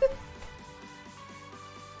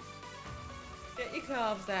 Get your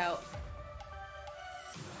calves out.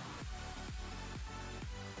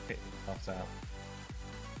 Get your calves out.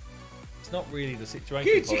 It's not really the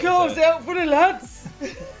situation. Get your calves out for the lads!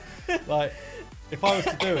 Like, if I was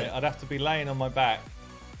to do it, I'd have to be laying on my back,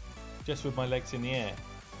 just with my legs in the air.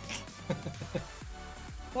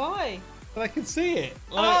 Why? But I can see it.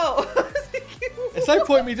 Like, Oh! It's no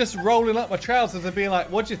point me just rolling up my trousers and being like,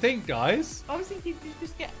 what do you think, guys? I was thinking you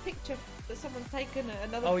just get a picture that someone's taken at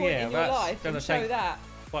another Oh, point yeah, in your that's life gonna and show take- that.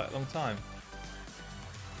 Quite a long time.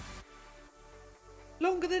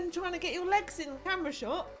 Longer than trying to get your legs in camera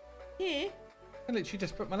shot. Here. I literally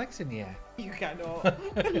just put my legs in the air. You cannot.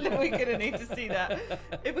 We're going to need to see that.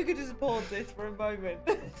 If we could just pause this for a moment.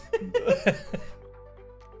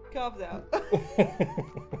 Calves out.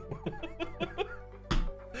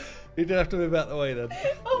 You didn't have to move out the way then.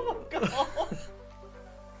 Oh my god.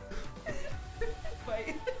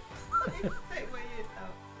 Wait. Take my ears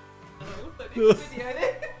out. I also need to video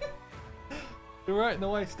it. You're right in the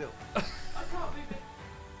way still. I can't move it.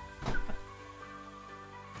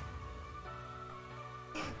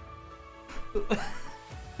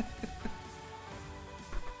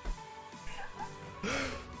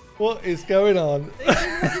 What is going on? They even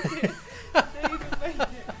made it.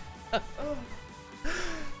 Oh.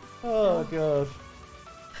 Oh god.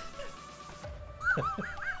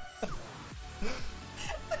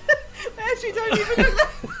 They actually don't even look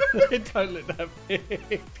that. They don't look that big.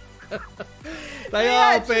 They They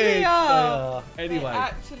are actually big. are. They are. Anyway. They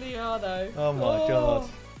actually are though. Oh my god.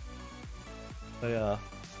 They are.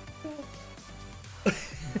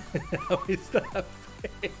 How is that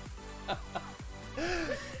big?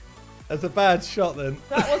 That's a bad shot then.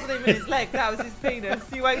 That wasn't even his leg, that was his penis.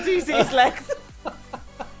 You wait till you see his legs.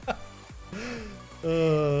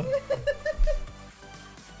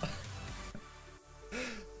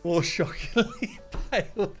 More shockingly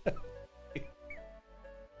pale than me.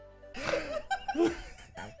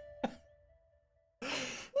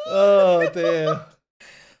 Oh dear.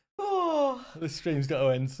 Oh. This stream's got to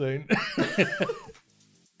end soon.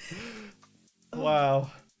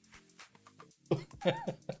 Wow.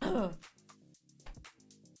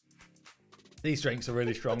 These drinks are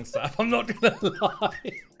really strong stuff. I'm not gonna lie.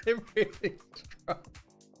 They're really strong.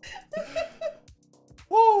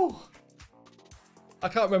 Woo! I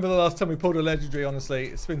can't remember the last time we pulled a legendary, honestly.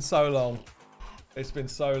 It's been so long. It's been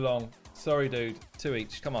so long. Sorry, dude. 2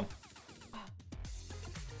 each. Come on.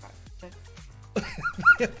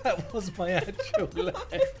 That was my actual leg.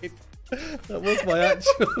 That was my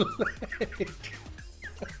actual leg.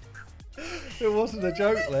 It wasn't a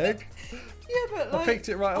joke leg. Yeah, but like, I picked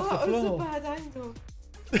it right off the floor. That was a bad angle.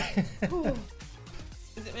 Oh.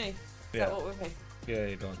 Is it me? Is Yeah. that what we're making? Yeah,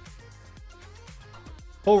 you're gone.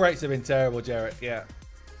 Pull rates have been terrible, Jarrett. Yeah.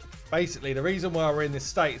 Basically, the reason why we're in this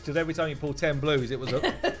state is because every time you pull 10 blues, it was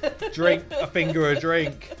a drink, a finger, a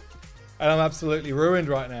drink. And I'm absolutely ruined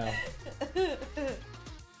right now.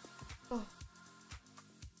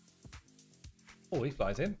 Oh, he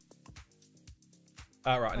flies in.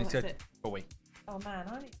 All right, I need that's to it. go away. Oh man,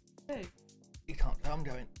 I need to. You can't go, I'm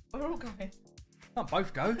going. We're all going. Can't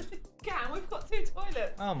both go. Can, we've got 2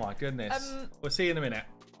 toilets. Oh my goodness. We'll see you in a minute.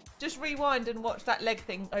 Just rewind and watch that leg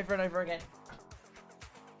thing over and over again.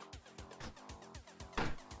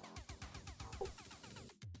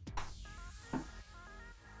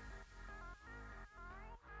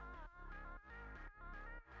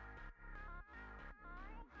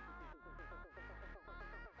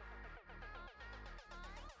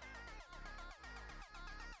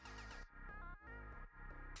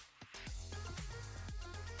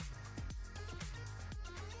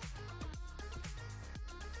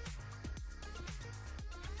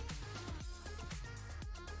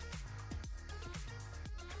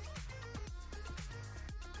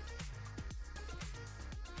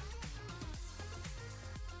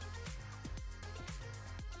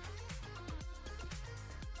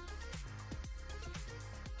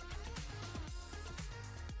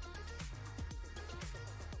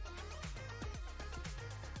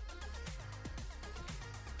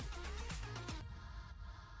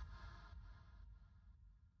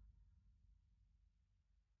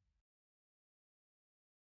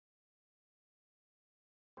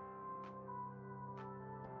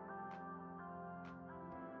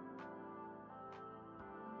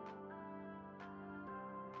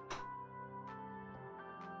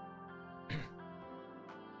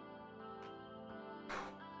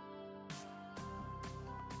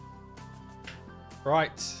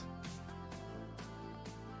 Right.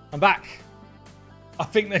 I'm back. I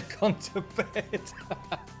think they've gone to bed.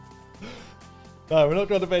 No, we're not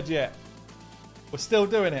gone to bed yet. We're still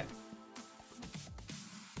doing it.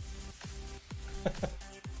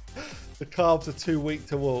 The calves are too weak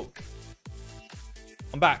to walk.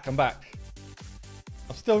 I'm back. I'm back.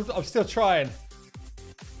 I'm still trying.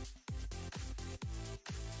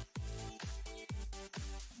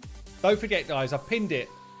 Don't forget, guys, I've pinned it.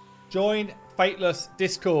 Join Fateless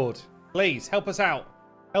Discord. Please help us out.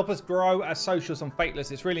 Help us grow our socials on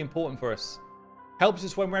Fateless. It's really important for us. Helps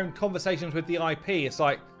us when we're in conversations with the IP. It's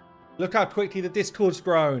like, look how quickly the Discord's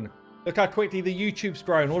grown. Look how quickly the YouTube's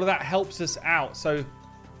grown. All of that helps us out. So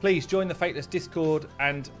please join the Fateless Discord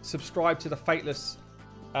and subscribe to the Fateless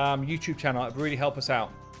YouTube channel. It would really help us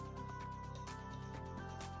out.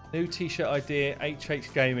 New t-shirt idea,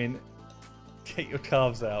 HH Gaming. Get your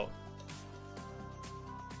calves out.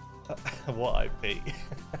 What IP?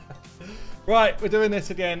 Right, we're doing this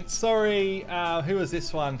again. Sorry, who was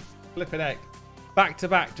this one? Flippin' heck. Back to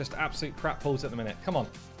back, just absolute crap pulls at the minute. Come on.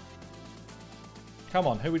 Come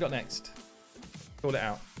on, who we got next? Call it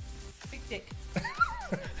out. Big dick.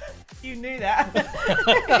 You knew that.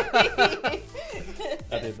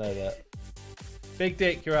 I did know that. Big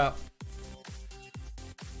Dick, you're up.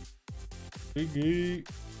 Biggie.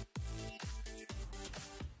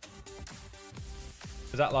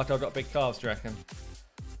 Is that like I've got big calves, do you reckon?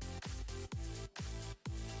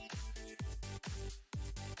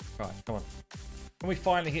 Right, come on. Can we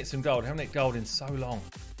finally hit some gold? I haven't hit gold in so long.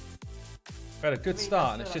 We had a good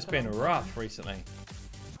start and it's just been rough recently.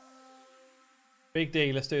 Big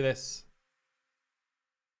D, let's do this.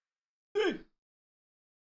 It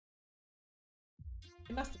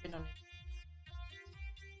must have been on it.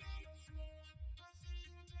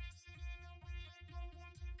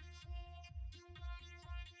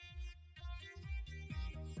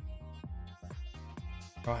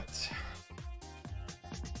 Right.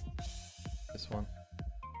 This one.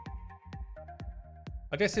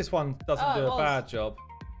 I guess this one doesn't do a bad job.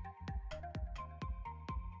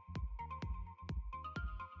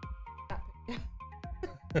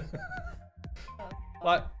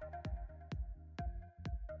 Like,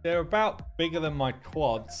 they're about bigger than my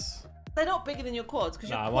quads. They're not bigger than your quads because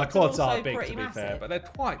no, my quads are big to be fair, but they're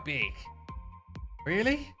quite big.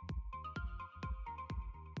 Really?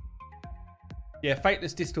 Yeah,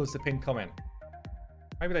 Fateless Discord's the pinned comment.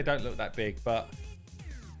 Maybe they don't look that big, but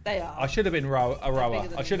they are. I should have been a rower.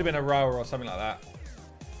 I should have been a rower or something like that.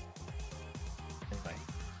 Anyway.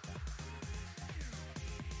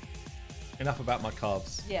 Enough about my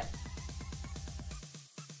calves. Yeah.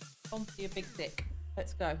 On to your big dick.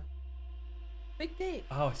 Let's go. Big dick.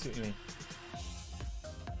 Oh, I see what you mean.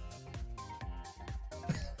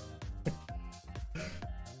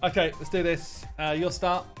 Okay, let's do this. You'll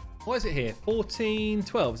start. What is it here?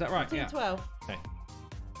 14-12, is that right? 14-12. Yeah. Okay.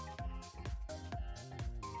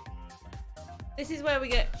 This is where we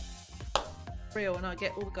get real and I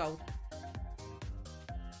get all the gold.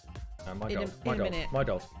 My gold.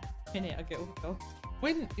 Minute, I get all the gold.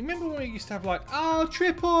 When you remember when we used to have like, oh,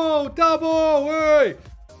 triple, double, hey!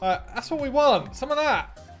 That's what we want. Some of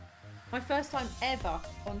that. My first time ever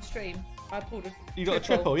on stream, I pulled a You got a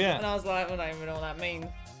triple, yeah. And I was like, I don't even know what that means.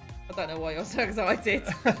 I don't know why you're so excited.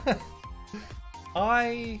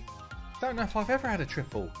 I don't know if I've ever had a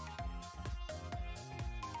triple.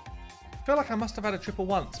 I feel like I must have had a triple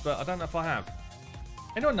once, but I don't know if I have.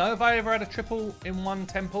 Anyone know if I ever had a triple in one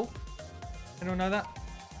temple? Anyone know that?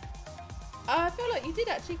 I feel like you did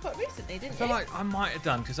actually quite recently, didn't you? I feel like I might have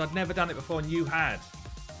done because I'd never done it before and you had.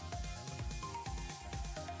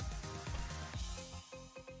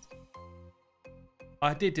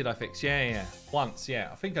 I did I fix? Yeah. Once, yeah.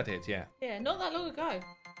 I think I did, yeah. Yeah, not that long ago.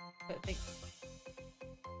 I think.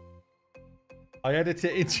 I edit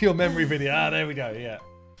it into your memory video. Ah, there we go, yeah.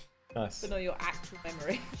 Nice. But not your actual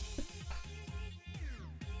memory.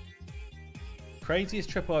 Craziest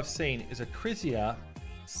triple I've seen is a Crizia,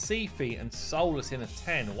 Seafy, and Soulless in a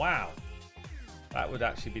 10. Wow. That would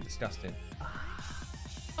actually be disgusting.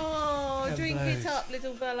 Oh, drink it up,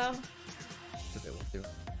 little fella.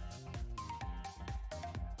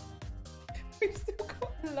 We've still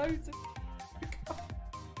got loads of...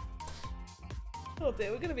 Oh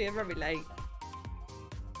dear, we're going to be very late.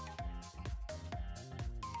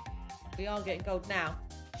 We are getting gold now.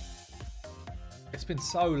 It's been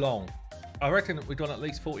so long. I reckon we've gone at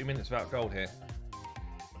least 40 minutes without gold here.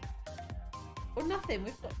 Or nothing,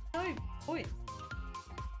 we've got no points.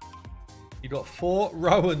 You got 4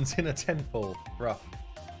 Rowans in a 10 pool. Rough.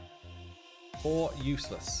 4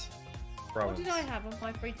 useless Rowans. What did I have on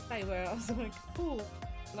my free to play where I was like,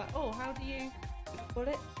 oh, how do you Got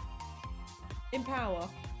it? In power.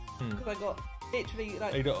 Because I got literally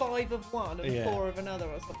like 5 of one and 4 of another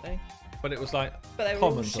or something. But it was like but they were all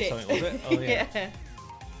commons or shit. something, was it? Oh, yeah. Yeah.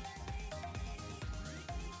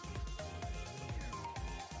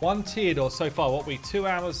 1 TEODOR so far. What we 2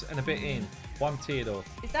 hours and a bit in. 1 TEODOR.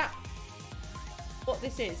 Is that what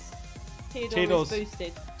this is? TEODOR's is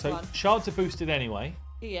boosted. So shards are boosted anyway.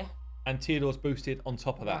 Yeah. And TEODOR's boosted on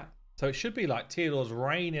top of that. Right. So it should be like TEODOR's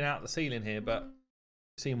raining out the ceiling here, but I've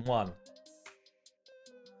seen 1.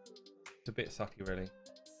 It's a bit sucky, really.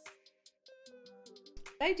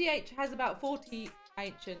 Lady H has about 40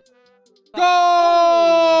 ancient.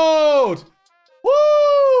 Gold!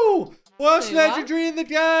 Woo! Worst Wait, legendary in the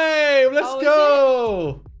game! Let's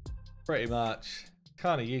go! Pretty much.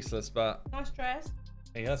 Kind of useless, but Nice dress.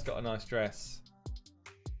 he has got a nice dress.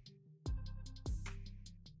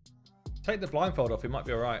 Take the blindfold off, it might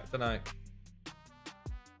be alright. Don't know.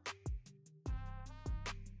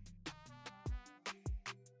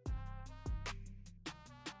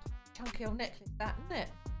 Chunky old necklace, that, isn't it?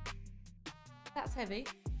 That's heavy.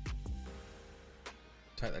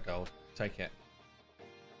 Take that gold. Take it.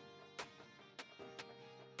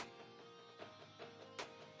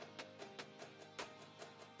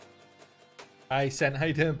 Hey, Sent. How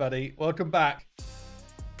you doing, buddy? Welcome back.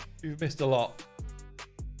 You've missed a lot.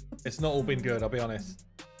 It's not all been good, I'll be honest.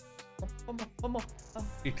 One more. Oh.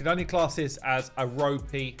 You can only class this as a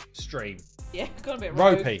ropey stream. Yeah, got a bit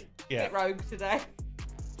rogue. Ropey. Yeah. Bit rogue today.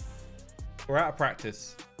 We're out of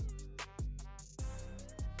practice.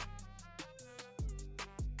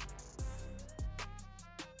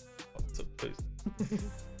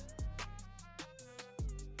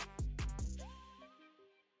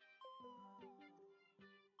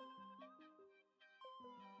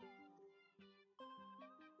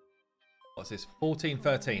 What's this? 14,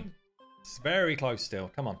 13. It's very close still.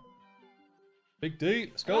 Come on. Big D.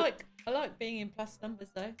 Let's go. I like being in plus numbers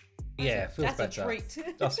though. Yeah, feels that's better. A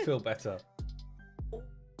treat. Does feel better.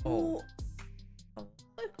 Oh.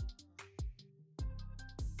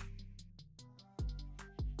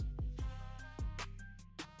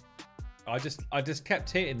 I just kept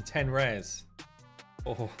hitting 10 rares.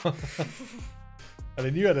 Oh. And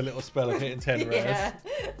then you had a little spell of hitting 10 rares.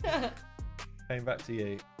 Yeah. Came back to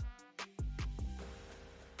you.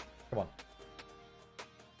 Come on.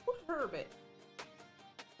 What's Herbert?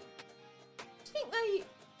 Do you think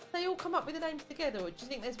they all come up with the names together, or do you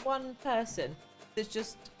think there's one person that's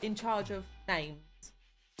just in charge of names?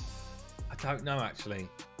 I don't know actually.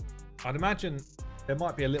 I'd imagine there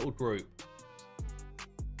might be a little group.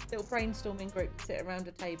 Little brainstorming group that sit around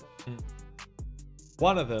a table.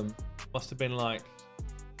 One of them must have been like,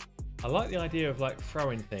 I like the idea of like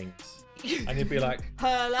throwing things. And you'd be like,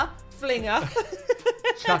 hurler, flinger,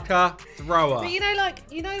 chucker, thrower. But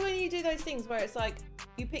you know when you do those things where it's like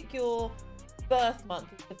you pick your birth month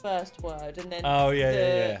as the first word, and then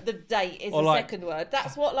the date is or the like, second word.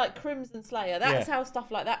 That's what like Crimson Slayer. That's how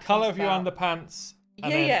stuff like that. Colour comes of your about. underpants.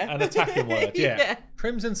 And then an attacking word. Yeah.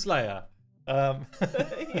 Crimson Slayer.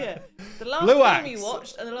 Yeah. The last Blue film Axe. you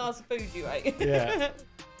watched and the last food you ate. Yeah.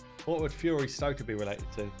 What would Fury Stoker be related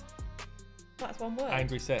to? That's one word.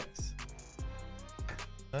 Angry Sex.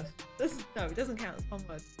 Huh? No, it doesn't count as one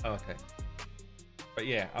word. Oh, okay. But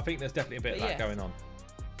yeah, I think there's definitely a bit of that going on.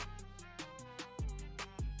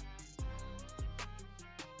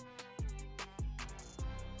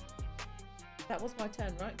 That was my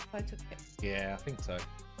turn, right? 'Cause I took it. Yeah, I think so.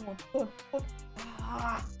 Come on.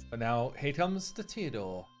 Ah. But now here comes the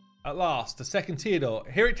TEODOR. At last, the second TEODOR.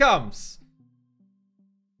 Here it comes.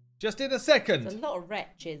 Just in a second. There's a lot of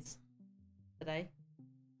wretches today.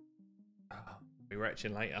 Oh, be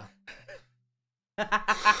retching later.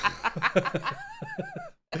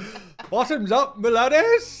 Bottoms up, my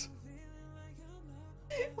laddies.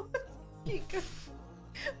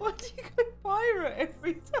 Why do you go pirate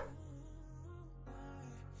every time?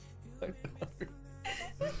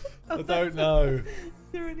 I don't know. Is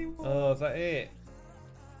there any more? Oh, is that it?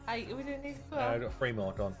 Hey, are we doing these as well? I've got 3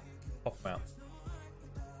 more, Don. Pop them out.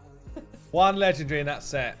 1 legendary in that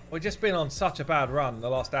set. We've just been on such a bad run the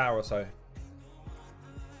last hour or so.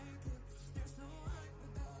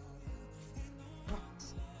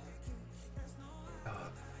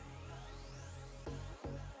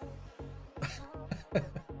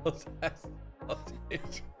 What's that?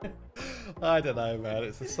 I don't know, man.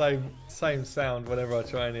 It's the same sound whenever I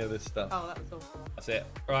try any of this stuff. Oh, that was all. That's it.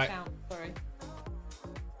 Right. Sorry.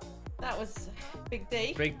 That was Big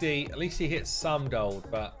D. Big D. At least he hits some gold,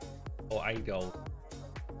 or a gold.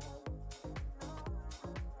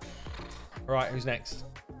 Right, who's next?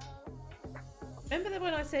 Remember that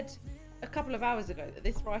when I said a couple of hours ago that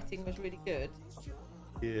this writing was really good.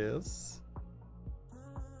 Yes.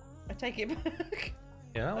 I take it back.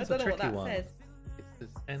 Yeah, that was I a don't know what tricky that one. says.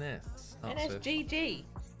 It's NS. NSGG.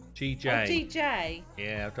 GJ. Oh, GJ.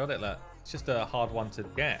 Yeah, I've got it. Look. It's just a hard one to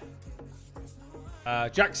get.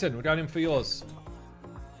 Jackson, we're going in for yours.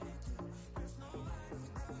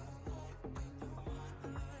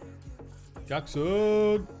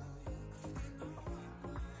 Jackson.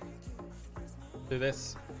 Do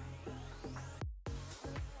this.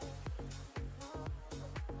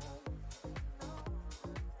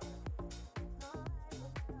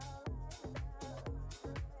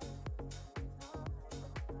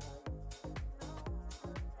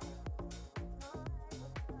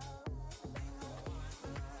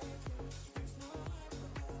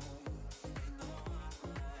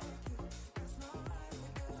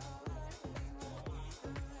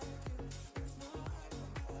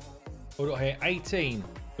 We've got here 18. Do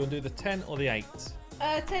you want to do the 10 or the 8?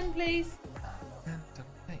 10, please.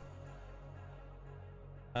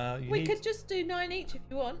 We could just do 9 each if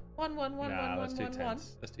you want. One, let's do 1, 10s. 1.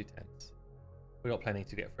 Let's do 10s. We've got plenty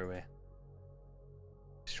to get through here.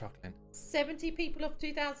 Struggling. 70 people of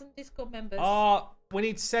 2,000 Discord members. We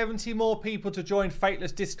need 70 more people to join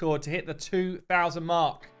Fateless Discord to hit the 2,000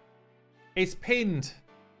 mark. It's pinned.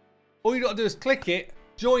 All you got to do is click it,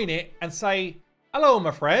 join it, and say, "Hello,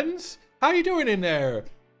 my friends. How you doing in there?"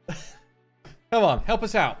 Come on, help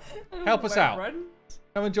us out. Help us out. Friend.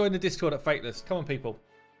 Come and join the Discord at Fateless. Come on, people.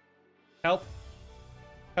 Help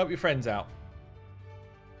your friends out.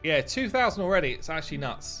 Yeah, 2,000 already. It's actually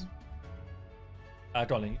nuts.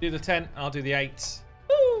 Darling, you do the 10, I'll do the 8.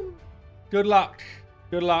 Woo! Good luck.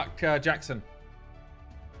 Good luck, Jackson.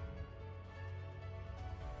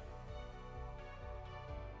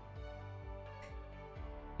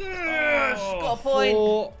 Yes, got a point.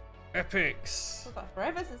 4 epics. It's like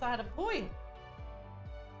forever since I had a point.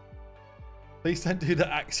 Please don't do the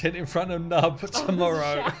accent in front of Nub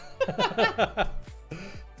tomorrow.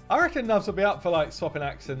 I reckon Nubs will be up for like swapping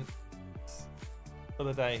accents for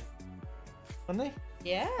the day. Wouldn't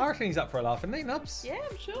he? Yeah. I reckon he's up for a laugh, isn't he, Nubs? Yeah,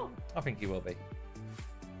 I'm sure. I think he will be.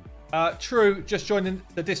 True, just joining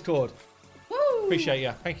the Discord. Woo! Appreciate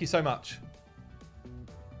you. Thank you so much.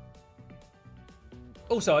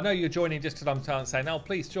 Also, I know you're joining just because I'm saying, "Oh,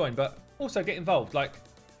 please join," but also get involved. Like,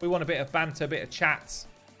 we want a bit of banter, a bit of chats.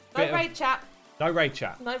 No raid chat. No raid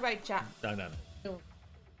chat. No raid chat. No. No.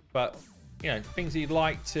 But, you know, things you'd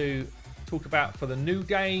like to talk about for the new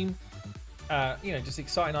game. You know, just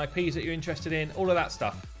exciting IPs that you're interested in. All of that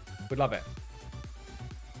stuff. We'd love it.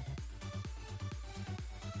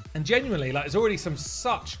 And genuinely, like, there's already some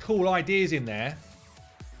such cool ideas in there.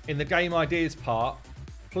 In the game ideas part.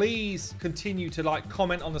 Please continue to, like,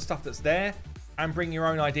 comment on the stuff that's there. And bring your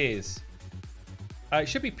own ideas. It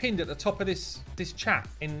should be pinned at the top of this chat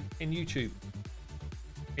in YouTube.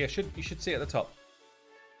 Yeah, you should see it at the top.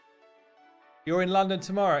 You're in London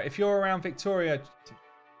tomorrow. If you're around Victoria...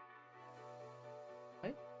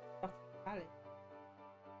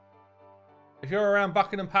 If you're around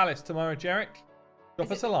Buckingham Palace tomorrow, Jarek,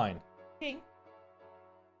 drop us a line. King?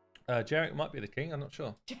 Jarek might be the king, I'm not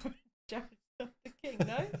sure. Jared's not the king,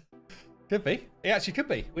 no? Could be. It actually could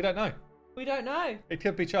be. We don't know. We don't know. It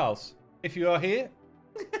could be Charles. If you are here,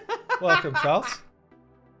 welcome, Charles.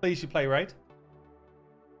 Please, you play raid.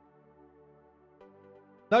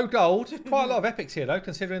 No gold. Quite a lot of epics here, though,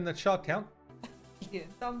 considering the shard count. Yeah,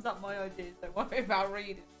 thumbs up my ideas. Don't worry about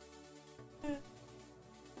reading.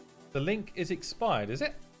 The link is expired, is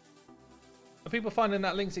it? Are people finding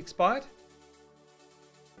that link's expired?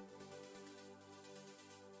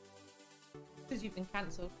 Because you've been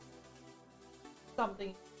cancelled. Something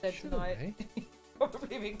you said Shouldn't tonight.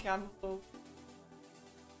 Probably been cancelled.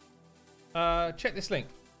 Check this link.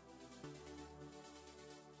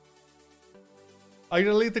 Are you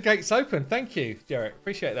going to leave the gates open? Thank you, Jarek.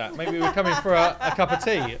 Appreciate that. Maybe we're coming for a cup of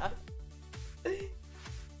tea.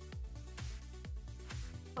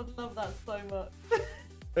 I'd love that so much.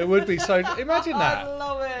 It would be so... Imagine that. I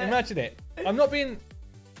love it. Imagine it. I'm not being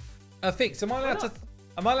a fix. Am I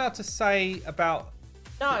allowed to say about...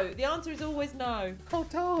 No, the answer is always no.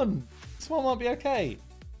 Hold on. This one might be okay.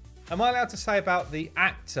 Am I allowed to say about the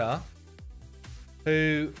actor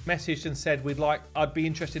who messaged and said I'd be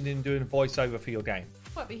interested in doing voiceover for your game?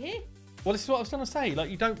 Might be here. Well, this is what I was going to say. Like,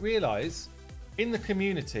 you don't realise in the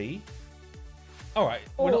community. All right,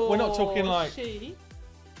 we're not talking like. She.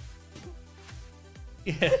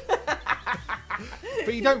 Yeah.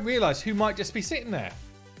 But you don't realise who might just be sitting there.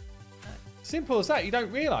 No. Simple as that. You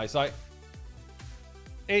don't realise. Like,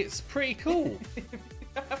 it's pretty cool.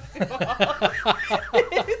 It's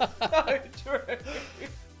so true.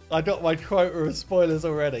 I got my quota of spoilers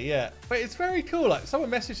already, yeah. But it's very cool. Like,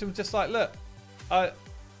 someone messaged them just like, look, I've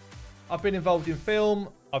been involved in film.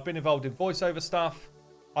 I've been involved in voiceover stuff.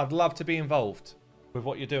 I'd love to be involved with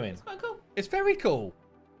what you're doing. It's quite cool. It's very cool.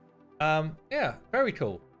 Yeah, very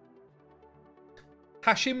cool.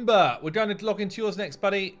 Hashimba, we're going to log into yours next,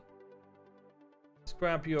 buddy. Let's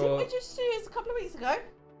grab your... Didn't we just do this a couple of weeks ago?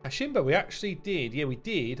 Hashimba, we actually did. Yeah, we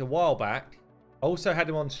did a while back. I also had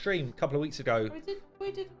him on stream a couple of weeks ago.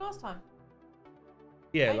 We did last time.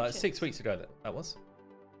 Yeah, Ancient. like 6 weeks ago that was.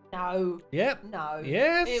 No. Yep. No.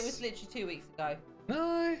 Yes. It was literally 2 weeks ago.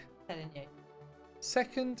 No. I'm telling you.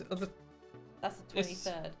 2nd of the... That's the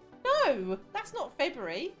 23rd. No, that's not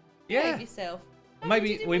February. Yeah. Behave yourself. No,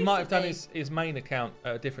 Maybe we might have done recently. his main account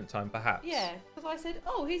at a different time, perhaps. Yeah, because I said,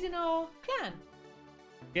 oh, he's in our clan.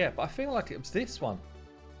 Yeah, but I feel like it was this one.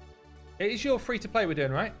 It is your free-to-play we're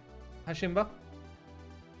doing, right, Hashimba?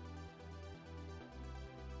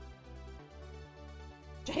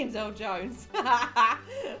 James L. Jones.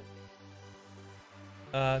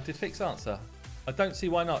 Did Fix answer? I don't see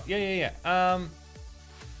why not. Yeah.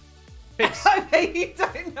 Fix. I bet you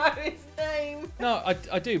don't know his name. No,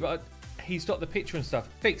 I do, but he's got the picture and stuff.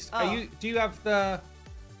 Fixed. Oh. Do you have the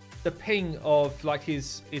ping of like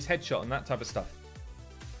his headshot and that type of stuff?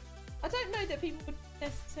 I don't know that people would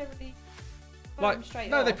necessarily phone Like, him straight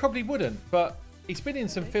no, off. they probably wouldn't. But he's been in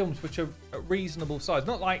some films which are a reasonable size,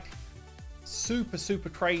 not like super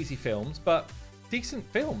crazy films, but decent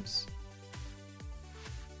films.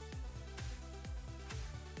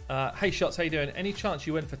 Hey Shots, how you doing? Any chance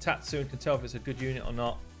you went for Tatsu and can tell if it's a good unit or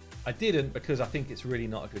not? I didn't because I think it's really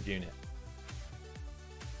not a good unit.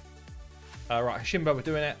 Right, Hashimba, we're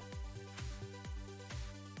doing it.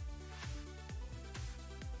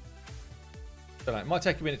 Don't know, it might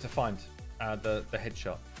take a minute to find the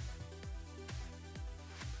headshot.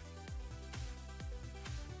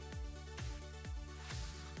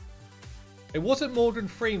 It wasn't Morgan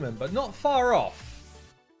Freeman, but not far off.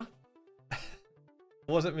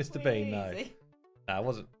 Wasn't Mr. Bean, no. No, it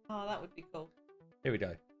wasn't. Oh, that would be cool. Here we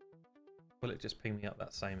go. Will it just ping me up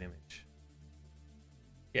that same image?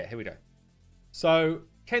 Yeah, here we go. So,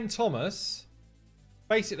 Ken Thomas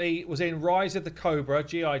basically was in Rise of the Cobra,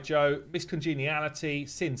 G.I. Joe, Miss Congeniality,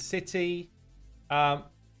 Sin City. Well,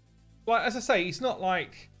 as I say, he's not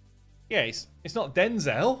like... Yeah, it's not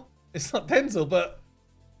Denzel. It's not Denzel, but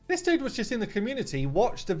this dude was just in the community,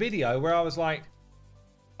 watched a video where I was like,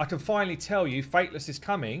 I can finally tell you Fateless is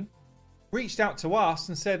coming. Reached out to us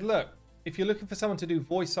and said, look, if you're looking for someone to do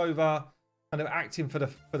voiceover kind of acting for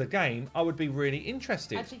the game, I would be really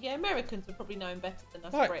interested. Actually, yeah, Americans would probably know him better than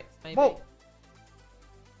us Right. Brits, maybe. Well,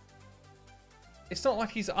 it's not like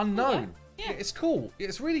he's unknown. Yeah. It's cool.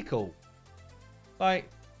 It's really cool. Like,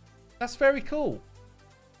 that's very cool.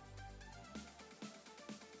 Do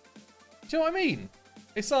you know what I mean?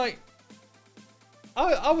 It's like,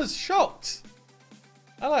 I was shocked.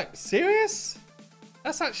 I'm like, serious?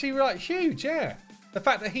 That's actually like huge, yeah. The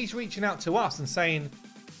fact that he's reaching out to us and saying,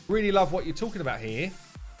 really love what you're talking about here.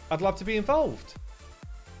 I'd love to be involved.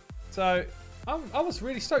 So, I was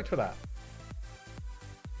really stoked for that.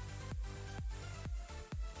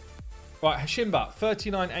 Right, Hashimba,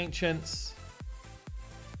 39 Ancients.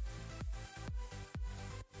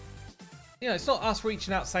 You know, it's not us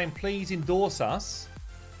reaching out saying, please endorse us.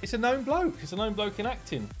 It's a known bloke. It's a known bloke in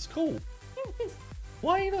acting. It's cool. Yeah, it is.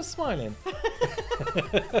 Why are you not smiling?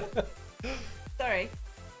 Sorry.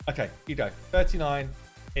 Okay, you go. 39.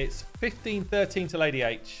 It's 15-13 to Lady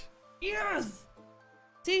H. Yes!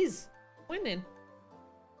 It is. Winning.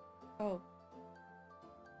 Oh.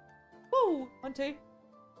 Woo! 1, 2,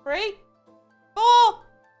 3, 4.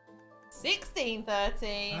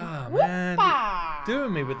 16-13. Ah, man. Whoopah! You're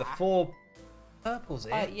doing me with the 4 purples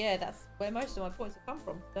here. Yeah, that's where most of my points have come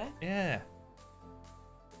from today. Yeah.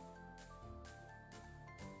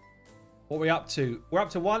 What are we up to? We're up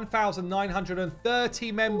to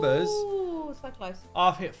 1,930 members. Ooh, so close.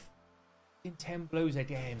 I've hit 10 blues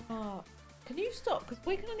again. Oh, can you stop? Because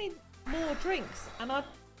we're going to need more drinks. And I've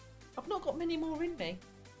not got many more in me.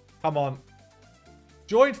 Come on.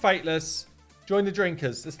 Join Fateless. Join the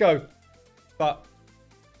drinkers. Let's go. But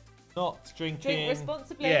not drinking. Drink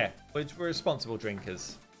responsibly. Yeah, we're responsible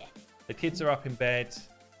drinkers. Yeah. The kids are up in bed.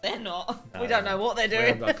 They're not. No, we don't know what they're We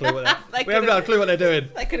doing. haven't got a clue what They we haven't got a clue what they're doing.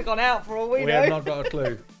 They could have gone out for all we We know. have not got a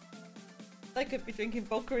clue. They could be drinking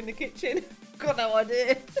vodka in the kitchen. Got no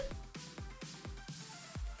idea.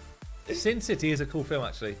 Sin City is a cool film,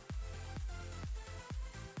 actually.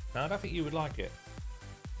 No, I don't think you would like it.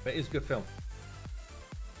 But it is a good film.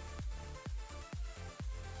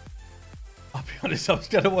 I'll be honest, I was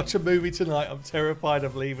going to watch a movie tonight. I'm terrified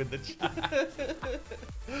of leaving the chat.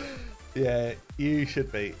 Yeah, you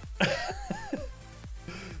should be.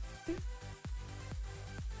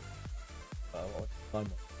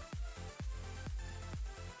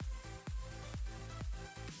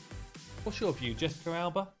 What's your view, Jessica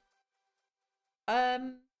Alba? I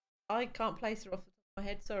can't place her off the top of my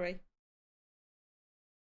head. Sorry.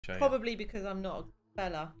 Show you. Probably because I'm not a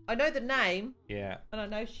fella. I know the name. Yeah. And I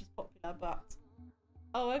know she's popular, but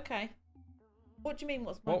oh, okay. What do you mean?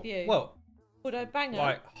 What's my view? Well, would I bang her?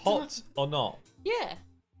 like hot or not? Yeah.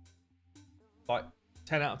 Like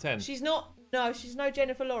 10 out of 10. She's not. No, she's no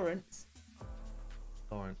Jennifer Lawrence.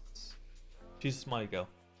 Lawrence. She's a smiley girl.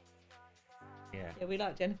 Yeah. Yeah, we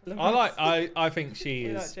like Jennifer Lawrence. I think she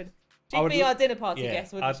we is. like She'd be our dinner party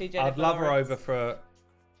guest, wouldn't she, Jennifer I'd love Lawrence? her over for.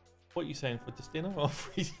 What are you saying, for just dinner or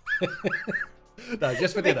free? No,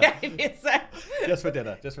 just for dinner. Just for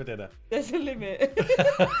dinner. Just for dinner. There's a limit.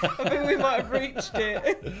 I think we might have reached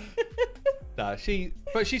it. No,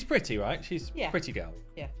 but she's pretty, right? She's a pretty girl.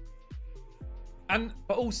 Yeah.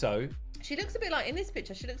 But also, she looks a bit like, in this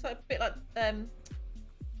picture, she looks like a bit like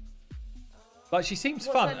she seems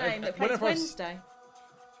what's fun. her name that plays Wednesday?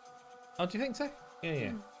 Oh, do you think so?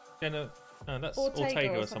 Yeah. Jenna, no, that's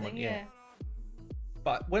Ortega or someone. Yeah.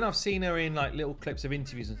 But when I've seen her in like little clips of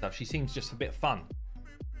interviews and stuff, she seems just a bit fun.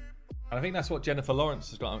 And I think that's what Jennifer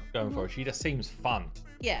Lawrence has got going for her. She just seems fun.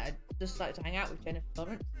 Yeah, I'd just like to hang out with Jennifer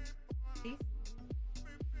Lawrence. Please.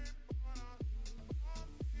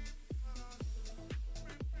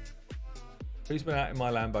 Who's been out in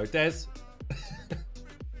my Lambo? Des.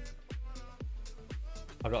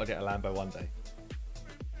 I've got to get a Lambo one day.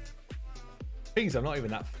 Things I'm not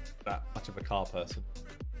even that much of a car person.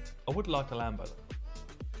 I would like a Lambo though.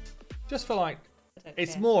 Just for like,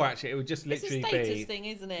 it's care. More actually. It would just literally it's a status thing,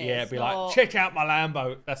 isn't it? Yeah, it'd be like, check out my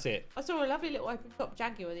Lambo. That's it. I saw a lovely little open top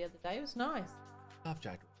Jaguar the other day. It was nice. Love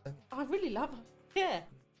Jaguars. I really love them. Yeah.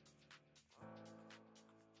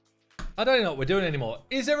 I don't know what we're doing anymore.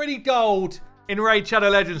 Is there any gold in Raid Shadow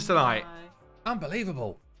Legends tonight? No.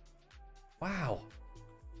 Unbelievable. Wow.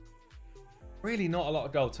 Really not a lot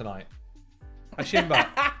of gold tonight. Ashimba.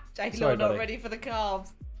 J-Lo not ready for the carbs.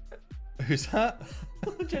 Who's that?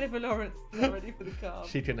 Jennifer Lawrence not ready for the carbs.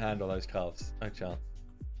 She couldn't handle those carbs. No chance.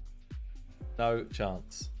 No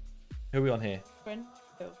chance. Who are we on here?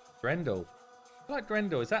 Grendel. I like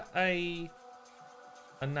Grendel. Is that a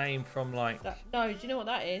name from like... No, do you know what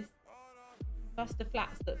that is? That's the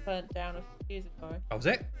flats that burnt down a few years ago. Oh, was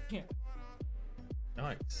it? Yeah.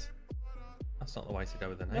 Nice. That's not the way to go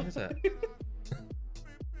with the name, is it? I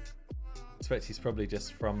expect he's probably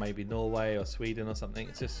just from maybe Norway or Sweden or something.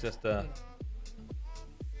 It's just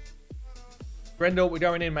Grendel, we're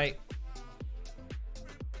going in, mate.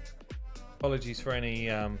 Apologies for any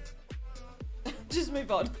Just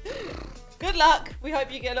move on. Good luck. We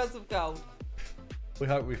hope you get lots of gold. We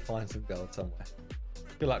hope we find some gold somewhere.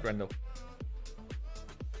 Good luck, Grendel.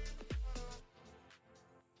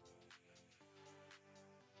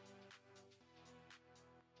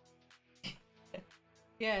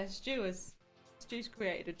 Yeah, Stu's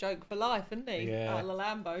created a joke for life, hasn't he? Yeah. Out of the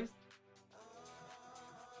Lambos.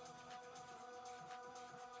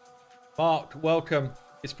 Mark, welcome.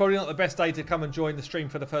 It's probably not the best day to come and join the stream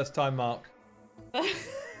for the first time, Mark.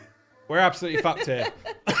 We're absolutely fucked here.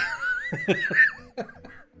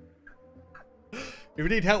 If you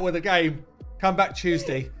need help with a game, come back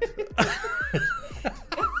Tuesday.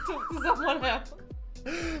 Talk to someone else.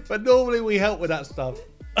 But normally we help with that stuff.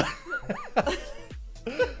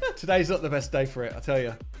 Today's not the best day for it, I tell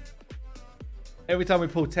you. Every time we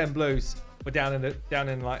pull 10 blues, we're down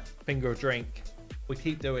in like finger of drink. We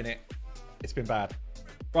keep doing it. It's been bad.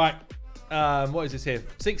 Right. What is this here?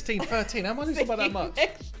 16, 13. How am I losing by that much?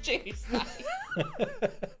 Next Tuesday.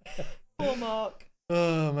 Poor Mark.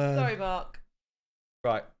 Oh man. Sorry, Mark.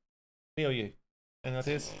 Right. Me or you? Any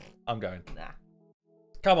ideas? I'm going. Nah.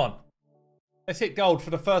 Come on. Let's hit gold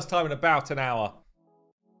for the first time in about an hour.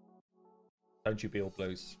 Don't you be all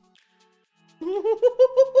blues.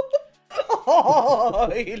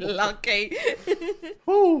 Oh, you lucky.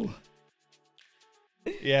 Woo.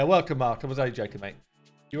 Yeah, welcome, Mark. I was only joking, mate.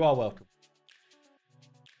 You are welcome.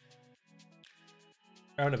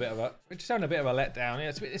 We're just having a bit of a letdown.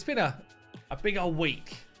 Yeah, it's been a big old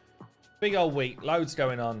week. Big old week. Loads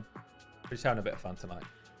going on. We're just having a bit of fun tonight.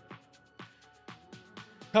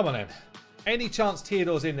 Come on, then. Any chance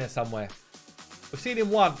TEODOR's in there somewhere? We've seen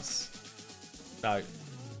him once. No.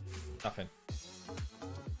 Nothing.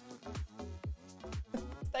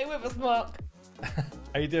 Stay with us, Mark.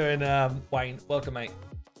 How you doing, Wayne? Welcome, mate.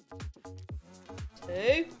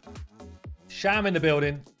 2. Sham in the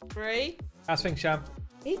building. 3. How's things, Sham?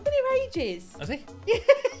 He's been here ages. Has he? Yeah.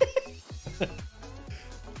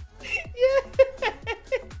 Yeah.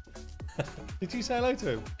 Did you say hello to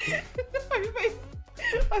him?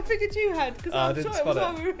 I figured you had because I didn't was sure it was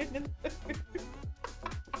spot while we were in the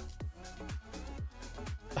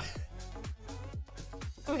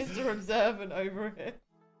Mr. Observant over here.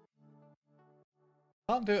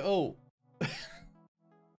 Can't do it all.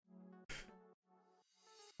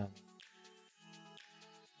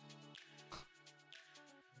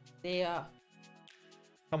 Yeah.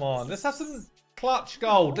 Come on, let's have some clutch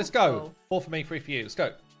gold. Let's go. 4 for me, 3 for you. Let's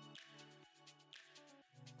go.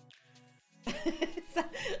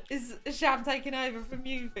 Is Sham taking over from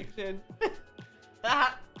you, Fiction?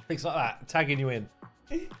 Things like that, tagging you in.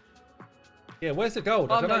 Yeah, where's the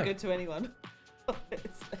gold? I I'm don't not know. good to anyone.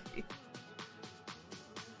 Obviously.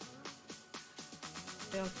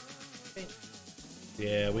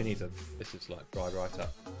 Yeah, we need to. This is like dried right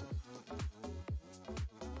up.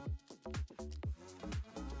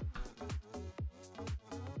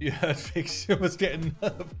 You heard Fiction was getting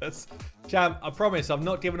nervous. Jam, I promise I'm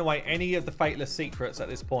not giving away any of the Fateless secrets at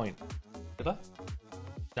this point. Did I?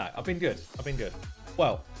 No, I've been good. I've been good.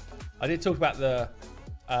 Well, I did talk about the...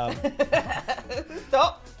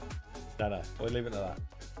 Stop. No, we'll leave it at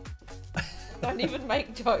that. Don't even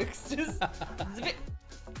make jokes. Just zip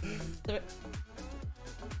it.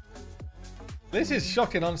 This is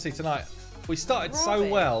shocking, honestly, tonight. We started so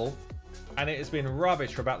well, and it has been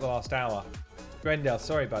rubbish for about the last hour. Grendel,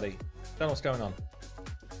 sorry, buddy. Don't know what's going on.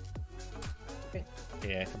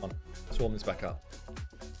 Yeah, come on. Let's warm this back up.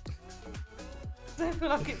 I feel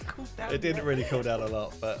like it's cooled down. It didn't yet. really cool down a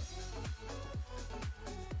lot, but...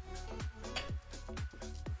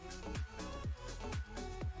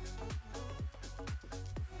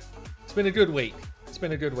 It's been a good week. It's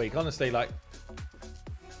been a good week. Honestly, like,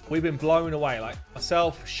 we've been blown away. Like,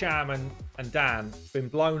 myself, Sham, and Dan been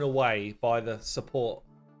blown away by the support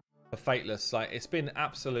for Fateless. Like, it's been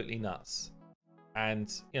absolutely nuts.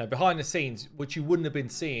 And, you know, behind the scenes, which you wouldn't have been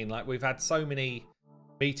seeing, like, we've had so many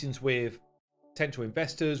meetings with potential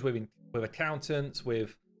investors, with accountants,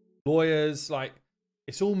 with lawyers. Like,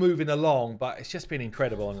 it's all moving along, but it's just been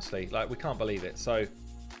incredible, honestly. Like, we can't believe it. So,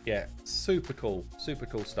 yeah, super cool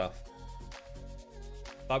stuff.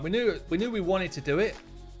 Like, we knew we wanted to do it,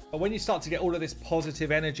 but when you start to get all of this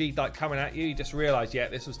positive energy like coming at you, you just realize, yeah,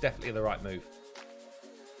 this was definitely the right move.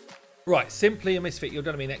 Right, Simply a Misfit, you're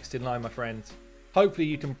going to be next in line, my friend. Hopefully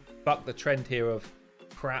you can buck the trend here of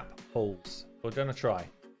crap pulls. We're going to try.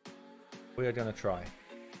 We are going to try.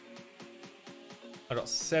 I got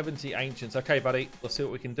 70 ancients. Okay, buddy, we'll see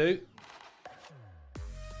what we can do.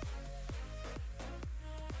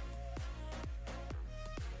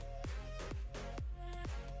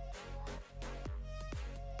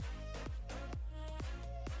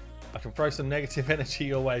 I can throw some negative energy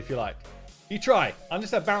your way if you like. You try. I'm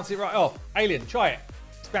just going to bounce it right off. Alien, try it.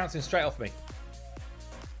 It's bouncing straight off me.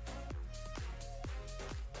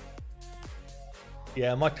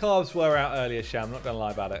 Yeah, my carbs were out earlier, Sham. I'm not going to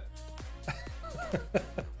lie about it.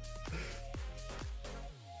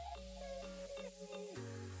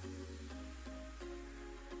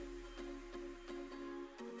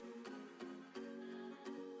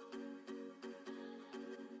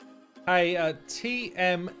 Hey,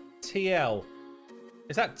 TMTL.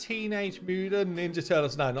 Is that Teenage Mutant Ninja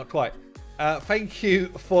Turtles? No, not quite. Thank you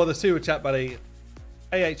for the super chat, buddy.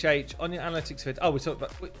 AHH, on your analytics feed. Oh, we talked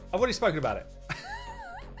about... I've already spoken about it.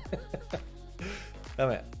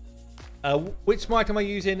 Damn it. Which mic am I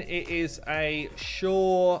using? It is a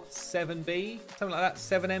Shure 7B, something like that,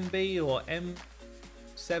 7MB or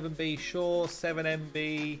M7B, Shure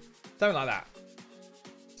 7MB, something like that.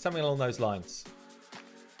 Something along those lines.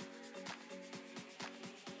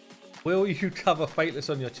 Will you cover Fateless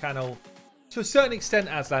on your channel? To a certain extent,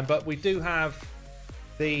 Aslan, but we do have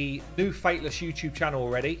the new Fateless YouTube channel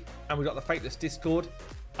already, and we've got the Fateless Discord.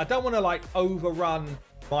 I don't want to like overrun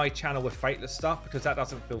my channel with Fateless stuff because that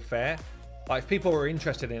doesn't feel fair. Like, if people are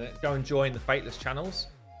interested in it, go and join the Fateless channels.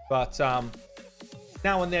 But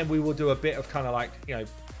now and then we will do a bit of kind of like, you know,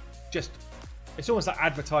 just, it's almost like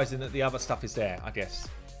advertising that the other stuff is there, I guess.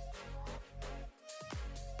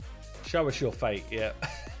 Show us your fate, yeah.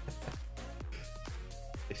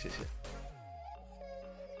 This is it.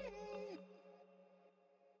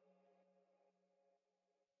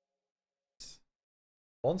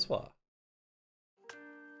 Bonsoir.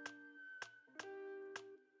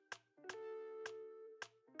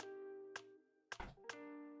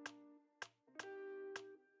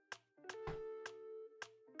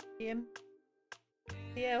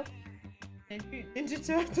 TL. Ninja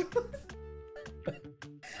Turtles.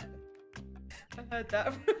 I heard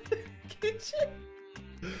that from the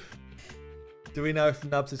Do we know if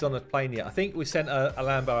Nubs is on a plane yet? I think we sent a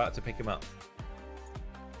Lambo out to pick him up.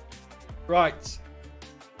 Right.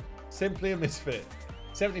 Simply a misfit.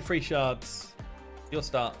 73 shards. Your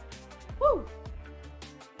start. Woo!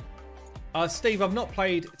 Steve, I've not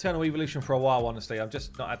played Eternal Evolution for a while, honestly. I've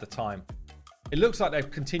just not had the time. It looks like they've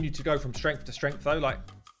continued to go from strength to strength, though. Like,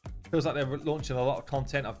 feels like they're launching a lot of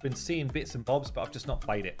content. I've been seeing bits and bobs, but I've just not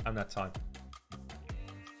played it. I haven't had time.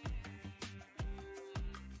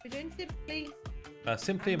 We're doing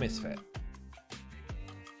Simply a misfit.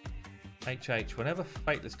 HH. Whenever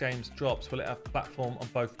Fateless Games drops, will it have platform on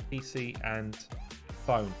both PC and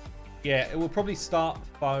phone? Yeah, it will probably start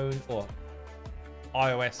phone or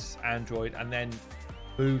iOS, Android, and then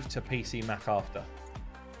move to PC, Mac after.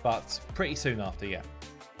 But pretty soon after, yeah.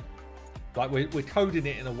 Like, we're coding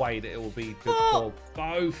it in a way that it will be good for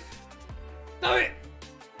both. Do it!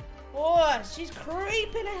 Oh, she's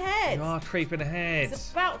creeping ahead. You are creeping ahead.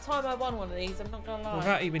 It's about time I won one of these, I'm not going to lie.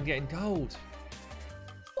 Without even getting gold.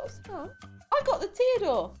 What's that? I got the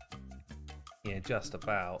TEODOR. Yeah, just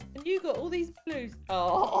about. And you got all these blues.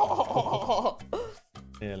 Oh.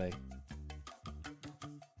 Nearly.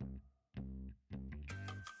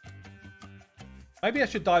 Maybe I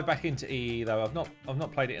should dive back into EE though. I've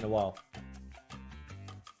not played it in a while.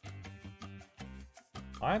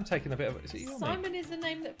 I am taking a bit of. Is it you or me? Simon is a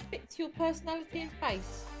name that fits your personality and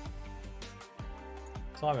face.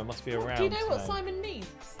 Simon must be around. Do you know what now. Simon means?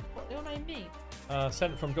 What your name means?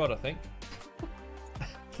 Sent from God, I think.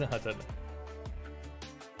 No, I don't know.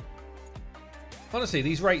 Honestly,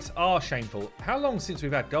 these rates are shameful. How long since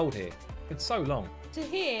we've had gold here? It's so long. To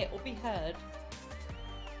hear or be heard.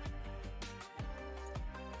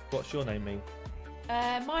 What's your name mean?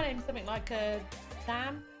 My name's something like a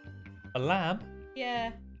lamb. A lamb?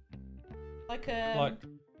 Yeah. Like a... Like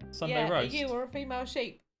Sunday roast? a ewe or a female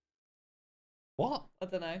sheep. What? I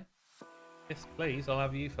don't know. Yes, please. I'll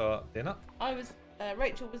have you for dinner.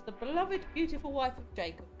 Rachel was the beloved, beautiful wife of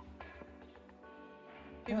Jacob.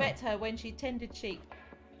 We met her when she tended sheep.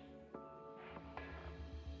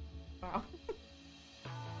 Wow.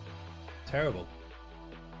 Terrible.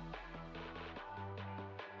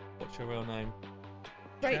 What's your real name?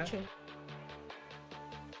 Rachel.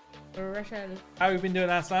 Rachel. How have you been doing,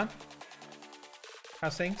 Aslan?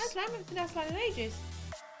 How's things? Aslan, I haven't seen Aslan in ages.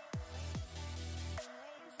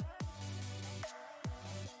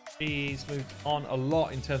 He's moved on a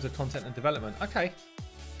lot in terms of content and development. Okay.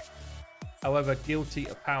 However, guilty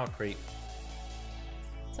of power creep.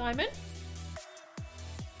 Simon?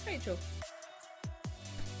 Rachel.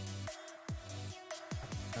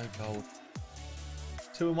 No gold.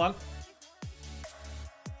 2 and 1.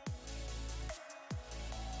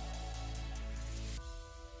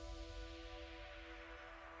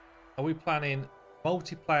 Are we planning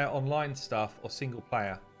multiplayer online stuff or single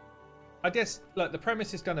player? I guess, look, the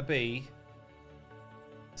premise is going to be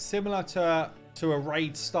similar to a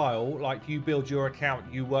raid style, like you build your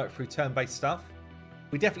account, you work through turn-based stuff.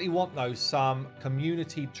 We definitely want those, some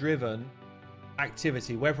community-driven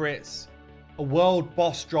activity, whether it's a world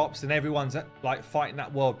boss drops and everyone's like fighting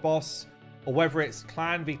that world boss, or whether it's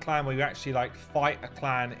clan v clan where you actually like fight a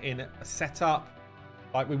clan in a setup.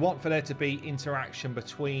 Like, we want for there to be interaction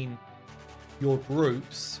between your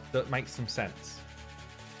groups that makes some sense.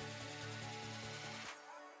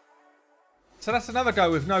 So that's another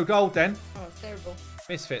go with no gold then. Oh, it's terrible.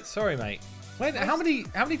 Misfits, sorry mate. When, how many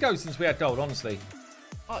goes since we had gold, honestly?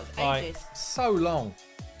 Oh, it's Like, ages. so long.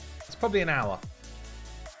 It's probably an hour.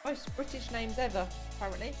 Most British names ever,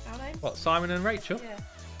 apparently. Our names? What, Simon and Rachel? Yeah.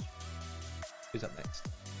 Who's up next?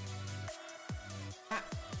 Matt.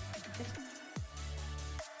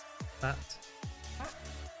 Matt.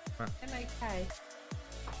 Matt. M-A-K.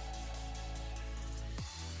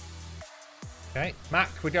 Okay, Mac,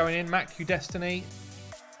 we're going in. Mac, you Destiny.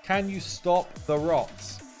 Can you stop the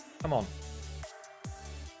rots? Come on.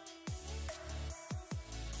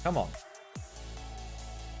 Come on.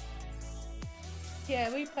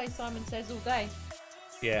 Yeah, we play Simon Says all day.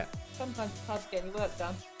 Yeah. Sometimes it's hard to get any work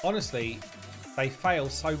done. Honestly, they fail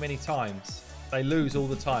so many times. They lose all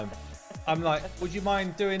the time. I'm like, would you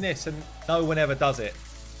mind doing this? And no one ever does it.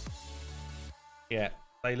 Yeah,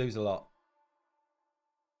 they lose a lot.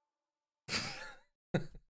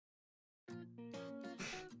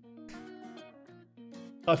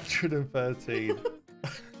 113.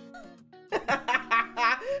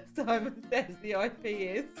 Simon says the IP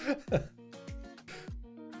is.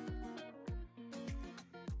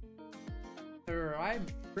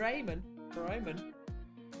 Raymond.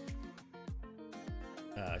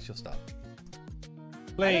 It's your stuff.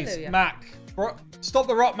 Please, Hallelujah. Mac. Stop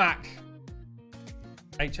the rot, Mac.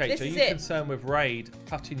 HH, This are is you it. concerned with Raid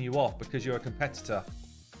cutting you off because you're a competitor?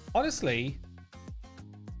 Honestly,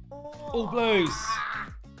 all blues.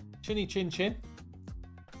 Chinny chin chin.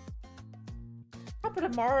 Top of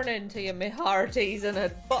the morning to you, my hearties, and a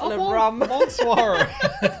bottle Come of on, rum. Bonsoir.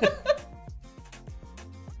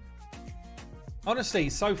 Honestly,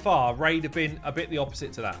 so far, Raid have been a bit the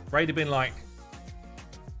opposite to that. Raid have been like,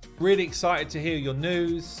 really excited to hear your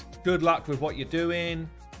news. Good luck with what you're doing.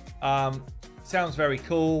 Sounds very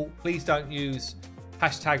cool. Please don't use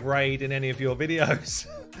 #Raid in any of your videos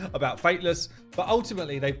about Fateless. But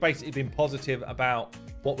ultimately, they've basically been positive about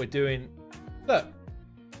what we're doing. Look,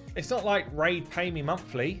 it's not like Raid pay me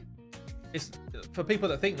monthly. It's for people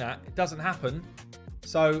that think that, it doesn't happen.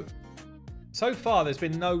 So far, there's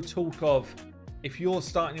been no talk of, if you're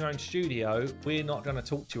starting your own studio, we're not going to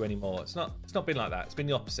talk to you anymore. It's not been like that. It's been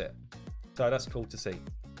the opposite. So that's cool to see.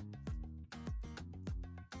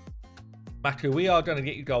 Maku, we are going to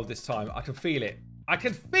get you gold this time. I can feel it. I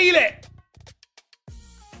can feel it!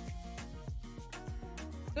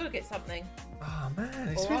 Gotta get something. Oh, man.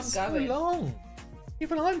 It's Oh, been I'm so going. long.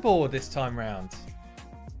 Even I'm bored this time round.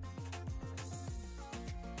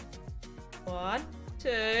 1,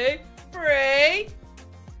 2, 3.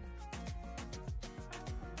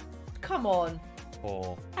 Come on.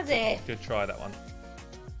 Oh, As if. good try, that one.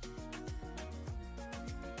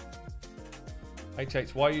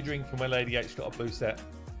 HH, why are you drinking when Lady H got a blue set?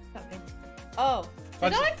 Something. Oh,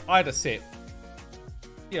 did I? I had a sip.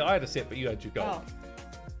 Yeah, I had a sip, but you had your gold. Oh.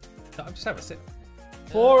 No, I'm just having a sip.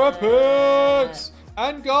 4 epics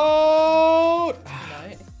and gold.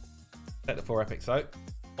 No. Take the 4 epics though.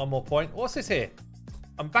 One more point. What's this here?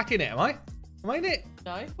 I'm back in it, am I? Am I in it?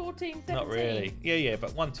 No, 14, 17. Not really. Yeah,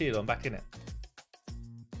 but 1 tier, I'm back in it.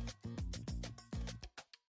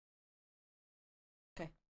 Okay.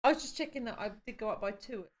 I was just checking that I did go up by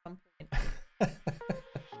 2 at some point.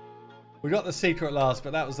 We got the secret at last,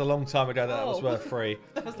 but that was a long time ago that was worth 3.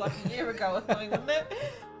 That was like a year ago or something, wasn't it?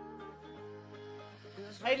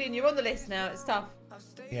 Alien, you're on the list now. It's tough.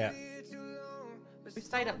 Yeah. We've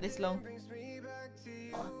stayed up this long.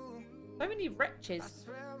 So many wretches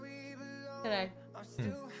today.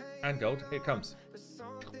 And gold. Here it comes. So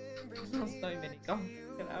many. Go on,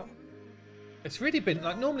 get it out. It's really been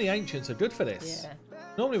like, normally ancients are good for this. Yeah.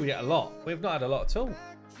 Normally we get a lot. We've not had a lot at all.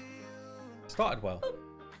 Started well.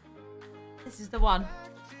 This is the one.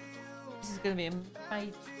 This is going to be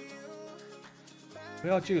amazing. We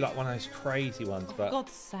are due like one of those crazy ones, For but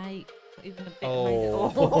God's sake. Not even a bit Oh.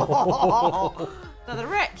 amazing. Oh. Another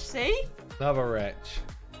wretch, see? another wretch.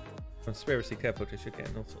 Conspiracy, careful, because you're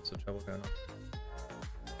getting all sorts of trouble going on.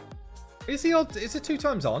 Is the odd? Is it 2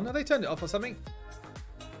 times on? Have they turned it off or something?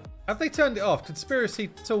 Have they turned it off? Conspiracy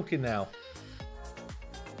talking now.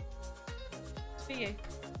 It's for you.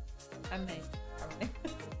 And me, apparently.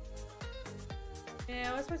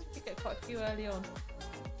 Yeah, I was supposed to get quite a few early on.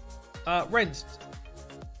 Rents.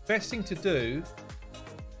 Best thing to do.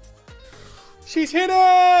 She's hit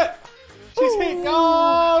it! She's hit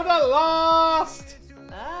gold at last!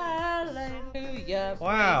 Hallelujah.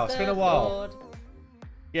 Wow, praise it's been a the while. Lord.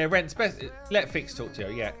 Yeah, Rents, best. Let Fix talk to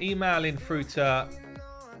you. Yeah, email in through to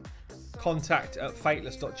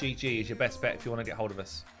contact@fateless.gg is your best bet if you want to get hold of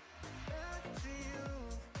us.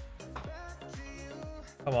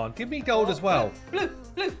 Come on, give me gold as well. Blue.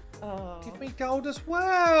 Oh. Give me gold as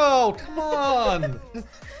well. Come on.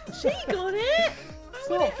 She got it. It's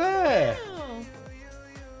not fair.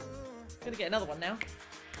 Gonna get another one now.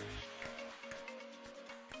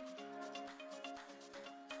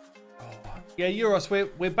 Yeah, Euros,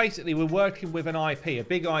 we're basically working with an IP, a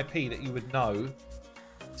big IP that you would know,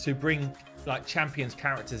 to bring like champions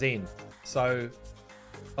characters in. So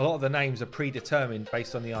a lot of the names are predetermined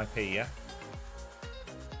based on the IP, yeah?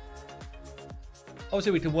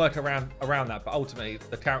 Obviously we can work around that, but ultimately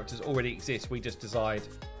the characters already exist. We just decide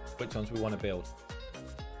which ones we want to build.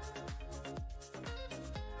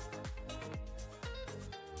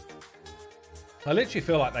 I literally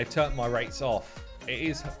feel like they've turned my rates off. It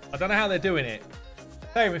is, I don't know how they're doing it.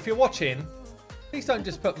 Hey, if you're watching, please don't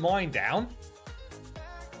just put mine down.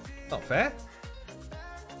 Not fair.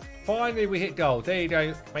 Finally, we hit gold. There you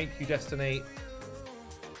go. Make you Destiny.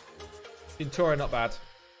 Ventura, not bad.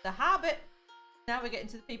 The Habit. Now we're getting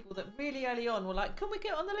to the people that really early on were like, can we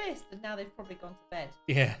get on the list? And now they've probably gone to bed.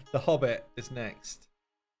 Yeah, the Hobbit is next.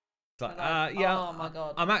 It's like, yeah. Oh my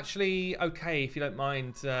God. I'm actually okay if you don't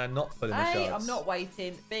mind not pulling the A, shards. I'm not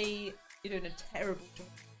waiting. B, you're doing a terrible job.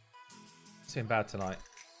 It's been bad tonight.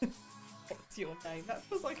 What's your name? That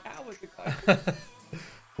feels like hours ago.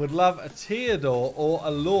 Would love a TEODOR or a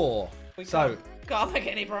lore. We So, can't make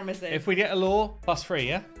any promises. if we get a lore, +3,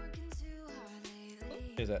 yeah?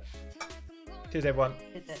 Cheers, it. Cheers, everyone.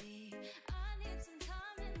 Is it?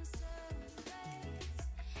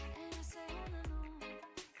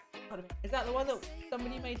 Is that the one that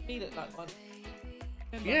somebody made me look like one?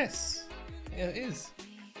 Remember? Yes. Yeah, it is.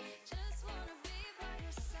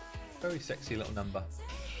 Very sexy little number.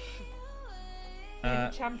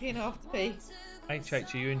 Champion after P.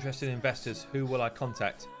 HH, are you interested in investors? Who will I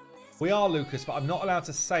contact? We are, Lucas, but I'm not allowed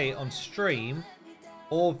to say it on stream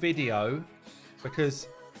or video because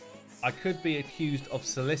I could be accused of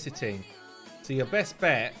soliciting. So your best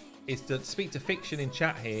bet is to speak to Fiction in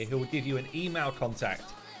chat here, who will give you an email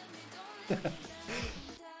contact.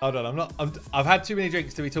 Hold on, I've had too many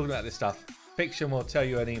drinks to be talking about this stuff. Fiction will tell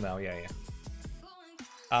you an email, yeah.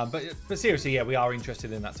 But seriously, yeah, we are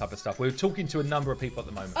interested in that type of stuff. We're talking to a number of people at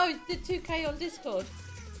the moment. Oh, did 2K on Discord?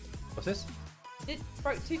 What's this? Did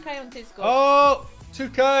broke 2K on Discord? Oh,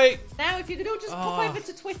 2K! Now, if you could all just pop over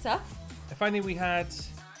to Twitter. If only we had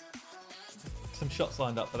some shots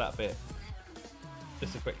lined up for that bit.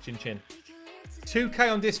 Just a quick chin chin.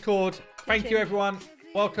 2K on Discord. Thank you, everyone.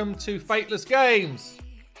 Welcome to Fateless Games.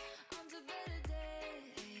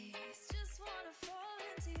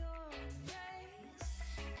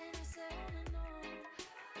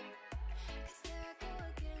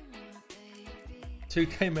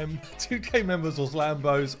 $2K members was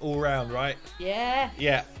Lambos all round, right? Yeah.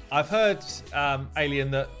 Yeah, I've heard,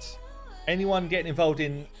 Alien, that anyone getting involved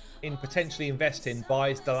in potentially investing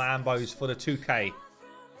buys the Lambos for the 2K. Are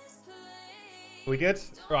we good?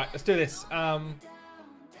 Right, let's do this.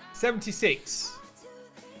 76.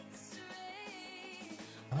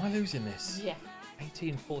 Am I losing this? Yeah.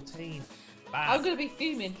 18-14. I'm going to be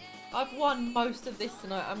fuming. I've won most of this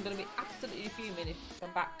tonight. I'm going to be absolutely fuming if you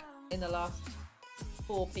come back in the last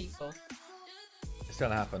 4 people. It's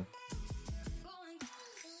going to happen.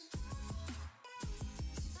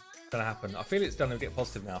 It's going to happen. I feel it's going to get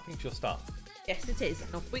positive now. I think she'll start. Yes, it is.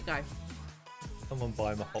 And off we go. Someone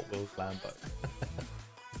buy my Hot Wheels Lambo.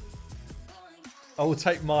 I will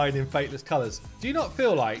take mine in Fateless colours. Do you not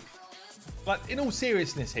feel like in all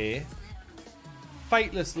seriousness here,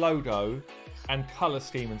 Fateless logo and colour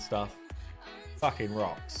scheme and stuff fucking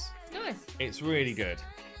rocks. Nice. It's really good.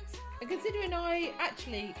 And considering I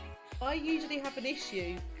usually have an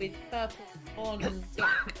issue with purple on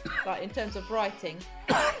black, like in terms of writing.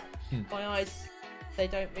 My eyes, they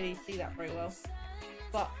don't really see that very well.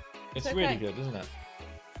 But it's okay. really good, isn't it?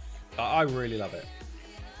 I really love it.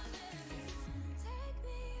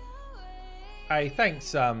 Hey,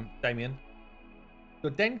 thanks, Damien.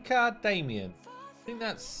 Godenka Damien. I think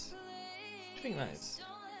that's. What do you think that is?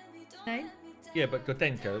 Name? Yeah, but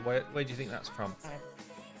Godenka, where do you think that's from? Oh.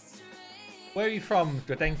 Where are you from,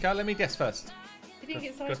 Godenka? Let me guess first. Do you think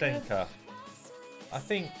it's like Godenka? I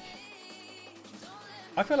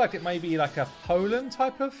feel like it may be like a Poland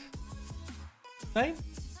type of name.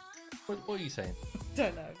 What are you saying? I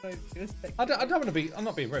don't know. I don't want to be. I'm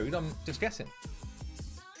not being rude. I'm just guessing.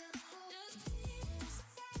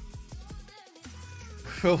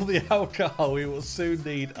 For all the alcohol, we will soon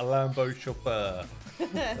need a Lambo chauffeur. Come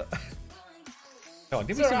on,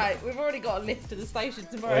 give me it's some. alright, we've already got a lift to the station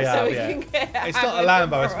tomorrow, Yeah, so we yeah. can get It's not a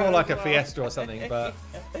Lambo, it's more like a Fiesta or something, but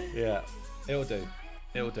yeah, it'll do.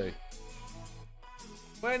 It'll do.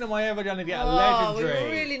 When am I ever going to get a legendary?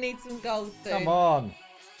 We really need some gold soon. Come on.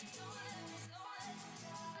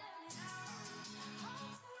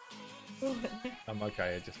 I'm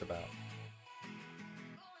okay, just about.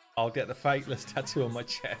 I'll get the Fateless tattoo on my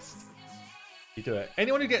chest. You do it.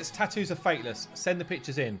 Anyone who gets tattoos of Fateless, send the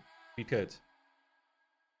pictures in if you could.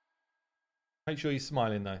 Make sure you're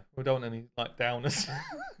smiling though. We don't want any like downers.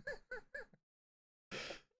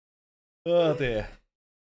 Oh dear.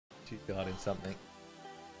 She's guarding something.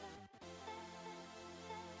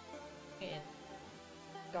 Yeah.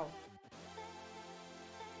 Go.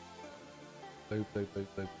 Blue, blue, blue,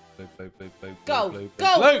 blue, blue, blue, blue, blue, Go, blue, blue,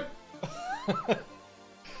 go. blue.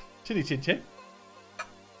 Chinny chin chin.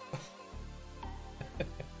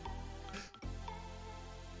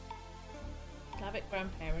 Slavic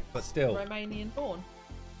grandparent. But still. Romanian born.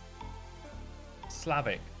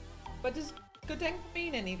 Slavic. But does Godenka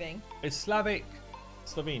mean anything? Is Slavic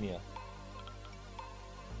Slovenia?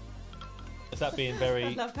 Is that being very... I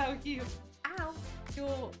love how you... Ow!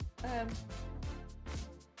 Your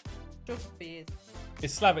geography is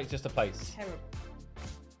Is Slavic just a place? terrible.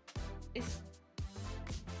 It's...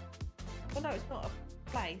 Well, no, it's not a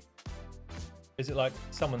place. Is it like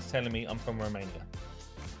someone's telling me I'm from Romania?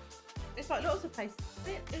 It's like lots of places.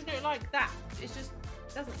 Isn't it like that? It's just...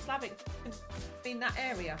 Doesn't Slavic mean that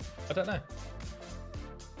area? I don't know.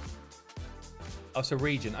 Oh, it's a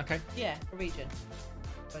region. Okay. Yeah, a region.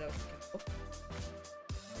 What else?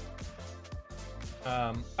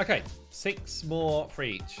 Okay, 6 more for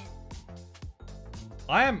each.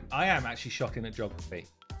 I am actually shocking at geography.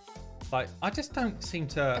 Like, I just don't seem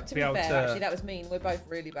to be able to. Actually, that was mean. We're both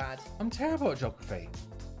really bad. I'm terrible at geography.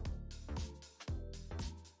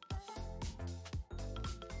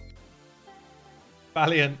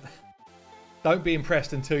 Valiant. Don't be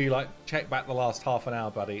impressed until you like check back the last half an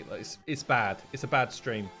hour, buddy. Like, it's bad. It's a bad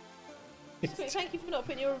stream. Thank you for not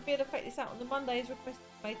putting your reveal effect this out on the Monday as requested.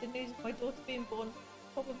 Made the news of my daughter being born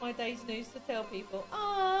top of my day's news to tell people.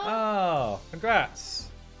 Oh, congrats.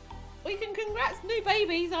 We can congrats new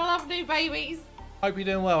babies. I love new babies. Hope you're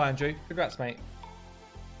doing well, Andrew. Congrats, mate.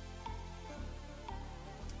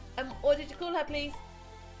 What did you call her, please?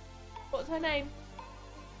 What's her name?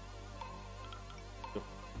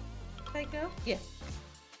 Hey, girl. Yes.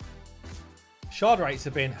 Shard rates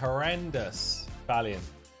have been horrendous, Valiant.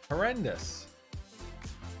 Horrendous.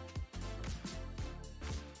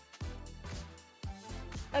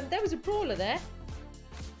 There was a brawler there.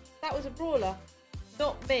 That was a brawler.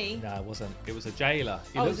 Not me. No, it wasn't. It was a jailer.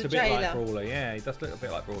 He Oh, looks it a was a bit jailer. like Brawler. Yeah, he does look a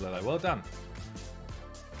bit like Brawler, though. Well done.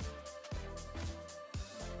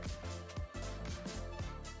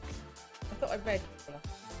 I thought I read brawler.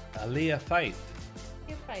 Aaliyah Faith.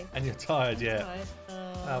 Your face. And you're tired, yeah. Right.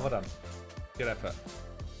 Oh, well done. Good effort.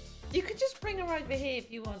 You could just bring her over here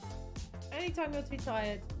if you want. Anytime you're too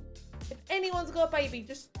tired. If anyone's got a baby,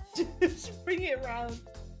 just bring it around.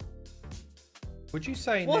 Would you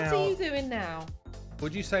say What now? are you doing now?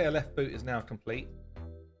 Would you say a left boot is now complete?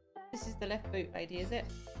 This is the left boot lady, is it?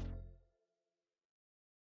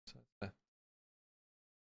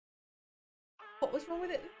 What was wrong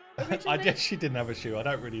with it I originally? guess she didn't have a shoe. I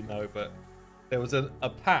don't really know, but there was a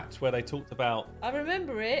patch where they talked about I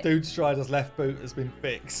remember it. Dude Strider's left boot has been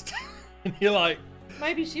fixed. And you're like,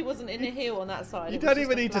 Maybe she wasn't in a heel on that side. you It was don't just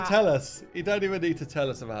even a need to flat. tell us. You don't even need to tell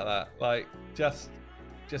us about that. Like, just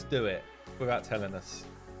do it without telling us.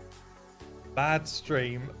 Bad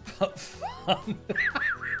stream, but fun.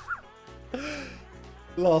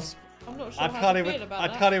 Lost. I'm not sure I how can't to feel even. about I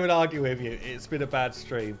that. can't even argue with you. It's been a bad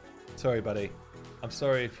stream. Sorry, buddy. I'm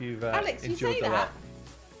sorry if you've Alex, you endured say the that. lot.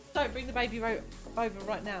 Don't bring the baby over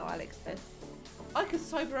right now, Alex says. I could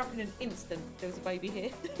sober up in an instant if there was a baby here.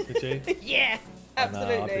 Could you? Yeah, I know, I'd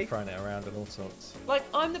be absolutely. throwing it around and all sorts. Like,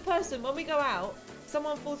 I'm the person, when we go out,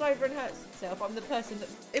 someone falls over and hurts himself, I'm the person that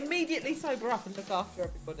immediately sober up and look after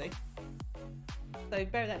everybody. So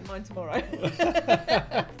bear that in mind tomorrow.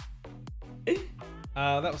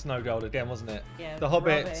 That was no gold again, wasn't it? Yeah, The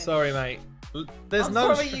Hobbit. rubbish. Sorry, mate. There's I'm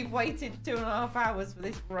no. sorry you've waited 2.5 hours for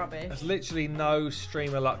this rubbish. There's literally no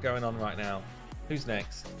streamer luck going on right now. Who's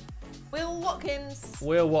next? Will Watkins.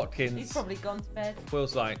 Will Watkins. He's probably gone to bed.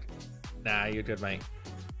 Will's like, nah, you're good, mate.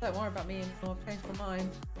 Don't worry about me anymore. I've changed my mind.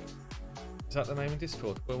 Is that the name in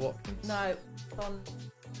Discord? Will Watkins. No, it's on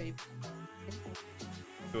YouTube.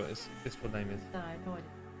 What his Discord name is? No, no idea.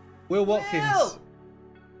 Will Watkins. Will!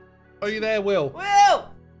 Are you there, Will? Will!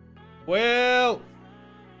 Will!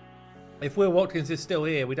 If Will Watkins is still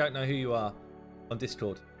here, we don't know who you are on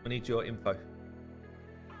Discord. We need your info.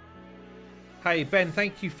 Hey, Ben,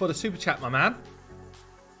 thank you for the super chat, my man.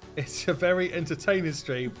 It's a very entertaining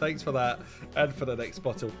stream. Thanks for that. And for the next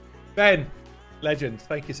bottle. Ben, legend.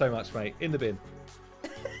 Thank you so much, mate. In the bin.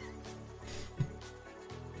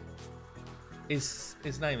 His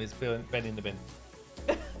name is Ben in the bin.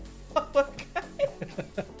 Okay.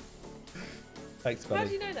 Thanks, How buddy.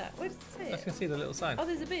 do you know that? Where does it say I it? can see the little sign. Oh,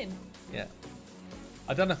 there's a bin. Yeah.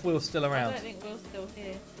 I don't know if Will's still I around. don't think Will's still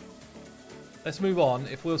here. Let's move on.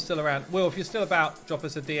 If Will's still around. Will, if you're still about, drop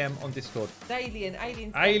us a DM on Discord. It's Alien.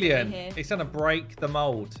 Alien's Alien. definitely here. It's going to break the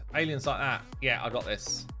mold. Alien's like that. Yeah, I got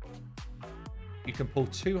this. You can pull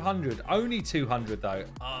 200. Only 200, though.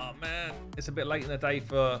 Oh, man. It's a bit late in the day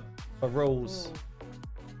for rules. Ooh.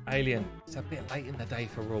 Alien. It's a bit late in the day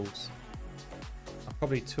for rules. I'm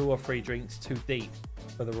probably 2 or 3 drinks too deep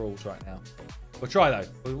for the rules right now. We'll try, though.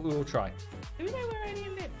 We will try. Do we know where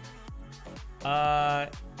Alien lives?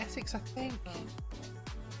 Essex, I think. Oh.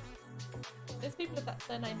 There's people of that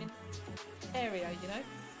surname in this area, you know?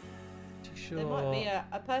 Too sure. There might be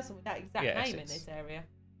a person with that exact Yeah, name in Essex. this area.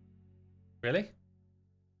 Really? You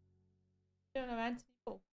don't know Anthony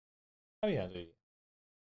Paul? Oh, yeah, I do.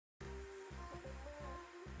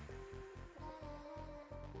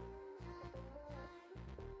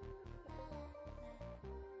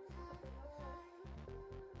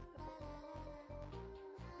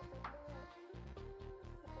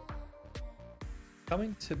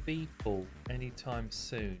 Coming to Beeple anytime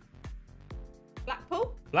soon.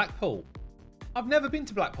 Blackpool? Blackpool. I've never been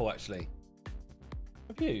to Blackpool, actually.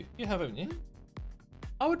 Have you? You haven't you?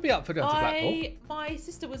 I would be up for going to Blackpool. My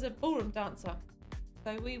sister was a ballroom dancer.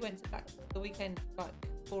 So we went to the weekend like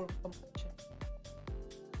forum competition.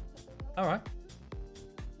 All right.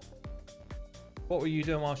 What were you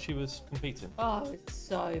doing while she was competing? Oh, I was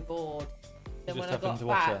so bored. Then when I having got to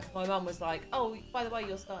watch back, her. my mum was like, "Oh, by the way,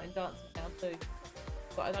 you're starting dancing now too."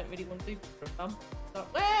 But I don't really want to do it for mum.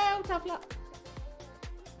 Like, well, tough luck.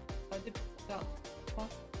 I did dance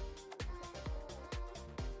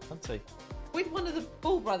Fancy. with one of the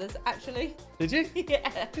Ball brothers, actually. Did you?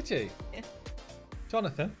 Yeah. Did you? Yeah.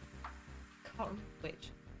 Jonathan? Can't remember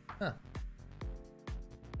which. Huh.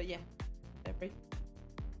 But yeah, every.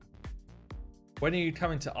 When are you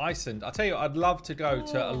coming to Iceland? I'll tell you, I'd love to go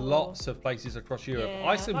to Oh. lots of places across Europe. Yeah,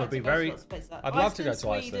 Iceland I'd would be like to go to very... lots of places like I'd love to go to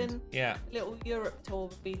Iceland, Iceland. Sweden. Yeah. Little Europe tour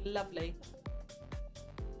would be lovely.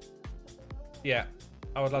 Yeah.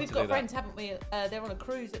 I would love We've to got do friends, that. haven't we? They're on a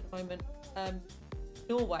cruise at the moment.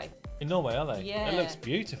 Norway. In Norway, are they? Yeah. It looks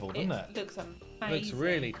beautiful, doesn't it? It looks amazing. It looks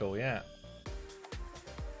really cool, yeah.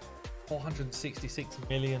 466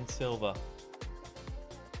 million silver.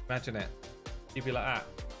 Imagine it. You'd be like that.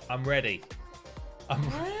 I'm ready.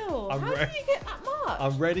 Wow. I'm How do you get that much?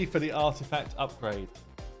 I'm ready for the artifact upgrade.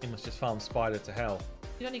 You must just farm Spider to hell.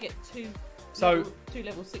 You only get two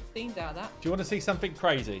level 16s out of that. Do you want to see something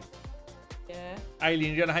crazy? Yeah.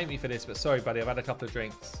 Alien, you're going to hate me for this, but sorry, buddy. I've had a couple of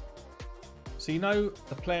drinks. So you know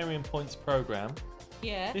the Plarium Points program?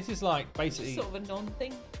 Yeah. This is like basically... Sort of a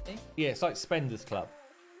non-thing. Yeah, it's like Spenders Club.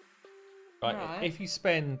 Right? Right. If you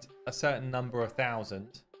spend a certain number of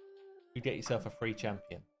thousand, you get yourself a free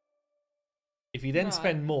champion. If you then Right.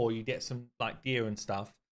 spend more, you get some like gear and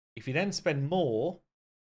stuff. If you then spend more,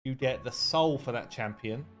 you get the soul for that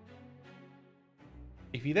champion.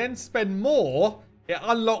 If you then spend more, it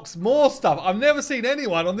unlocks more stuff. I've never seen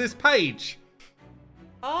anyone on this page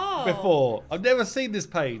before. I've never seen this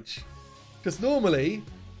page. Because normally,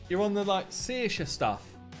 you're on the like Searsha stuff.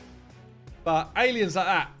 But aliens like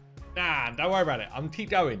that, nah, don't worry about it. I'm keep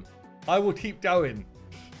going. I will keep going.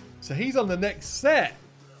 So he's on the next set.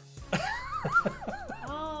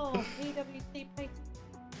 Oh, PWC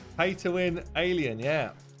Pay to win alien,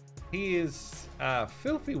 yeah. He is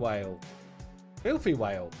Filthy Whale. Filthy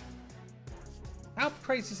Whale. How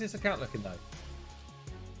crazy is this account looking though?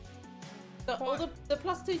 So all the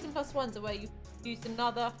 +2s and +1s are where you've used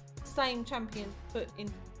another same champion put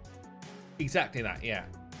in. Exactly that, yeah.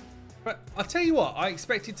 But I'll tell you what, I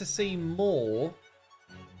expected to see more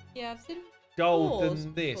Yeah, I've seen gold fours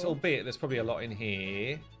than this, before. albeit there's probably a lot in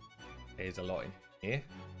here. There's a lot in here.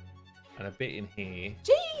 And a bit in here.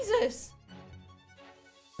 Jesus!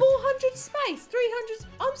 400 space, 300.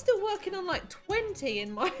 I'm still working on like 20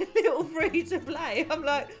 in my little free to play. I'm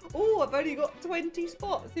like, oh, I've only got 20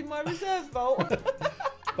 spots in my reserve vault.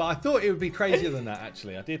 But I thought it would be crazier than that,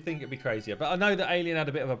 actually. I did think it'd be crazier. But I know that Alien had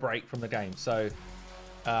a bit of a break from the game. So,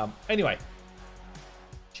 anyway.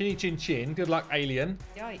 Chinny chin chin. Good luck, Alien.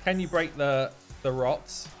 Yikes. Can you break the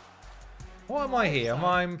rots? Why am I here?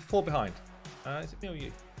 I'm 4 behind. Is it me or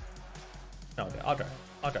you? No, I'll go.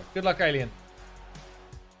 I'll go. Good luck, Alien.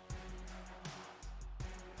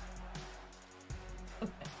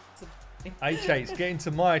 HH, get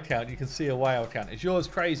into my account. You can see a whale account. Is yours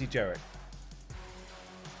crazy, Jarek?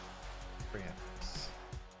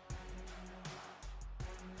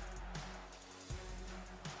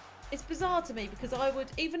 It's bizarre to me because I would,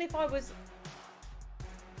 even if I was,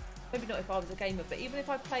 maybe not if I was a gamer, but even if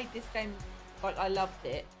I played this game like I loved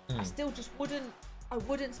it, I still just wouldn't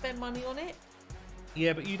spend money on it.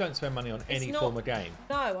 Yeah, but you don't spend money on any form of game.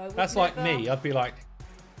 No, I would. That's like me. I'd be like,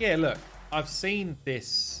 yeah, look, I've seen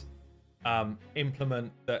this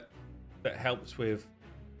implement that helps with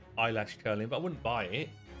eyelash curling, but I wouldn't buy it.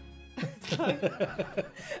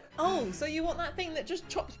 Oh, so you want that thing that just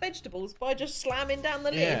chops vegetables by just slamming down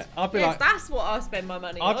the lid? Yeah, I'd be yes, like, that's what I spend my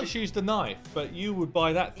money on. I'd just use the knife, but you would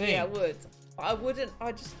buy that thing. Yeah, I would. But I wouldn't.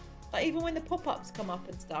 I just like, even when the pop-ups come up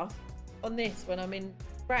and stuff on this when I'm in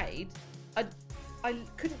raid, I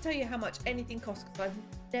couldn't tell you how much anything costs because I've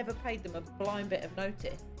never paid them a blind bit of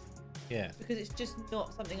notice. Yeah. Because it's just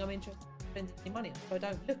not something I'm interested in spending any money on, so I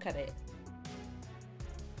don't look at it.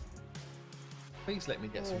 Please let me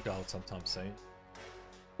get some gold sometime soon.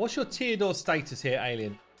 What's your TEODOR status here,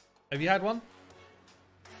 Alien? Have you had one?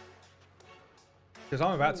 Because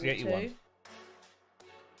I'm about to get you one.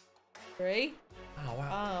 3. Oh,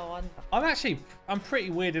 wow. Oh, I'm pretty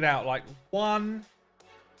weirded out. Like, one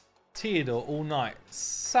TEODOR all night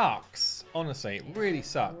sucks. Honestly, it really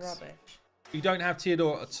sucks. rubbish. You don't have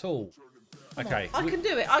TEODOR at all. Okay. I can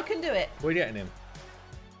do it. I can do it. We're getting him.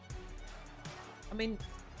 I mean,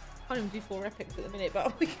 I can't even do 4 epics at the minute,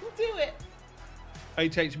 but we can do it.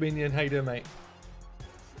 HH Minion, how you doing, mate?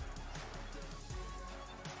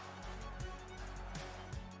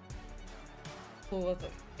 Oh, I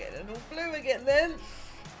thought getting all blue again then.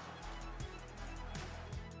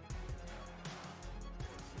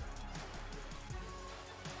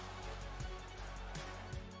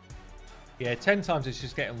 Yeah, 10 times it's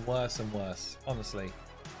just getting worse and worse, honestly.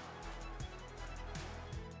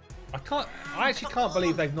 I actually can't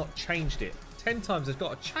believe they've not changed it. 10 times they've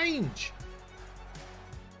got to change.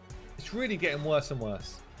 It's really getting worse and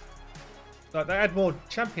worse. Like, they add more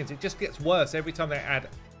champions. It just gets worse every time they add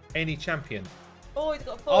any champion. Oh, he's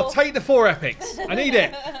got 4. I'll take the 4 epics. I need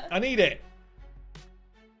it. I need it.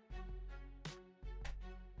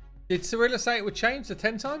 Did Cirilla say it would change to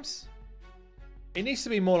 10 times? It needs to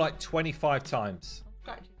be more like 25 times.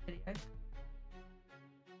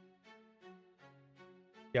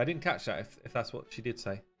 Yeah, I didn't catch that if that's what she did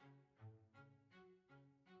say.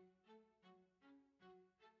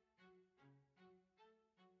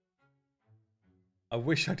 I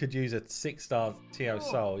wish I could use a 6-star TO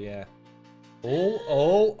soul, yeah. Oh,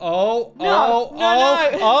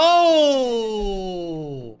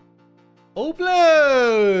 all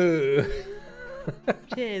blue.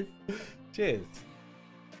 Cheers. Cheers.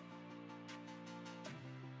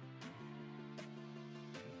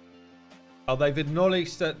 Oh, they've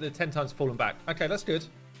acknowledged that the 10 times fallen back. Okay, that's good.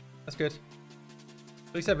 That's good.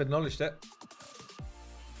 At least they've acknowledged it.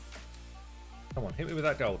 Come on, hit me with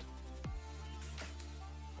that gold.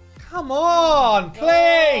 Come on,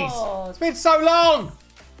 please! God. It's been so long!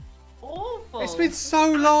 Awful. It's been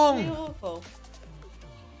so long! Absolutely awful.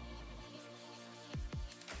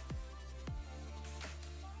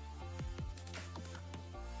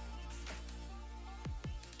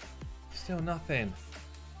 Still nothing.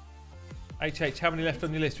 HH, how many left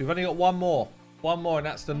on your list? We've only got one more. One more, and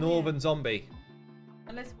that's the Northern Zombie.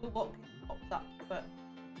 Unless we'll walk pops up, but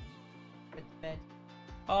went to bed.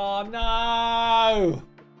 Oh no!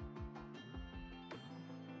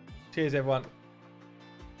 Cheers, everyone.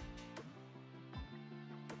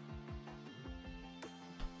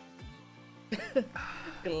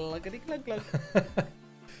 Gluggity glug glug.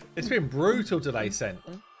 It's been brutal today, Sent.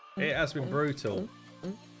 It has been brutal.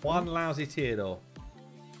 One lousy Theodore.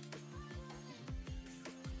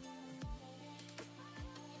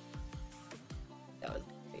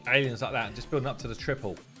 Aliens like that, just building up to the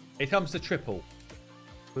triple. Here comes the triple.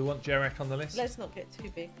 We want Jarek on the list. Let's not get too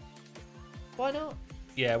big. Why not?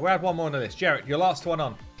 Yeah, we'll add one more on the list. Jarek, your last one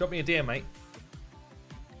on. Drop me a DM, mate.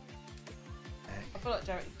 I feel like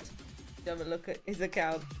Jarek needs to have a look at his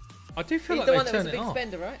account. I do feel He's like the they one that was turn a it big off.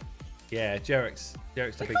 spender, right? Yeah, Jarek's the We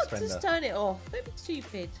big can't spender. just turn it off. Don't be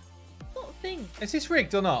stupid. It's not a thing. Is this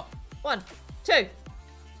rigged or not? 1, 2,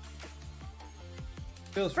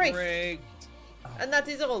 Feels 3. rigged. And that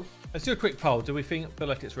is all. Let's do a quick poll. Do we feel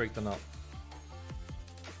like it's rigged or not?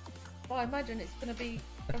 Well, I imagine it's going to be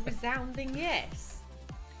a resounding yes.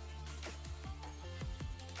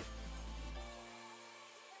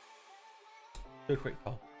 Do a quick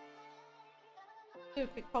poll. Do a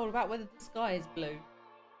quick poll about whether the sky is blue. Do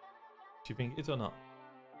you think it is or not?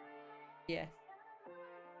 Yes.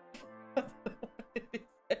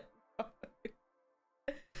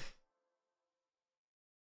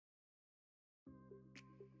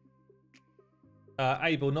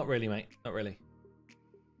 Abel, not really, mate. Not really.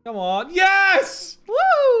 Come on. Yes!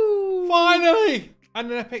 Woo! Finally!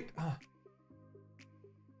 And an epic. Oh.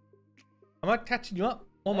 Am I catching you up?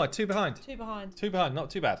 Or am I 2 behind? 2 behind. 2 behind,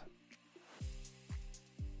 not too bad.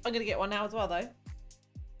 I'm going to get one now as well, though.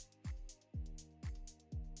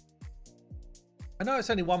 I know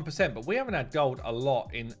it's only 1%, but we haven't had gold a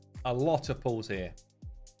lot in a lot of pools here.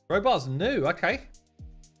 Robot's new, okay.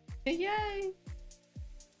 Yay!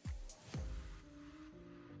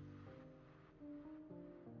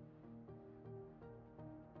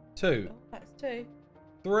 Two, Oh, that's 2.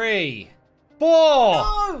 3, 4,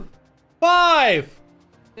 No! 5.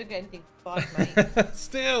 Don't get anything for 5, mate.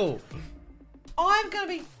 Still. I'm going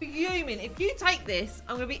to be fuming. If you take this,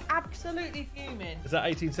 I'm going to be absolutely fuming. Is that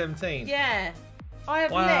 1817? Yeah. I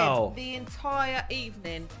have Wow. led the entire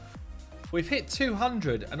evening. We've hit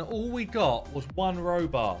 200 and all we got was 1 row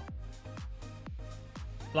bar.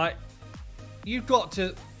 Like, you've got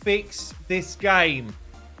to fix this game.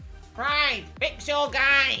 Right, fix your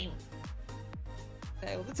game.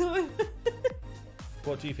 Say all the time.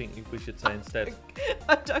 What do you think we should say instead?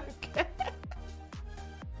 I don't care.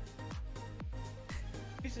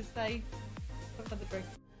 You should say, have another drink.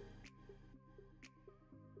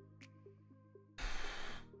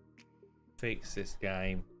 Fix this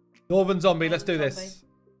game. Northern Zombie, let's do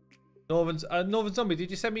Northern this. Northern Zombie, did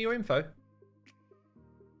you send me your info?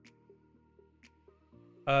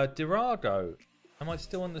 Dirago, am I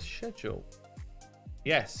still on the schedule?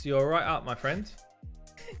 Yes, you're right up, my friend.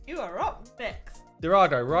 You are up next.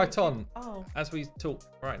 Dorado, right on. Oh. As we talk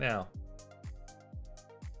right now.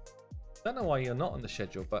 Don't know why you're not on the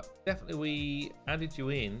schedule, but definitely we added you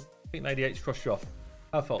in. I think Lady H crossed you off.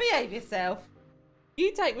 Her fault. Behave yourself.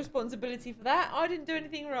 You take responsibility for that. I didn't do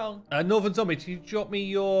anything wrong. Northern Zombie, can you drop me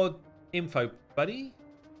your info, buddy?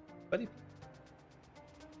 Buddy?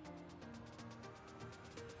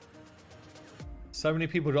 So many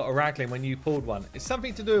people got a ragling when you pulled one. It's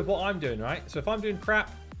something to do with what I'm doing, right? So if I'm doing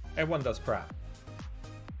crap, everyone does crap.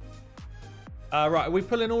 Right, are we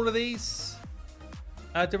pulling all of these?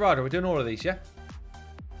 Dorado, we're doing all of these, yeah?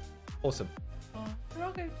 Awesome. Oh,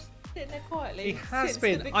 Dorogo's sitting there quietly. He has since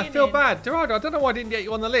been. the I feel beginning. bad. Dorado, I don't know why I didn't get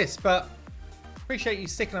you on the list, but appreciate you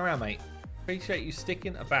sticking around, mate. Appreciate you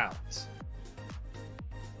sticking about.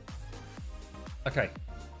 Okay.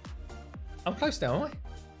 I'm close now, am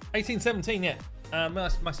I? 18-17, yeah. My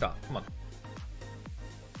start. Come on.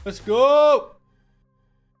 Let's go!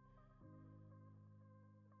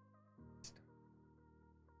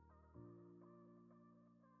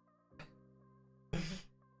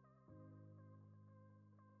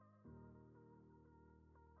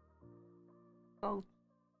 Oh,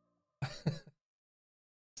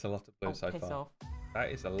 It's a lot of blue so piss far. off. That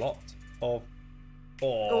is a lot of.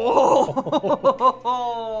 Oh.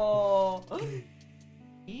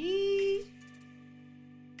 Yeesh.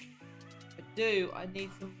 I need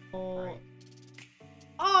some more.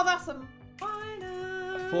 Oh, that's a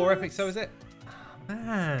minus. 4 epics, so is it? Oh,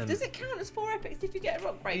 man. Does it count as 4 epics if you get a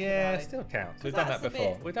rock breaker? Yeah, though? it still counts. We've Because done that that's a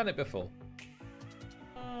before. bit- We've done it before.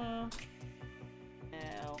 No.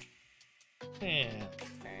 Yeah.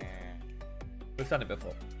 We've done it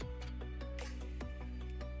before.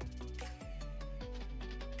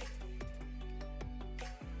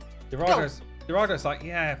 Dorado's like,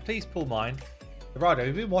 yeah, please pull mine. Dorado,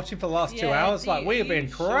 we've been watching for the last 2 Yeah, hours. Like, we have been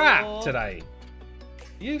you crap sure? today.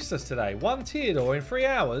 Useless today. 1 Theodore in 3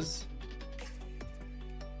 hours.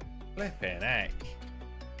 Flipping heck.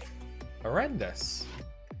 Horrendous.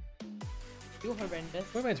 You're horrendous.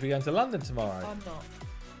 We're meant to be going to London tomorrow. I'm not.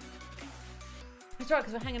 That's right,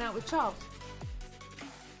 because we're hanging out with Charles.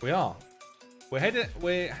 We are.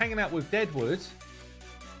 We're hanging out with Deadwood,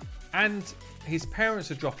 and his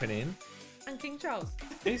parents are dropping in. And King Charles.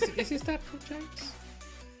 Is his dad called James?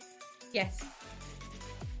 Yes.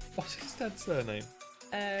 What's his dad's surname?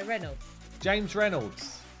 Reynolds. James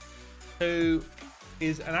Reynolds, who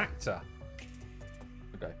is an actor.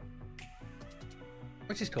 Okay.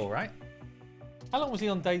 Which is cool, right? How long was he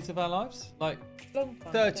on Days of Our Lives? Like Long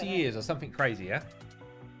time, 30 don't know. years or something crazy, yeah?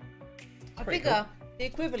 I pretty figure the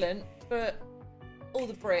equivalent for all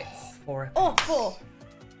the Brits. 4 epics. Oh, 4.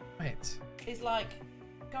 Right. Is like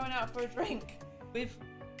going out for a drink with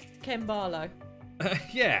Ken Barlow.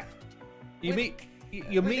 Yeah. You're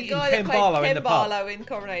With meeting the guy Ken that played Barlow in Ken the pub. Barlow in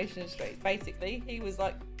Coronation Street. Basically, he was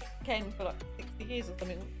like Ken for like 60 years or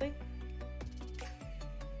something, wasn't he?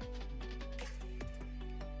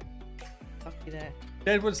 Lucky there.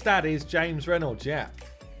 Deadwood's dad is James Reynolds, yeah.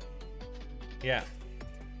 Yeah.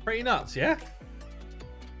 Pretty nuts, yeah?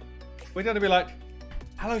 We're going to be like,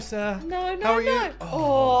 hello, sir. No, How are no. you?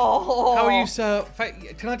 Oh. How are you, sir?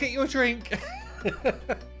 Can I get you a drink?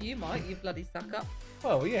 You might, you bloody suck up.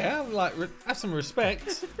 Well, yeah, I'm like, have some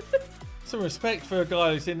respect. Some respect for a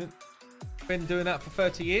guy who's been doing that for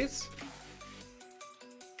 30 years.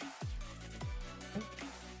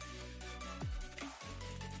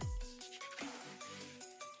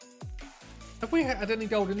 Have we had any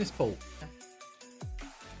gold in this pool?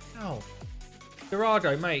 No.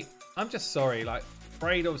 Dorado, mate, I'm just sorry. Like,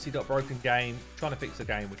 Braid obviously got a broken game. Trying to fix the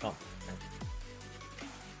game. We can't fix the game.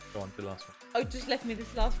 Go on to the last one. Oh, just left me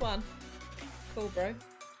this last one. Cool, bro.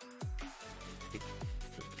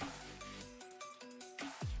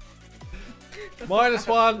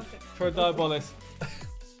 -1 for a Diabolist.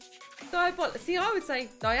 See, I would say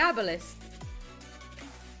diabolist.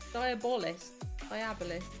 Diabolist.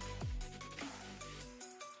 Diabolist.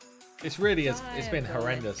 It's really, it's been Diabolist.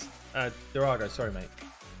 horrendous. Dorado, sorry, mate.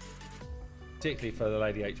 Particularly for the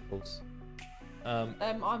Lady H pulls.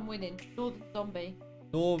 I'm winning. Northern Zombie.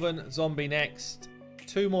 Northern Zombie next.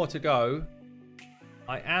 2 more to go.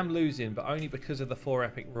 I am losing, but only because of the 4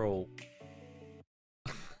 epic rule.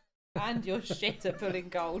 And you're shit at pulling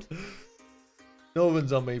gold. Northern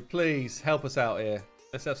Zombie, please help us out here.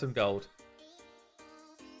 Let's have some gold.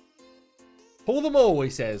 Pull them all, he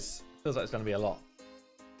says. Feels like it's going to be a lot.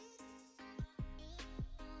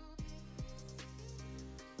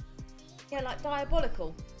 Yeah, like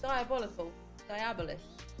diabolical. Diabolical. Diabolist.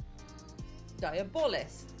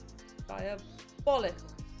 Diabolist. Diabolical.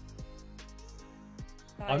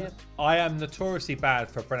 I am notoriously bad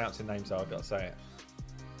for pronouncing names, though, I've got to say it.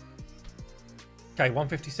 Okay,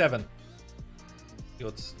 157.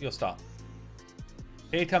 Your start.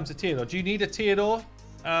 Here comes a Theodore. Do you need a Theodore,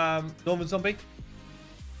 Norman Zombie? Do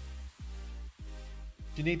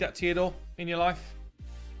you need that Theodore in your life?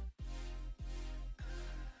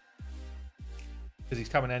 Because he's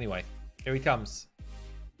coming anyway. Here he comes.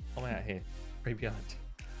 Come out here. Right behind.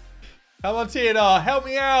 Come on, Theodore. Help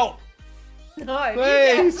me out. No,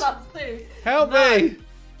 please. you get +2. Help me.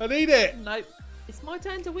 I need it. Nope. It's my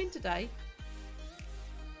turn to win today.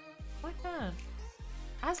 My turn.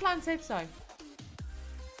 Aslan said so.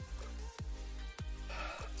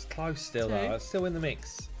 It's close still, 2. though. It's still in the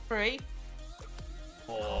mix. 3.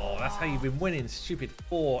 Oh, that's how you've been winning, stupid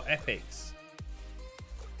 4 epics.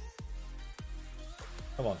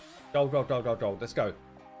 Come on. Gold, gold, gold, gold, gold. Let's go.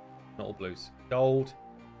 Not all blues. Gold.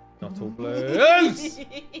 Not all blues.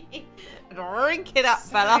 Drink it up,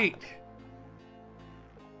 fella. Sake.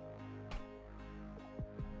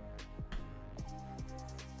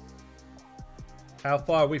 How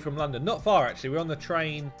far are we from London? Not far, actually. We're on the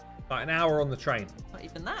train. Like an hour on the train. Not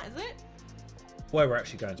even that, is it? Where we're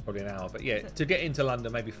actually going is probably an hour. But yeah, to get into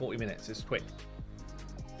London, maybe 40 minutes. It's quick.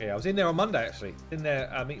 Yeah, I was in there on Monday, actually. In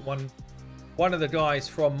there, meet one of the guys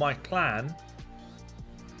from my clan.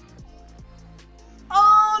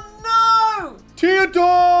 Oh, no! TEODOR!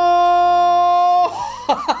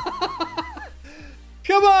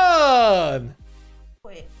 Come on!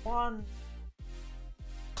 Wait, 1.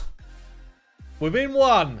 Within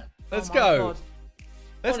 1. Let's Oh my go. God.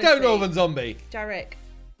 Let's Honestly. go, Northern Zombie. Jarek.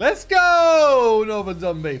 Let's go, Northern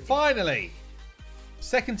Zombie. Finally.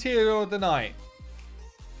 Second Theodore of the night.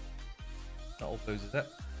 Not all blues, is it?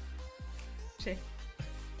 Shit.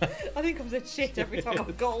 I think I've said shit every time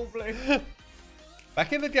I've got all blue.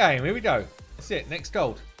 Back in the game. Here we go. That's it. Next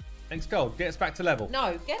gold. Next gold. Get us back to level.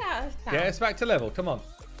 No, get out of town. Get us back to level. Come on.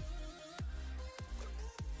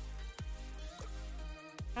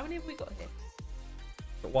 How many have we got here?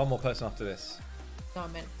 Got one more person after this. No, I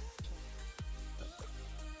meant.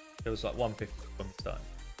 It was like 150 when we started.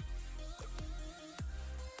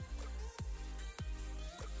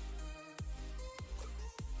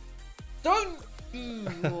 Don't.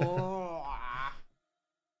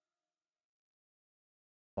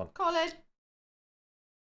 On. Colin.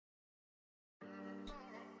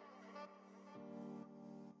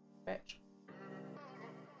 Bitch.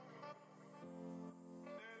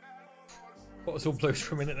 What was all blues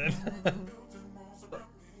for a minute then?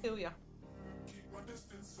 Kill ya.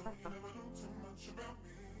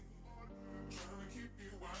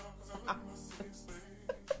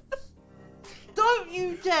 Don't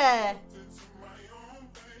you dare!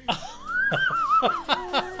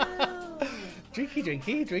 Drinky,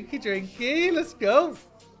 drinky, drinky, drinky. Let's go.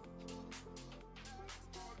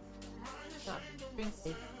 No,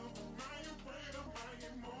 drinky.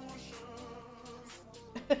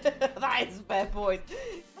 That is a fair point.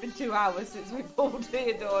 It's been 2 hours since we pulled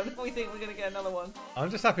Theodore and we think we're going to get another one. I'm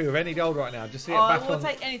just happy with any gold right now. Just see it I back will on.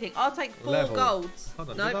 take anything. I'll take 4 level. golds.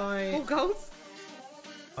 Hold on, no, did I- 4 golds.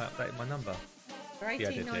 I updated my number. For 18, Yeah,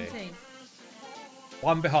 I did, 19.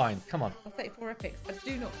 One behind. Come on. I'll take 4 epics. I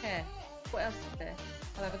do not care. What else is there?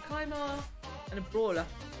 I'll have a Kaimar and a Brawler.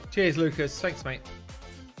 Cheers, Lucas. Thanks, mate.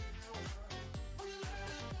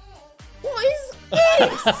 What is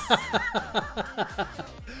this?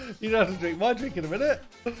 You don't have to drink my drink in a minute.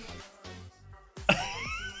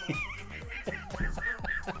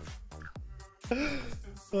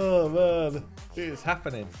 Oh, man. It's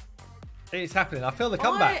happening. It's happening. I feel the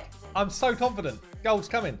comeback. I'm so confident. Gold's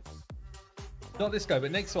coming. Not this go,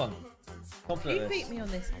 but next one. Confident You of this. beat me on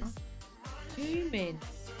this one. Fuming.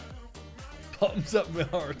 Bottoms up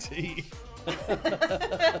minority.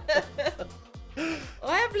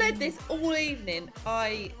 I have led this all evening.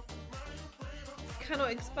 I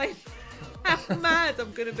cannot explain how mad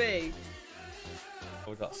I'm going to be.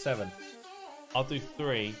 We've got 7. I'll do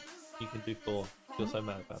 3. You can do 4. You're so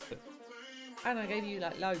mad about it. And I gave you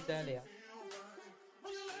like loads earlier.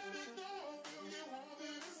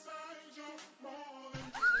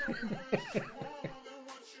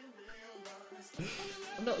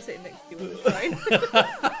 I'm not sitting next to you on the train.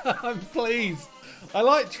 I'm pleased. I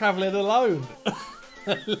like travelling alone.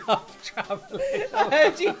 I love travelling. I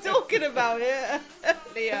heard you talking about it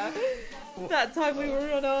earlier. That time we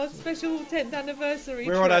were on our special 10th anniversary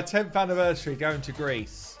We're trip. on our 10th anniversary going to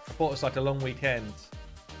Greece. I thought it was like a long weekend.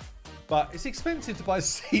 But it's expensive to buy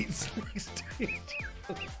seats next to each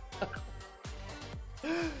other.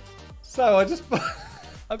 So I just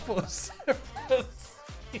I bought separate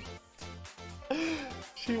seats.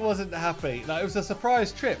 She wasn't happy. Like, it was a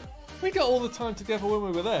surprise trip. We got all the time together when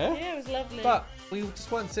we were there. Yeah, it was lovely. But we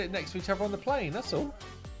just weren't sitting next to each other on the plane, that's all.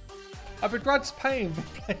 I begrudge paying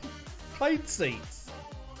for plane seats.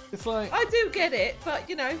 It's like I do get it, but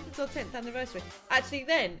you know, it's our 10th anniversary. Actually,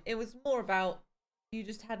 then it was more about you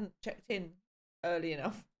just hadn't checked in early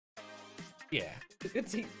enough. yeah. The good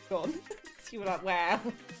seats gone. So you were like, wow.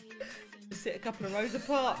 Just sit a couple of rows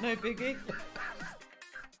apart, no biggie.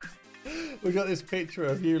 We got this picture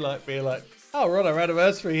of you like being like, oh, we're on our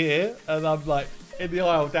anniversary here, and I'm like in the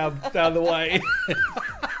aisle down the way.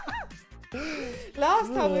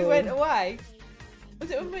 Last time we went away,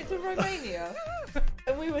 was it when we went to Romania?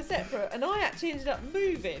 And we were separate, and I actually ended up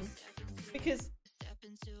moving because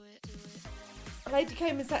a lady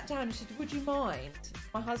came and sat down and she said, would you mind?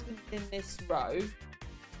 My husband's in this row.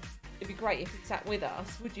 It'd be great if he sat with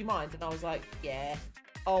us. Would you mind? And I was like, yeah,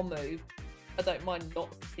 I'll move. I don't mind not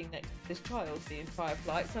sitting next to this child the entire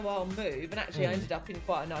flight, so I'll move. And actually, I ended up in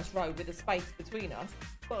quite a nice row with a space between us.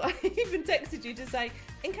 But I even texted you to say,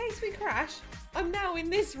 in case we crash, I'm now in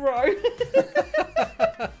this row.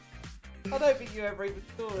 I don't think you ever even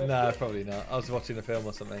saw it. No, probably not. I was watching a film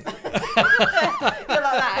or something. You're like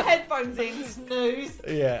that, headphones in, snooze.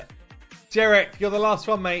 Yeah. Jarek, you're the last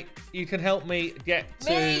one, mate. You can help me get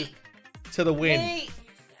to the win. Me.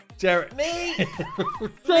 Jarek. Me.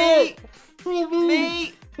 Me. Me.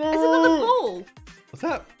 It's another ball. What's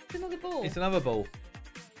that? It's another ball. It's another ball.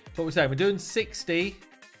 That's what we're saying. We're doing 60.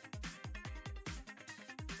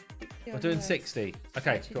 We're doing 60.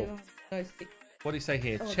 Okay, Actually, cool. no, 60. What do you say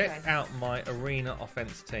here? Oh, Check okay. out my arena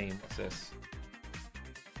offense team. What's this?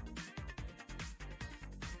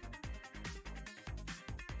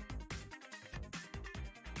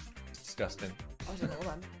 It's disgusting. I don't know what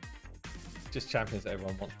that means. Just champions that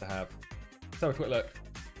everyone wants to have. Let's have a quick look.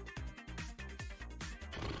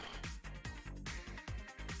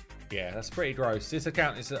 Yeah, that's pretty gross. This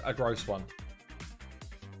account is a gross one.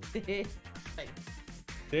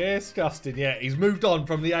 Disgusting. Yeah, he's moved on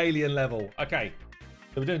from the alien level. Okay,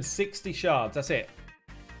 so we're doing 60 shards. That's it.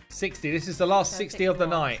 60. This is the last 60 of the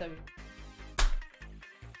night. So...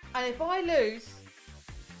 And if I lose,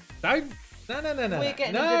 Don't. No. We're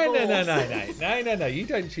getting No. You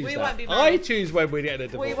don't choose We that. won't be I married. choose when we're getting a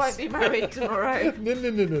divorce. we won't be married tomorrow.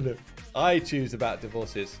 No. I choose about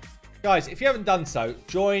divorces. Guys, if you haven't done so,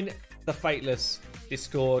 join the Fateless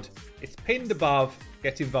Discord. It's pinned above.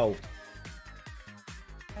 Get involved.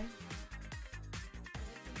 Okay.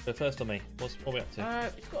 So first on me. What are we up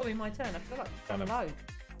to? It's got to be my turn. I feel like I've done Kind loads.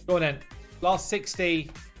 Go on then. Last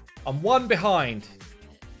 60. I'm one behind.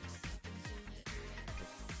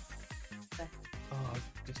 Oh, I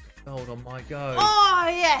just got gold on my go. Oh,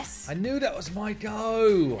 yes! I knew that was my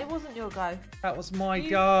go. It wasn't your go. That was my You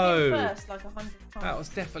go. hit first like 100 times. That was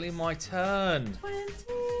definitely my turn. 20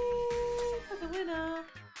 for the winner.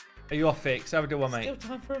 Are you off, Fix? Have a good one, mate. Still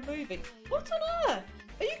time for a movie. What on earth?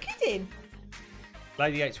 Are you kidding?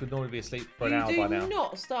 Lady H would normally be asleep for an hour by You now. do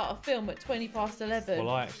not start a film at 20 past 11.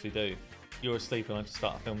 Well, I actually do. You're asleep and I just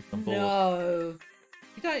start a film from board. No.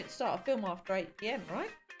 You don't start a film after 8 PM, right?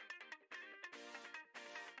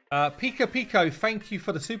 Pico, thank you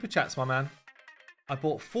for the super chats, my man. I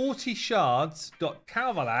bought 40 shards, got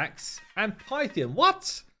Calvalax, and Python.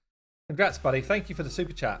 What? Congrats, buddy. Thank you for the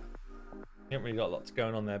super chat. You haven't really got lots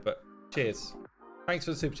going on there, but cheers. Thanks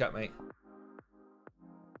for the super chat, mate.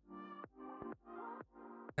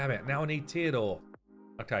 Damn it, now I need Theodore.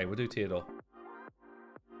 Okay, we'll do Theodore.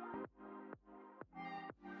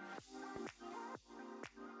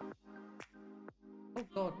 Oh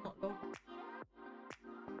god, not long.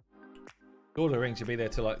 Lord of the Rings should be there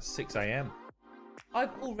till like 6 AM. I've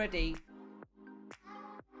already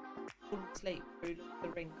fallen asleep through the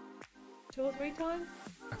ring 2 or 3 times.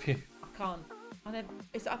 Have you? I can't. I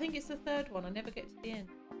think it's the third one. I never get to the end.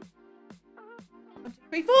 1, 2,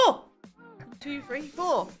 3, 4. 1, 2, 3,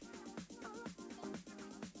 4.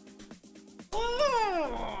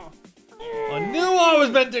 I knew I was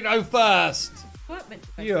meant to go first. You weren't meant to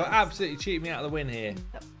go You're first. absolutely cheating me out of the win here.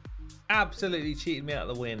 Yep. Absolutely cheating me out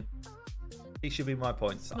of the win. He should be my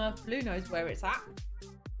points. Smurf Blue knows where it's at.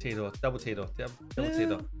 Theodore, double Theodore, double Blue,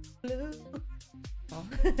 Theodore. blue. Oh.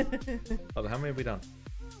 Hold on, how many have we done?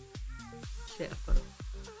 Shit, I've got it.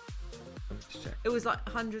 Let me just check. It was like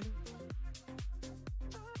 100.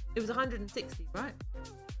 It was 160, right?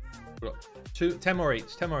 We've got 10 more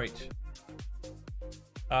each. 10 more each.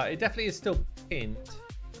 It definitely is still pinned.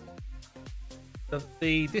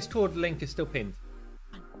 The Discord link is still pinned.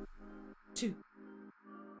 1, 2.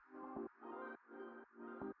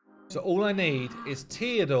 So all I need is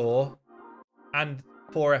Theodore and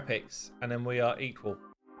 4 epics, and then we are equal.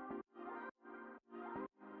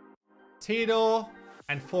 Theodore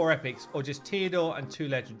and 4 epics, or just Theodore and 2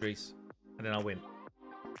 legendaries, and then I'll win.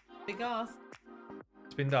 Big ass.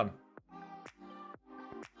 It's been done.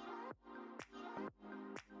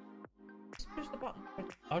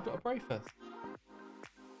 I've got a brave first.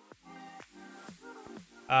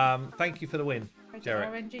 Thank you for the win, Jarrett.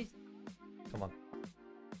 RNGs. Come on.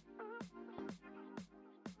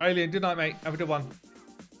 Alien, good night, mate. Have a good one.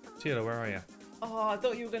 TEODOR, where are you? Oh, I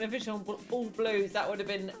thought you were going to fish on all blues. That would have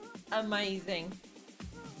been amazing.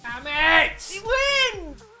 Damn it! He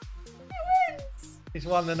wins! He wins! He's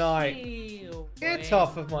won the night. Ew, Get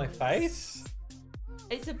off of my face.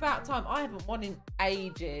 It's about time. I haven't won in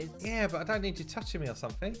ages. Yeah, but I don't need you touching me or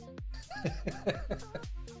something.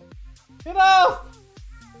 Get off!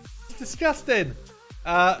 It's disgusting.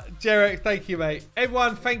 Jarek, thank you, mate.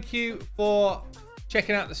 Everyone, thank you for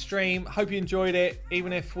checking out the stream. Hope you enjoyed it,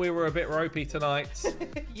 even if we were a bit ropey tonight.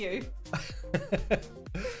 You.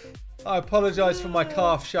 I apologise for my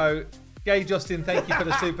calf show. Gay Justin, thank you for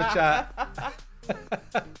the super chat.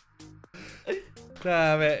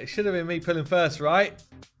 Damn it. It should have been me pulling first, right?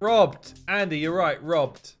 Robbed. Andy, you're right.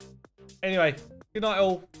 Robbed. Anyway, good night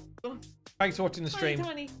all. Thanks for watching the stream.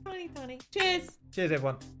 Tiny. Cheers. Cheers,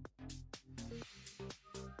 everyone.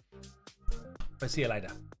 We'll see you later.